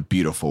a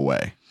beautiful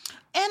way.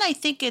 And I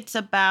think it's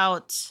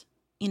about,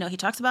 he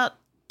talks about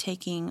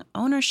taking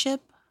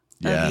ownership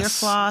of your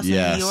flaws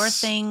and your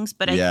things,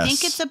 but I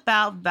think it's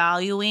about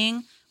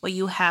valuing what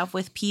you have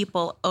with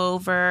people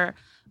over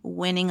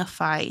winning a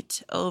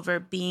fight, over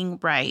being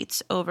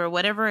right, over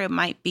whatever it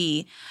might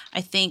be.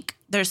 I think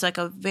there's like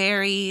a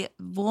very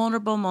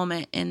vulnerable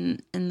moment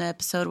in the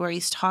episode where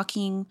he's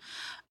talking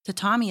to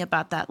Tommy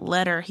about that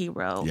letter he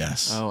wrote.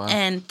 Yes. Oh, wow.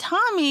 And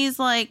Tommy's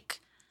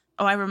like,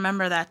 oh, I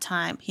remember that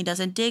time. He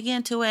doesn't dig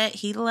into it.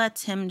 He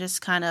lets him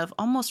just kind of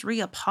almost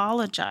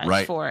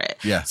re-apologize for it.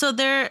 Yeah. So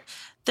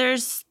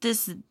there's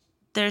this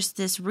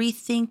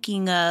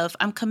rethinking of,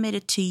 I'm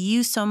committed to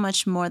you so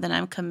much more than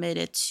I'm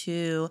committed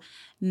to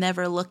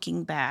never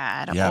looking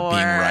bad. Yeah, or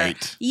being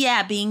right.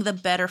 Yeah, being the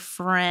better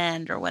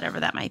friend or whatever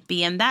that might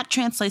be. And that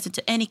translates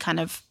into any kind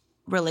of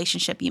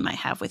relationship you might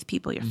have with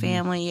people, your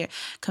family, your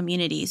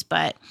communities.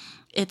 But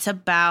it's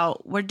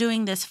about, we're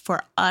doing this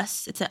for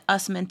us. It's an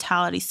us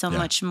mentality so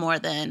much more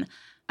than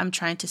I'm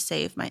trying to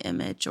save my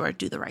image or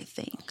do the right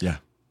thing. Yeah.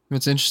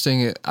 It's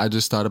interesting. I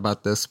just thought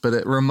about this, but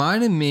it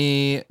reminded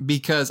me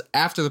because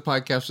after the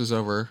podcast was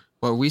over,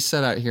 we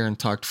sat out here and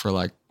talked for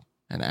like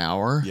an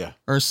hour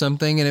or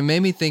something. And it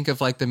made me think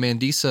of like the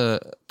Mandisa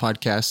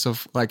podcast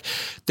of like,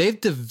 they've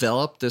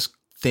developed this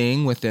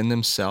thing within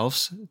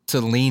themselves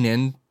to lean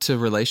into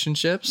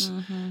relationships.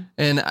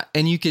 And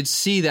you could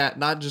see that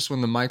not just when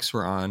the mics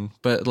were on,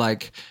 but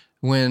like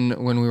when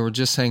we were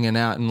just hanging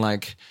out and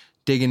like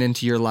digging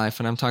into your life,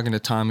 and I'm talking to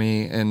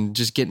Tommy and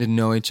just getting to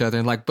know each other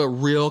and like, but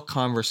real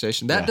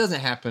conversation that doesn't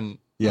happen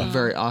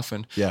very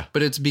often. Yeah.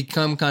 But it's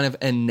become kind of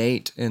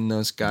innate in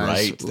those guys.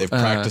 Right. They've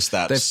practiced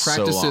that They've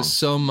practiced it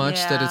so much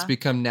that it's Yeah.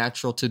 become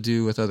natural to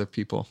do with other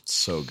people.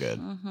 So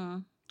good.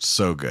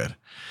 So good.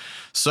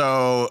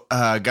 So,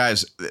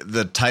 guys,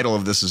 the title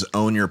of this is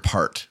Own Your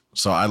Part.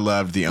 So I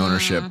love the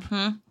ownership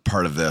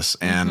part of this.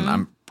 And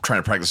I'm trying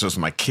to practice this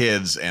with my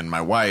kids and my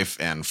wife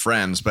and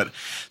friends. But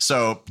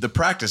so the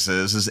practice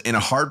is in a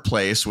hard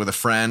place with a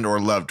friend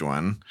or loved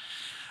one,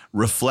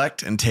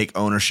 reflect and take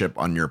ownership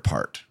on your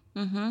part.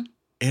 It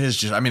is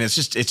just, I mean,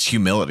 it's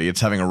humility.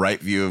 It's having a right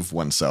view of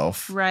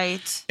oneself.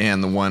 Right.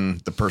 And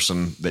the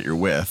person that you're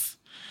with.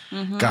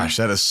 Gosh,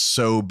 that is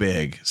so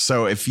big.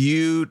 So if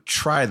you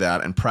try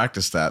that and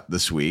practice that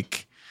this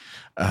week,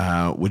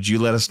 would you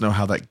let us know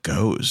how that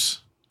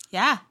goes?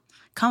 Yeah.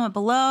 Comment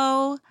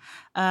below.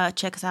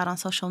 Check us out on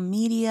social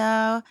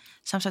media.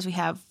 Sometimes we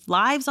have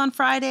lives on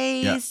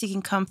Fridays. Yeah. You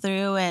can come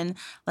through and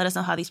let us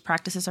know how these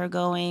practices are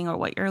going or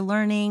what you're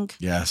learning.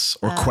 Yes.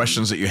 Or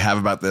questions that you have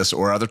about this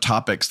or other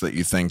topics that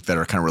you think that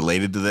are kind of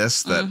related to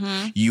this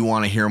that you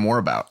want to hear more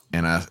about.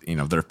 And,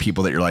 there are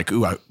people that you're like,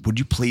 ooh, would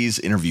you please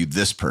interview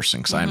this person?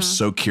 Because I'm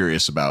so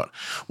curious about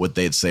what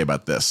they'd say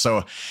about this.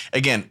 So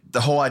again, the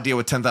whole idea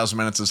with 10,000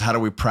 Minutes is how do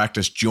we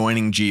practice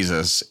joining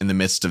Jesus in the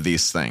midst of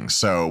these things?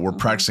 So we're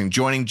practicing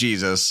joining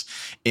Jesus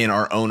in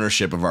our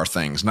ownership of our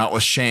things, not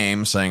with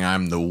shame, saying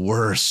I'm the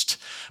worst,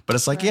 but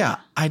it's like, yeah,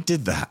 I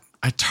did that.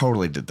 I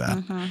totally did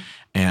that.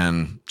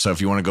 And so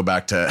if you want to go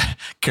back to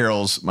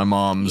Carol's, my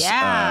mom's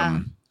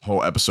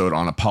whole episode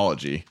on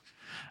apology,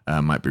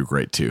 might be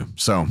great too.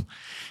 So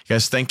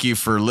guys, thank you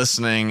for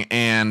listening.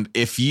 And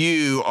if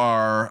you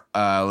are,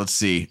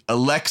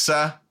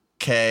 Alexa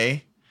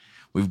K,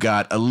 we've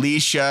got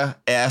Alicia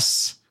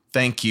S.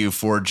 Thank you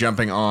for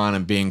jumping on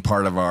and being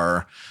part of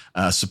our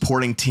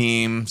supporting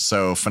team.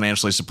 So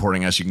financially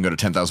supporting us, you can go to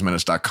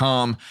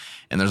 10,000minutes.com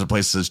and there's a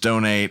place that says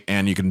donate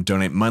and you can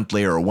donate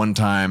monthly or one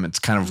time. It's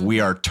kind of,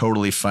 we are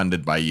totally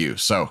funded by you.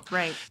 So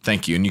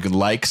thank you. And you can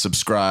like,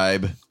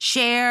 subscribe,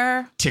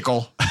 share,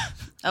 tickle.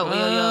 The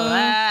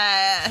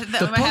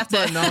poke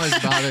button always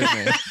bothers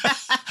me.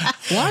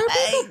 Why are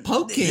people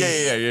poking?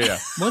 Yeah.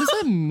 What does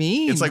that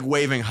mean? It's like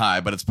waving high,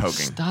 but it's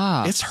poking.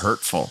 Stop. It's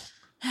hurtful.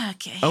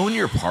 Okay. Own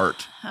your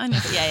part.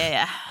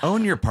 Yeah.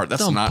 Own your part.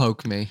 That's Don't not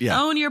poke me.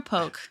 Yeah. Own your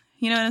poke.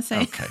 You know what I'm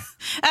saying? Okay.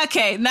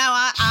 Okay. Now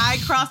I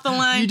crossed the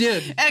line. You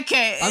did.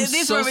 Okay. I'm This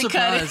is so where we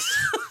surprised.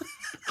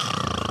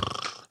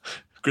 cut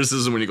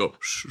Criticism when you go.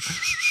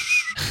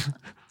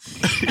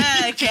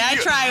 it. Okay. I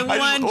tried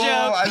one joke.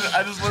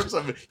 I just learned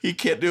something. He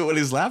can't do it when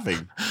he's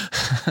laughing.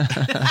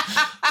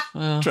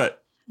 Try it.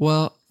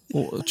 Well,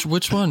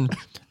 which one?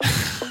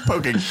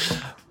 Poking.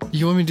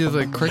 You want me to do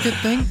the cricket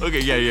thing?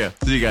 Okay. Yeah.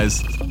 See you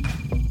guys.